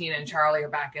until Tina and Charlie are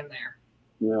back in there.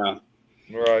 Yeah.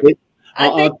 Right.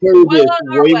 I'll think tell you we're this: well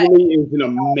on our way. Waverly is an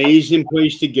amazing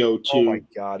place to go to. Oh my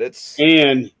God, it's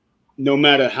And no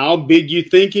matter how big you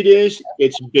think it is,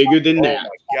 it's bigger than oh that. my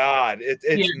God, it's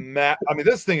Yeah. I mean,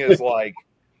 this thing is like.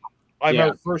 I Yeah.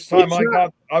 remember the first time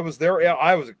It's I was there. Yeah,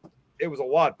 it was a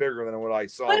lot bigger than what I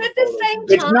saw. But in at the photos. same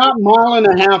It's time, not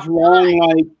 1.5 miles long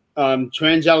like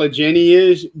Trans-Allegheny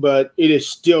is, but it is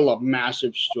still a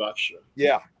massive structure.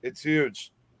 Yeah, it's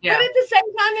huge. Yeah. But at the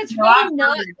same time, it's No, I really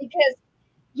not agree. because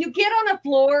you get on a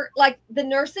floor like the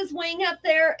nurses' wing up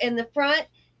there in the front.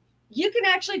 You can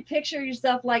actually picture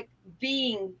yourself like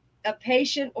being a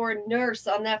patient or a nurse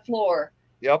on that floor,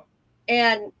 Yep.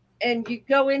 and you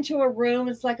go into a room.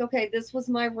 It's like, okay, this was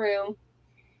my room,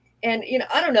 and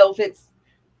I don't know if it's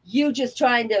you just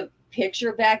trying to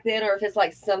picture back then, or if it's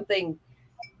like something,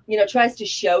 tries to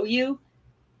show you.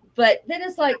 But then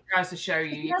it's like, Tries to show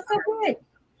it's you. not so big.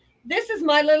 This is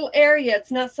my little area.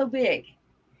 It's not so big.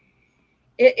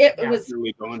 It Yeah, was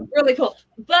really gone. really cool.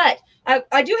 But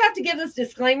I do have to give this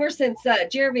disclaimer since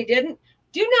Jeremy didn't.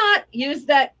 Do not use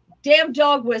that damn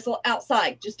dog whistle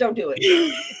outside. Just don't do it.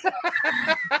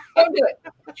 Don't do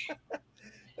it.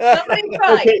 Somebody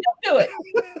try. Okay. Don't do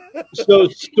it. So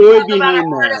story Talk about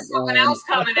behind there's something that. else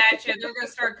coming at you. They're going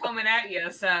to start coming at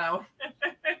you. So,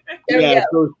 There we Yeah,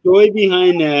 go. so story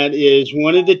behind that is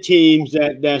one of the teams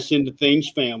that's in the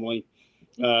Things family,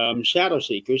 Shadow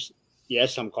Seekers.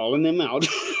 Yes, I'm calling them out,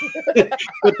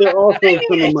 but they're also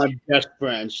some of my best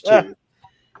friends too.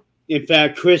 In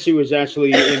fact, Chrissy was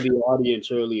actually in the audience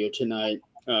earlier tonight.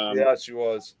 Yeah, she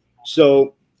was.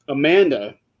 So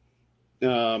Amanda,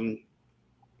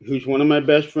 who's one of my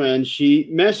best friends, she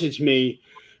messaged me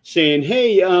saying,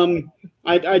 "Hey,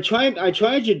 I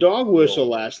tried your dog whistle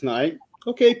last night.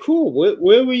 Okay, cool.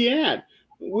 Where were you at?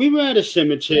 We were at a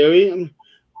cemetery.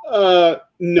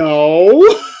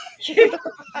 No.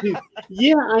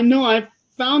 Yeah, I know. I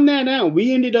found that out.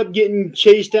 We ended up getting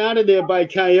chased out of there by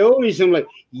coyotes. I'm like,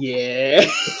 yeah.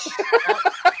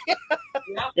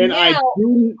 And I Now-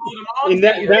 do, and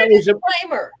that Here's was a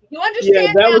disclaimer. You understand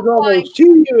yeah, that now was why almost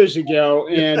 2 years ago,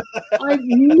 and I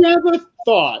never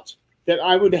thought that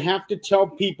I would have to tell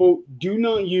people do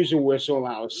not use a whistle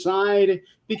outside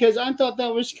because I thought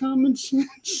that was common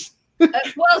sense.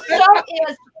 well, so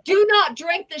is do not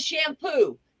drink the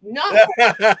shampoo. Not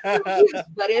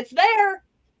but it's there.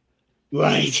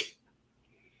 Right.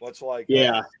 Much like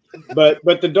Yeah.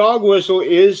 But the dog whistle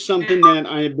is something that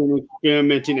I have been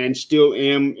experimenting and still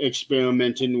am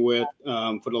experimenting with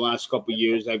for the last couple of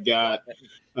years. I've got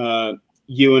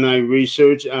UNI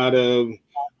Research out of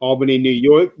Albany, New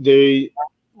York. They've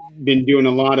been doing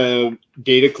a lot of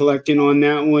data collecting on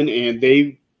that one, and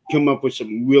they've come up with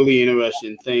some really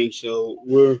interesting things. So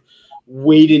we're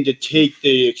waiting to take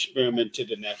the experiment to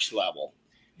the next level.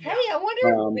 Hey, I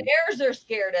wonder if bears are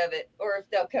scared of it or if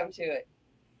they'll come to it.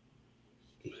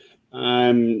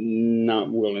 I'm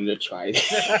not willing to try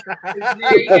that.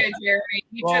 There you go, Jerry.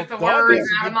 You took the words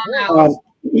out of my mouth.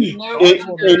 No, He's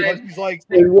like,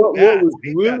 and what was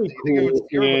bats, really cool,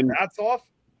 and bats off.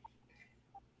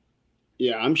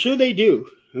 Yeah, I'm sure they do.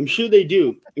 I'm sure they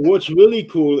do. And what's really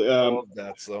cool,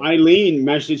 Eileen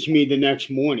messaged me the next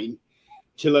morning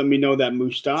to let me know that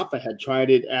Mustafa had tried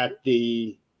it at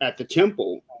the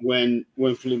temple when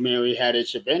Flumeri had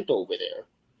its event over there.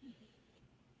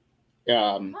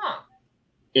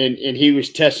 And he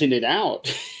was testing it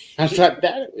out. I thought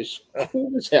that was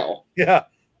cool as hell. Yeah.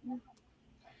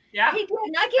 Yeah, he did.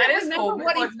 And I can't remember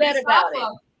what he said about it.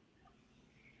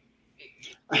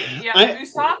 Yeah,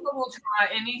 Mustafa will try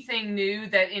anything new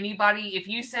that anybody, if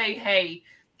you say, hey,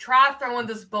 try throwing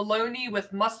this bologna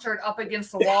with mustard up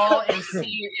against the wall and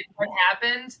see what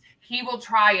happens, he will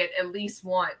try it at least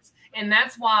once. And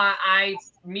that's why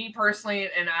me personally,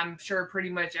 and I'm sure pretty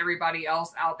much everybody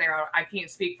else out there, I can't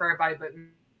speak for everybody but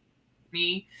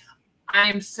me, I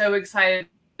am so excited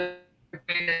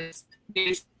because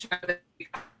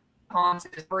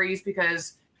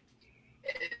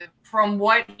from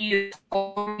what he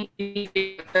told me,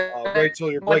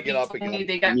 Rachel, you're breaking up again.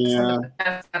 They got some of the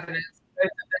best evidence I've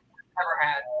ever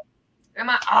had. Am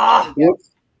I?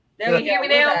 There we hear me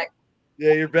now?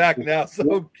 Yeah, you're back now. So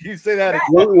can you say that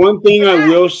again? One thing I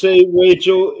will say,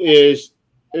 Rachel, is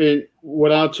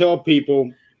what I'll tell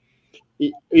people,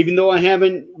 even though I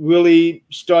haven't really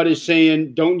started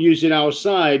saying don't use it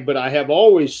outside, but I have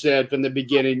always said from the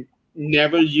beginning,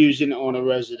 never use it on a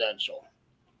residential.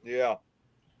 Yeah.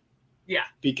 Yeah.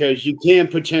 Because you can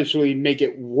potentially make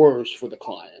it worse for the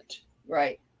client.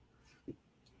 Right.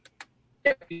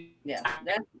 Yeah.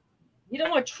 You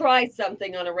don't want to try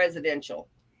something on a residential.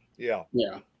 Yeah.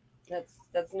 Yeah.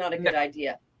 That's not a good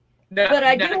idea. No, but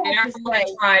I do have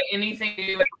to try anything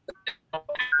new. You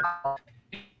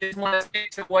just want to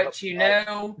stick to what you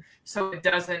know so it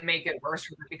doesn't make it worse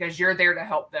for them because you're there to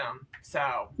help them.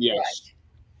 So yes. Right.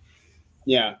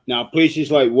 Yeah. Now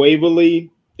places like Waverly,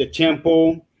 the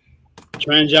Temple,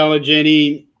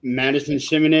 Trans-Allegheny, Madison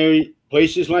Seminary,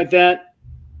 places like that,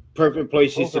 perfect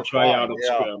places to try out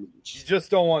experiments. You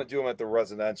just don't want to do them at the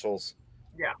residentials.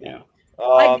 Yeah. Yeah.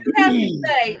 I do have to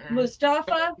say,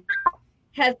 Mustafa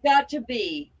has got to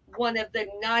be one of the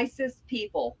nicest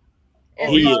people.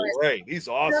 He's great. He's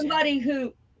awesome. Somebody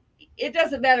who, it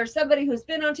doesn't matter, somebody who's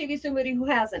been on TV, somebody who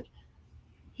hasn't.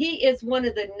 He is one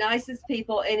of the nicest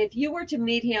people. And if you were to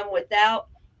meet him without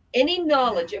any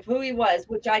knowledge of who he was,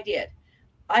 which I did,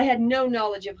 I had no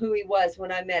knowledge of who he was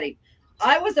when I met him.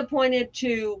 I was appointed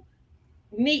to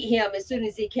meet him as soon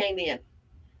as he came in.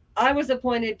 I was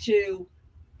appointed to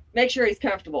make sure he's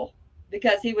comfortable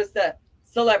because he was the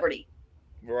celebrity.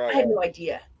 Right. I had no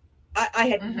idea. I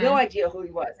had no idea who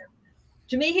he was.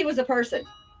 To me, he was a person.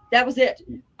 That was it.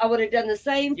 I would have done the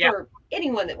same for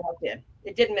anyone that walked in.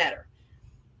 It didn't matter.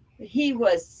 He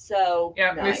was so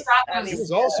nice. He was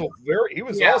also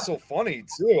also funny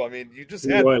too. I mean, you just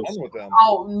had fun with him.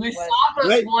 Oh,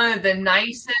 Mustafa's one of the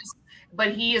nicest,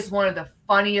 but he is one of the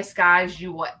funniest guys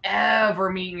you will ever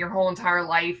meet in your whole entire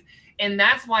life. And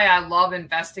that's why I love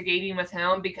investigating with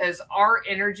him because our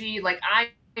energy, I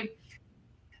don't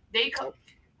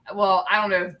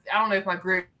know if my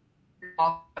group,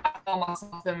 I call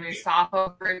myself the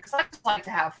Mustafa group because I just like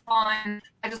to have fun.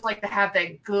 I just like to have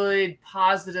that good,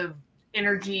 positive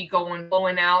energy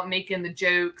blowing out, making the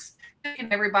jokes,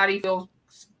 making everybody feel,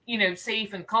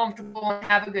 safe and comfortable and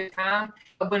have a good time.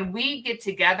 But when we get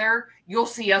together, you'll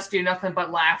see us do nothing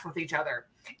but laugh with each other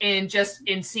and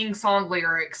sing song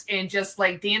lyrics and just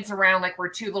dance around like we're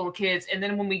two little kids. And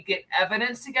then when we get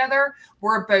evidence together,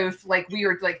 we're both we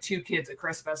are like two kids at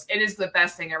Christmas. It is the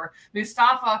best thing ever.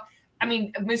 Mustafa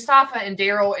and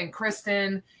Daryl and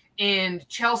Kristen and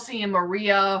Chelsea and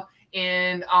Maria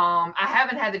and I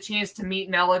haven't had the chance to meet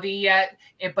Melody yet,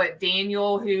 but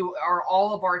Daniel, who are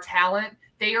all of our talent,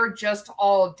 they are just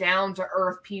all down to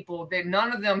earth people.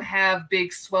 None of them have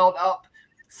big swelled up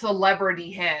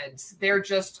celebrity heads. They're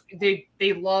just they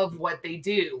love what they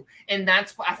do, and I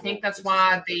think that's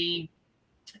why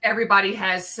everybody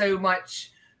has so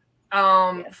much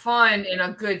fun and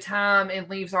a good time and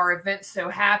leaves our events so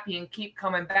happy and keep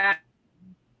coming back.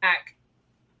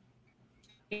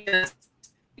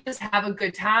 just have a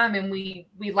good time, and we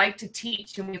like to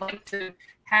teach, and we like to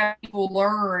have people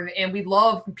learn, and we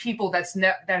love people that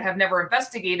have never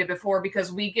investigated before,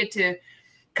 because we get to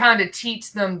kind of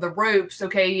teach them the ropes,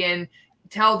 okay, and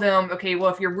tell them, okay, well,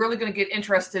 if you're really going to get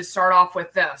interested, start off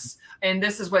with this, and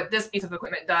this is what this piece of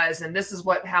equipment does, and this is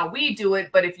how we do it.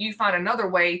 But if you find another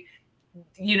way,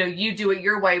 you do it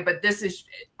your way, but this is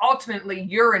ultimately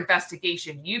your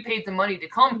investigation. You paid the money to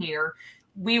come here.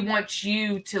 We want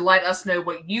you to let us know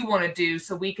what you want to do,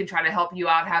 so we can try to help you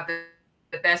out, have the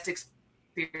best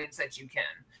experience that you can.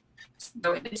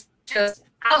 So it's just,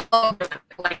 I love it.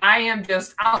 Like, I am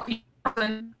just, I'll be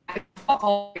person. I talk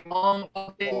all day long,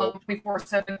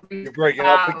 24/7. You're breaking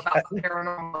up about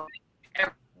paranormal.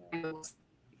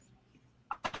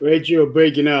 Rachel,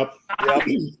 breaking up. Yep.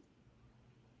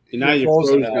 Now you're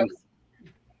frozen. Out.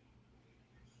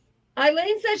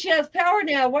 Eileen said she has power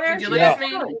now. Where Did is you she? lose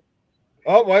me?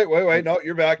 Oh, wait. No,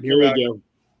 you're back. Here we go.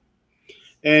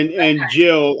 And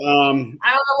Jill, I don't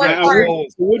know I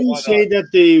wouldn't say that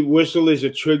the whistle is a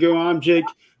trigger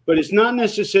object, but it's not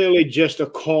necessarily just a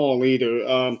call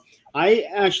either. I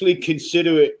actually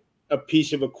consider it a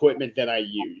piece of equipment that I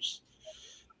use.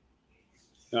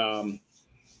 I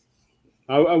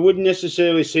wouldn't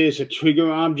necessarily say it's a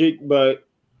trigger object, but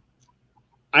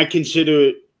I consider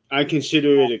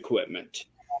it equipment.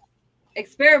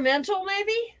 Experimental,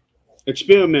 maybe?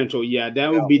 Experimental, yeah,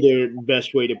 that would be the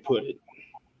best way to put it.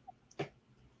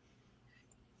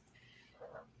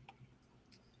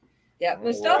 Yeah,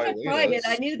 Mustafa tried it.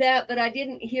 I knew that, but I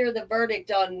didn't hear the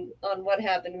verdict on what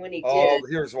happened when he did.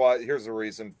 Here's the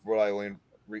reason for what Eileen.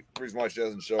 Reason why she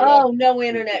hasn't showed up. Oh, no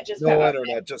internet, just no power.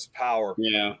 internet, just power.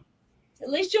 Yeah. At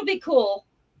least you'll be cool.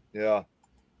 Yeah.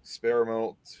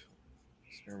 Experimental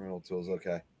tools.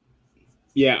 Okay.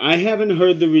 Yeah, I haven't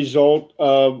heard the result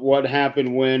of what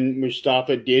happened when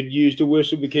Mustafa did use the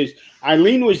whistle, because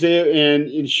Eileen was there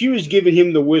and she was giving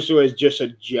him the whistle as just a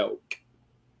joke.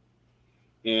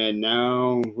 And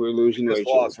now we're losing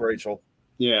Rachel. Lost Rachel.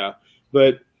 Yeah,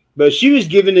 but she was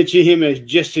giving it to him as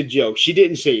just a joke. She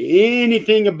didn't say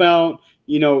anything about,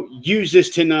 use this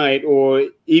tonight, or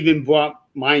even brought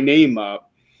my name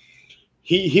up.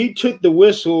 He took the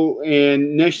whistle,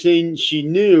 and next thing she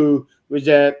knew was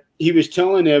that he was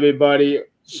telling everybody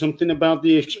something about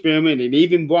the experiment, and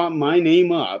even brought my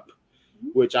name up,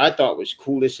 which I thought was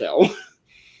cool as hell.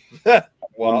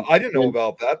 Well, I didn't know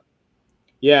about that.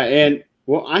 Yeah, and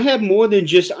well, I have more than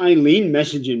just Eileen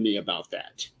messaging me about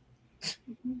that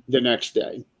the next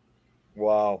day.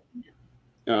 Wow.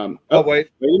 Wait a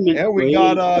minute. Yeah, we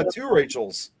got two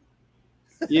Rachels.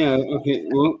 Yeah, okay.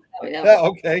 Well, yeah,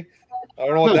 okay. I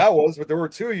don't know what that was, but there were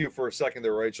two of you for a second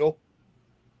there, Rachel.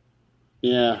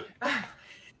 Yeah.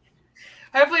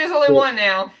 Hopefully there's only one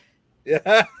now.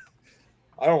 Yeah.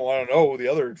 I don't want to know who the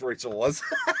other Rachel was.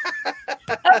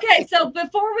 Okay, so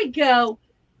before we go,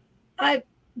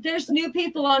 there's new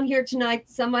people on here tonight,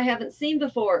 some I haven't seen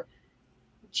before.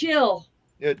 Jill.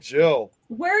 Yeah, Jill.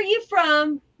 Where are you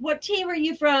from? What team are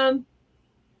you from?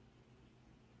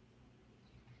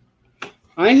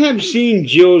 I have seen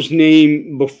Jill's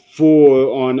name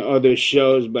before on other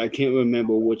shows, but I can't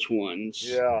remember which ones.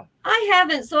 Yeah. I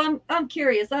haven't, so I'm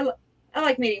curious. I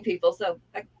like meeting people, so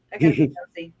I got to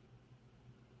see.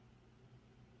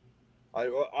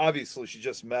 Obviously she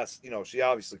just messed. She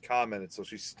obviously commented, so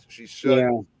she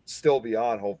should still be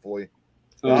on. Hopefully,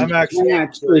 I'm actually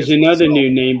Pat is another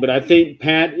new name, but I think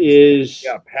Pat is.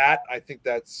 Yeah, Pat. I think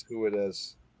that's who it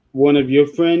is. One of your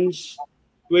friends,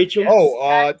 Rachel.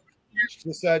 Oh,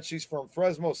 she said she's from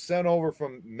Fresno, sent over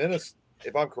from Minnesota.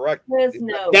 If I'm correct,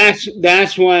 Fresno.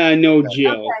 That's why I know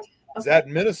Jill. Okay. Is that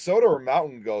Minnesota or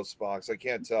Mountain Ghost Box? I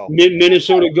can't tell.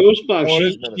 Minnesota Ghost Box.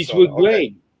 She's with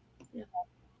Greg. Okay.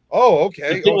 Oh,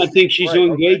 okay. I think she's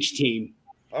on Greg's team.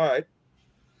 All right.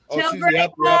 Tell Greg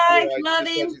hi. Love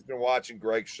him. She's been watching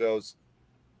Greg's shows.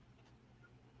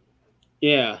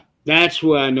 Yeah, that's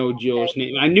where I know Jill's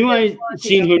name. I knew I'd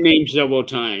seen her name several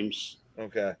times.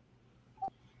 Okay.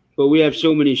 But we have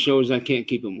so many shows, I can't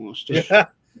keep them all straight. Yeah.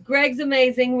 Greg's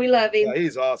amazing. We love him. Yeah,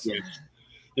 he's awesome. Yes.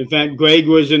 In fact, Greg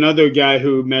was another guy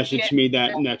who messaged me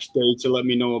that next day to let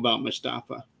me know about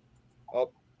Mustafa. Oh,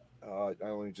 I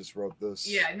only just wrote this.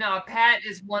 Yeah, no, Pat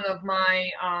is one of my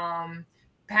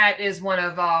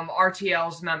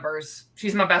RTL's members.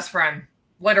 She's my best friend,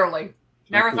 literally.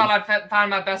 Never thought I'd find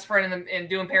my best friend in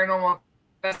doing paranormal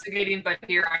investigating, but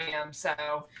here I am. So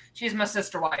she's my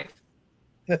sister wife.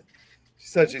 She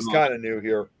said she's kind of new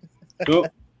here. Well,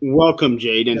 welcome,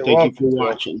 Jade, and thank you for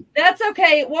watching. That's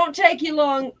okay. It won't take you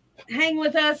long. Hang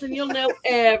with us, and you'll know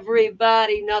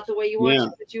everybody. Not the way you want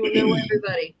to, but you will know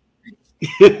everybody.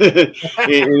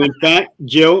 And in fact,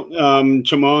 Jill,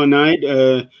 tomorrow night,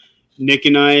 Nick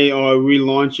and I are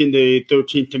relaunching the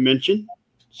 13th Dimension.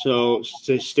 So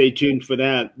stay tuned for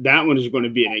that. That one is going to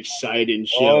be an exciting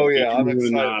show. Oh, yeah. I'm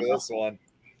excited for this one.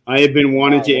 I have been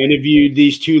wanting to interview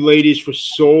these two ladies for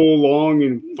so long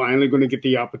and finally going to get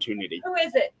the opportunity. Who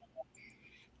is it?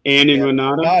 Anne and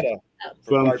Renata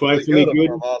from Frightfully Good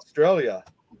from Australia.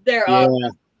 They're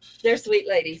awesome. They're sweet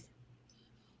ladies.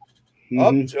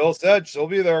 Mhm. Jill said she'll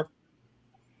be there.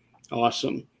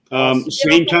 Awesome.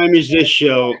 Same time as this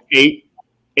show, 8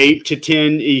 to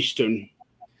 10 Eastern.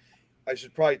 I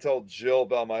should probably tell Jill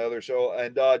about my other show.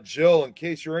 And Jill, in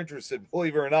case you're interested,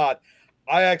 believe it or not,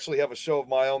 I actually have a show of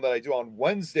my own that I do on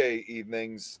Wednesday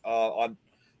evenings on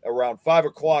around 5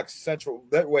 o'clock Central.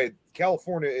 That way,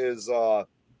 California is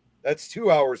that's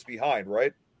 2 hours behind,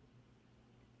 right?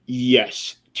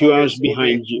 Yes, 2 hours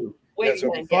behind you. Yeah,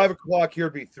 so 5 o'clock here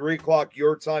would be 3 o'clock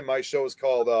your time. My show is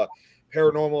called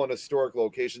Paranormal and Historic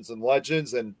Locations and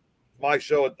Legends. And my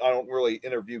show, I don't really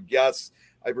interview guests.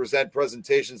 I present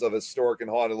presentations of historic and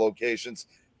haunted locations,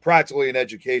 practically an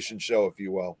education show, if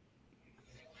you will.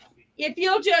 If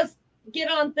you'll just get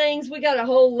on things, we got a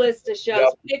whole list of shows.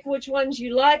 Yep. Pick which ones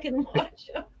you like and watch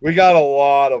them. We got a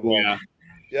lot of them. Yeah.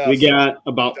 Yeah, We got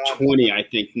about 20, I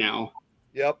think, now.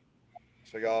 Yep.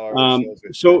 Check out our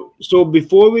So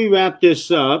before we wrap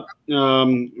this up,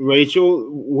 Rachel,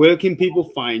 where can people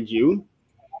find you?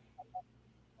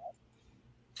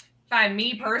 Find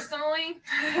me personally?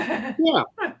 Yeah.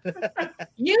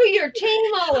 Your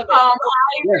team, all of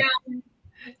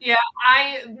it.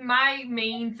 My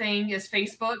main thing is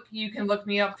Facebook. You can look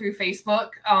me up through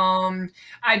Facebook.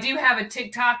 I do have a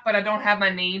TikTok, but I don't have my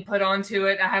name put onto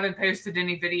it. I haven't posted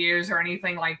any videos or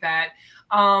anything like that.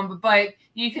 But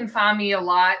you can find me a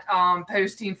lot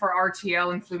posting for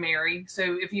RTL and Flumeri.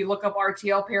 So if you look up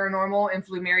RTL Paranormal and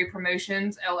Flumeri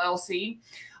Promotions, LLC,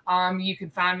 you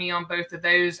can find me on both of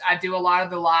those. I do a lot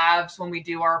of the lives when we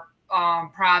do our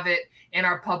private and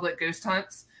our public ghost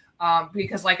hunts.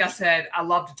 Because like I said, I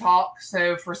love to talk.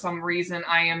 So for some reason,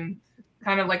 I am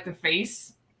kind of like the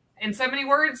face in so many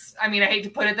words. I mean, I hate to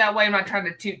put it that way. I'm not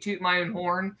trying to toot my own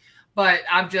horn, but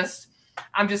I'm just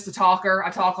a talker. I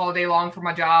talk all day long for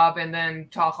my job and then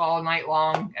talk all night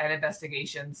long at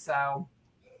investigations. So,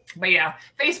 but yeah,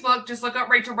 Facebook, just look up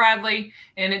Rachel Bradley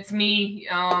and it's me.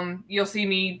 You'll see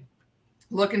me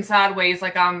looking sideways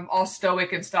like I'm all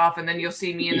stoic and stuff. And then you'll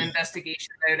see me in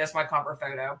investigation mode as my cover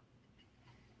photo.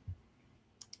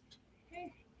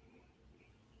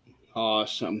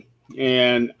 Awesome.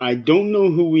 And I don't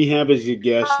know who we have as a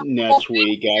guest next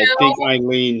week. I think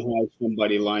Eileen has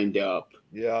somebody lined up.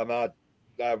 Yeah,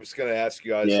 I was going to ask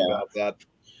you guys about that.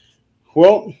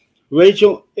 Well,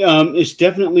 Rachel, it's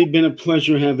definitely been a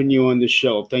pleasure having you on the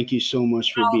show. Thank you so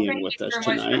much for being with us tonight.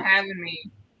 Thank you so much for having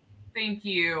me. Thank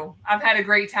you. I've had a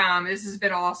great time. This has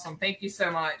been awesome. Thank you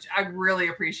so much. I really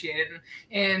appreciate it.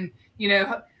 And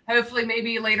hopefully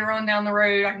maybe later on down the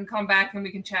road, I can come back and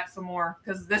we can chat some more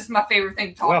because this is my favorite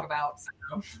thing to talk about. So.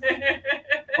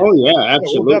 Oh, yeah,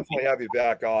 absolutely. We'll definitely have you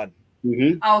back on.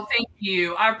 Mm-hmm. Oh, thank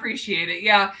you. I appreciate it.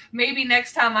 Yeah, maybe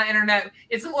next time my internet,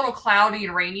 it's a little cloudy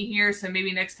and rainy here, so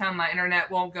maybe next time my internet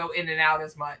won't go in and out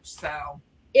as much. So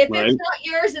if it's not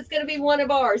yours, it's going to be one of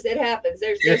ours. It happens.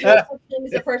 There's no such thing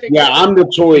as a perfect. Yeah, I'm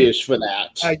notorious for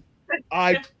that.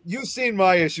 You've seen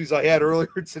my issues I had earlier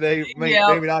today. Maybe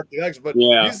not the next, but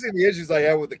you've seen the issues I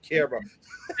had with the camera.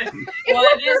 Well,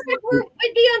 it is.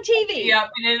 We'd be on TV.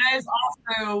 Yep, and it is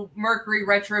also Mercury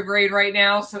retrograde right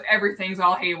now, so everything's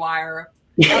all haywire.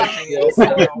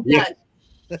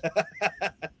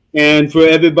 And for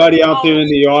everybody out there in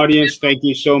the audience, thank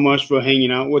you so much for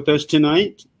hanging out with us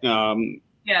tonight and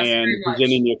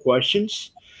presenting your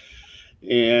questions.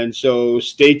 And so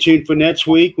stay tuned for next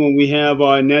week when we have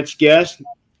our next guest.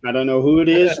 I don't know who it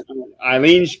is.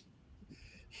 Eileen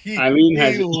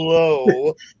has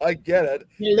hello. I get it.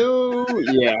 Hello.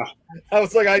 Yeah. I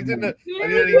was like, I didn't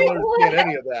even understand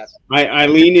any of that.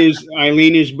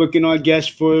 Eileen is booking our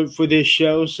guest for this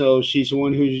show, so she's the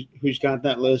one who's got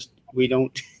that list. We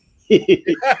don't. Yeah,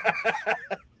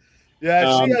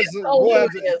 she has.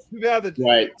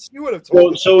 Right. She would have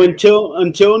told. So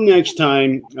until next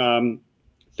time,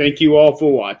 thank you all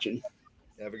for watching.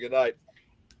 Have a good night.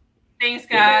 Thanks,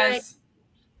 guys.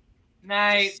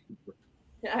 Night.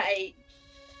 Night.